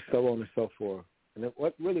so on and so forth. And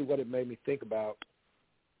what it made me think about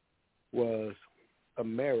was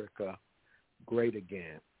America great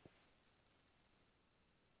again.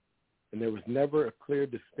 And there was never a clear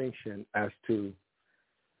distinction as to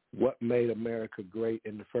what made America great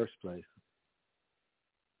in the first place.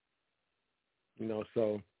 You know,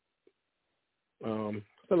 so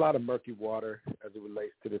it's a lot of murky water as it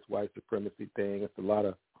relates to this white supremacy thing. It's a lot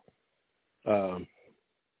of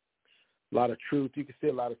truth. You can see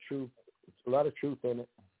a lot of truth. It's a lot of truth in it.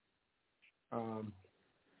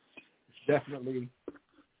 It's definitely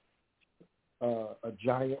a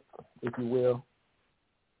giant, if you will,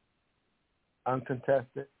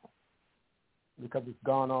 uncontested, because it's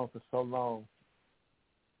gone on for so long.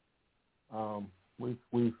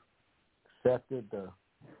 We've accepted the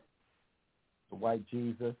white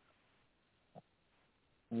Jesus,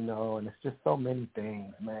 you know, and it's just so many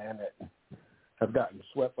things, man, that have gotten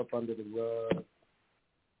swept up under the rug.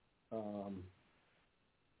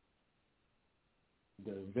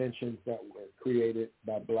 The inventions that were created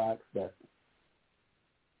by blacks that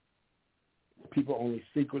people only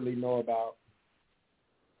secretly know about.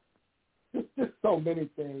 Just so many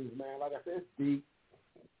things, man. Like I said, it's deep.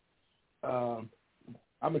 I'm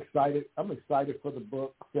excited. I'm excited for the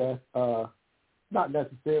book, Seth. Not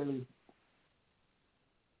necessarily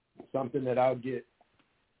something that I'll get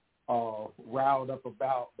riled up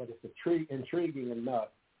about, but it's intriguing enough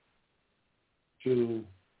to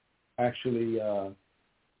actually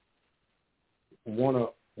want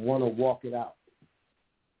to walk it out,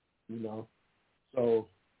 you know. So,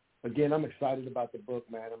 again, I'm excited about the book,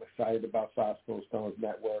 man. I'm excited about Five Spoon Stones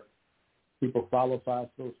Network. People follow Five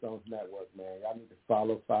Spoon Stones Network, man. Y'all need to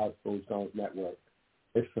follow Five Spoon Stones Network.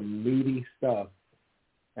 It's some meaty stuff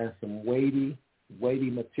and some weighty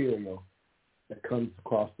material that comes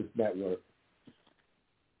across this network.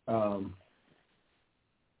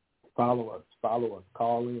 Follow us,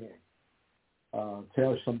 call in,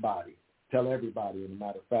 tell somebody, tell everybody, as a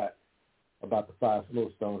matter of fact, about the Five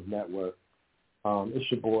Spoon Stones Network. It's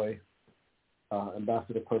your boy,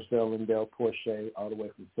 Ambassador Purcell Lindell Porsche, all the way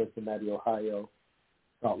from Cincinnati, Ohio,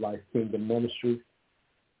 Salt Life Kingdom Ministries.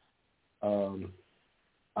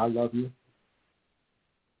 I love you.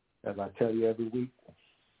 As I tell you every week,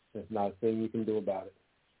 there's not a thing you can do about it.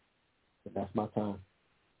 But that's my time.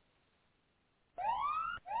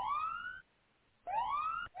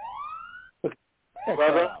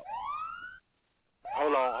 Brother,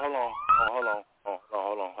 hold on.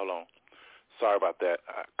 Sorry about that.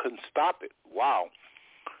 I couldn't stop it. Wow.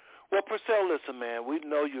 Well, Purcell, listen, man, we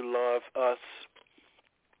know you love us.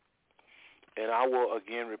 And I will,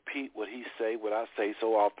 again, repeat what I say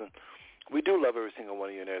so often. We do love every single one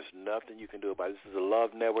of you, and there's nothing you can do about it. This is a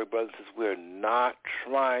love network, brothers and sisters. We're not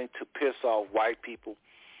trying to piss off white people.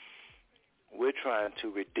 We're trying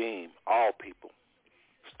to redeem all people,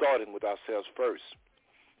 starting with ourselves first.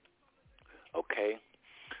 Okay?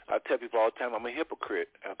 I tell people all the time I'm a hypocrite,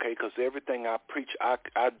 okay, because everything I preach, I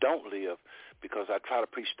don't live, because I try to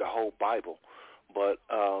preach the whole Bible. But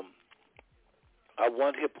I'm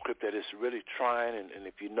one hypocrite that is really trying, and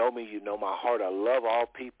if you know me, you know my heart. I love all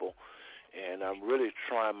people, and I'm really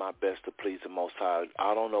trying my best to please the Most High.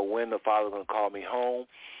 I don't know when the Father's going to call me home,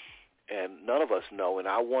 and none of us know, and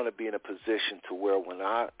I want to be in a position to where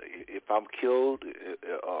if I'm killed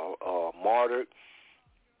or martyred,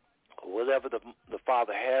 whatever the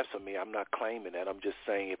Father has for me, I'm not claiming that. I'm just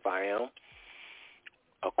saying if I am,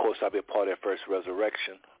 of course, I'll be a part of that first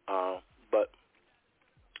resurrection. But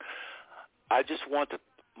I just want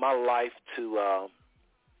my life to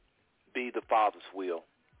be the Father's will.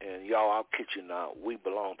 And, y'all, I'll kid you not, we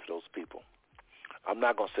belong to those people. I'm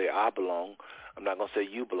not going to say I belong. I'm not going to say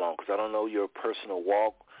you belong, because I don't know your personal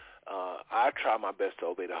walk. I try my best to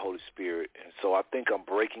obey the Holy Spirit, and so I think I'm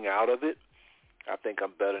breaking out of it. I think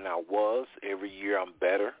I'm better than I was. Every year I'm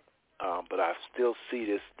better, but I still see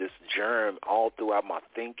this germ all throughout my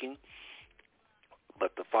thinking.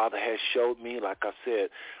 But the Father has showed me, like I said,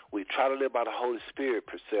 we try to live by the Holy Spirit,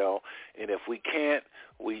 Purcell, and if we can't,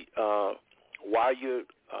 while you're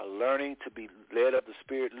learning to be led of the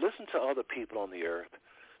Spirit, listen to other people on the earth.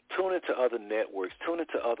 Tune into other networks. Tune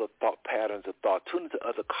into other thought patterns of thought. Tune into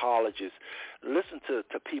other colleges. Listen to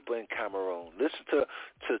people in Cameroon. Listen to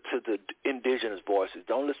the indigenous voices.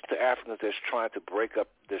 Don't listen to Africans that's trying to break their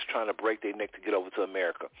neck to get over to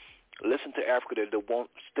America. Listen to Africa that won't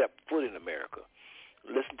step foot in America.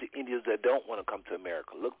 Listen to Indians that don't want to come to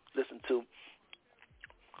America. Listen to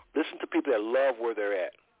people that love where they're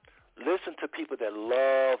at. Listen to people that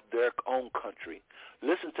love their own country.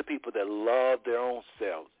 Listen to people that love their own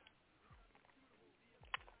selves.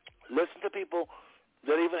 Listen to people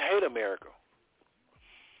that even hate America.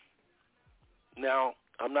 Now,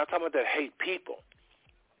 I'm not talking about that hate people.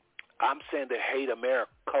 I'm saying that hate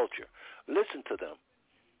American culture. Listen to them.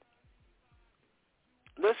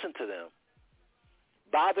 Listen to them.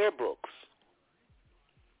 Buy their books.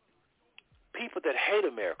 People that hate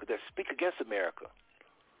America, that speak against America.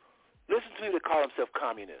 Listen to people that call themselves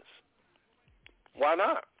communists. Why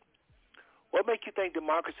not? What makes you think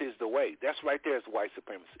democracy is the way? That's right there is white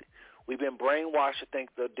supremacy. We've been brainwashed to think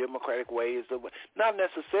the democratic way is the way. Not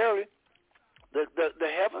necessarily. The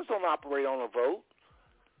heavens don't operate on a vote.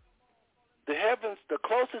 The heavens, the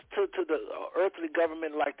closest to the earthly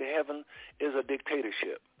government like the heaven is a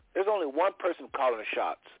dictatorship. There's only one person calling the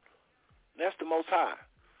shots. And that's the Most High.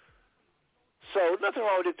 So nothing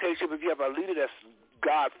wrong with dictatorship if you have a leader that's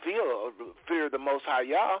fear the Most High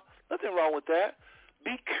Yah. Nothing wrong with that.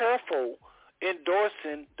 Be careful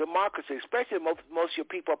endorsing democracy, especially if most of your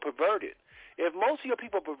people are perverted. If most of your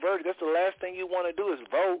people are perverted, that's the last thing you want to do is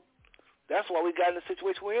vote. That's why we got in the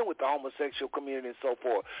situation we're in with the homosexual community and so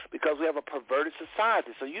forth, because we have a perverted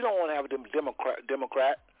society. So you don't want to have a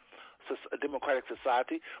democratic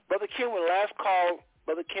society. Brother Kenwin, last call.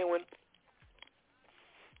 Brother Kenwin.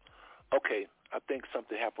 Okay, I think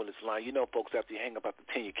something happened on this line. You know, folks, after you hang up after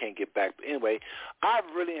 10, you can't get back. But anyway, I've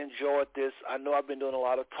really enjoyed this. I know I've been doing a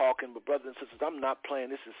lot of talking, but brothers and sisters, I'm not playing.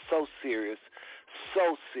 This is so serious,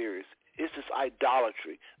 so serious. This is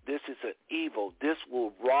idolatry. This is an evil. This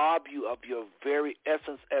will rob you of your very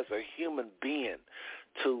essence as a human being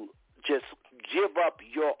to just give up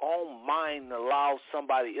your own mind and allow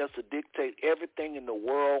somebody else to dictate everything in the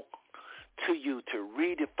world to you, to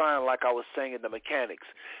redefine, like I was saying in the mechanics,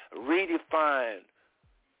 redefine,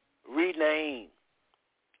 rename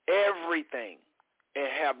everything and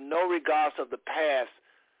have no regards of the past.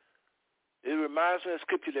 It reminds me of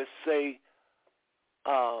scripture that say,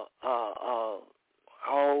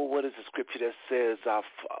 what is the scripture that says,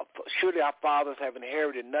 surely our fathers have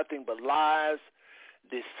inherited nothing but lies,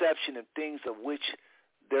 deception, and things of which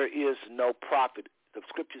there is no profit. The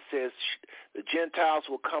scripture says the Gentiles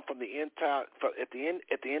will come from the end time. At the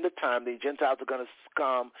end of time, the Gentiles are going to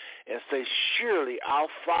come and say, surely our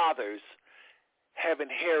fathers have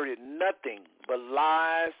inherited nothing but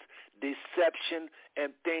lies, deception,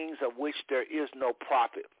 and things of which there is no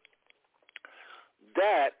profit.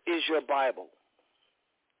 That is your Bible.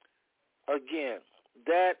 Again,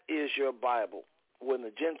 that is your Bible. When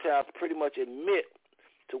the Gentiles pretty much admit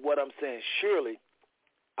to what I'm saying, surely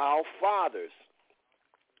our fathers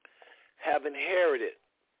have inherited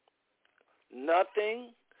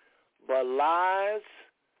nothing but lies,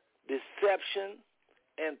 deception,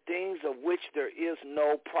 and things of which there is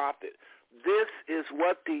no profit. This is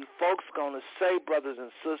what the folks are going to say, brothers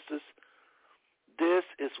and sisters. This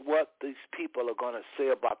is what these people are going to say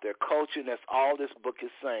about their culture, and that's all this book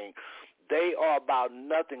is saying. They are about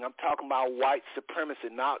nothing. I'm talking about white supremacy,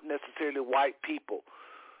 not necessarily white people.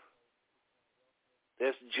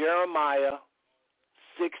 That's Jeremiah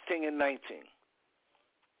 16 and 19.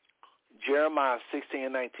 Jeremiah 16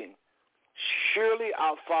 and 19. Surely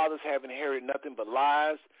our fathers have inherited nothing but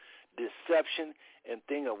lies, deception, and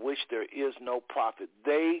things of which there is no profit.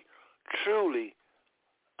 They truly,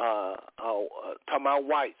 talking about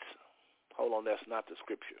whites. Hold on, that's not the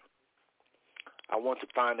scripture. I want to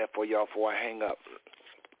find that for y'all before I hang up.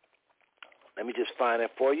 Let me just find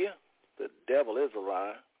that for you. The devil is a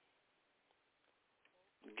lie.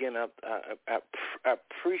 Again, I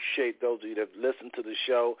appreciate those of you that have listened to the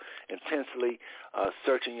show intensely,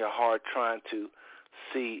 searching your heart, trying to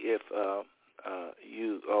see if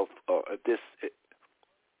this.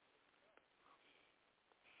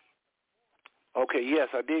 Okay, yes,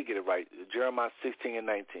 I did get it right. Jeremiah 16 and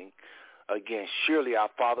 19. Again, surely our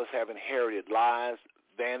fathers have inherited lies,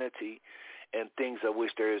 vanity, and things of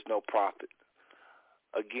which there is no profit.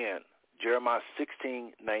 Again, Jeremiah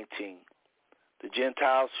 16, 19. The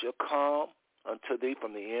Gentiles shall come unto thee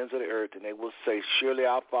from the ends of the earth, and they will say, surely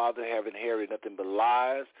our fathers have inherited nothing but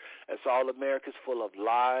lies. That's all America's full of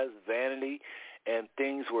lies, vanity, and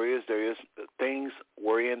things wherein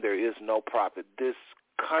there is no profit. This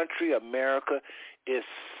country, America, is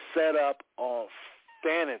set up on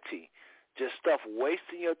vanity, just stuff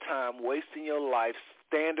wasting your time, wasting your life,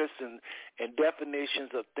 standards and definitions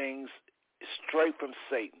of things straight from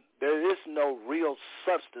Satan. There is no real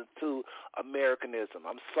substance to Americanism.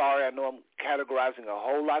 I'm sorry, I know I'm categorizing a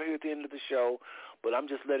whole lot here at the end of the show, but I'm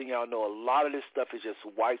just letting y'all know a lot of this stuff is just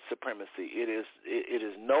white supremacy. It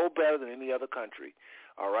is no better than any other country,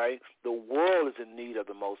 all right? The world is in need of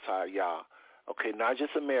the Most High Yah, okay, not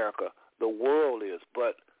just America. The world is,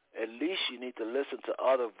 but at least you need to listen to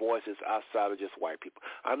other voices outside of just white people.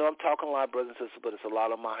 I know I'm talking a lot, brothers and sisters, but it's a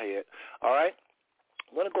lot on my head, all right?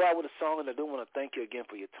 I'm going to go out with a song, and I do want to thank you again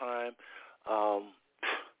for your time.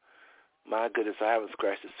 My goodness, I haven't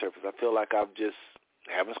scratched the surface. I feel like I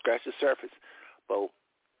haven't scratched the surface. But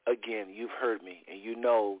again, you've heard me, and you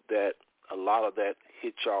know that a lot of that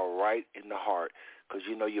hit y'all right in the heart because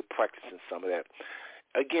you know you're practicing some of that.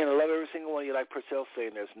 Again, I love every single one of you. Like Purcell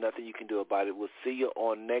saying, there's nothing you can do about it. We'll see you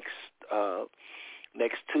on next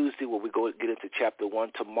Tuesday where we get into chapter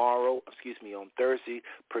 1 tomorrow. On Thursday.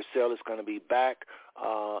 Purcell is going to be back,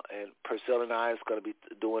 and Purcell and I is going to be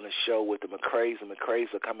doing a show with the McCraes. The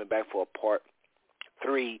McCraes are coming back for a part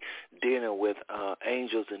 3 dealing with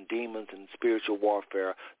angels and demons and spiritual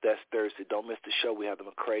warfare. That's Thursday. Don't miss the show. We have the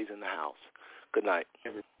McCraes in the house. Good night.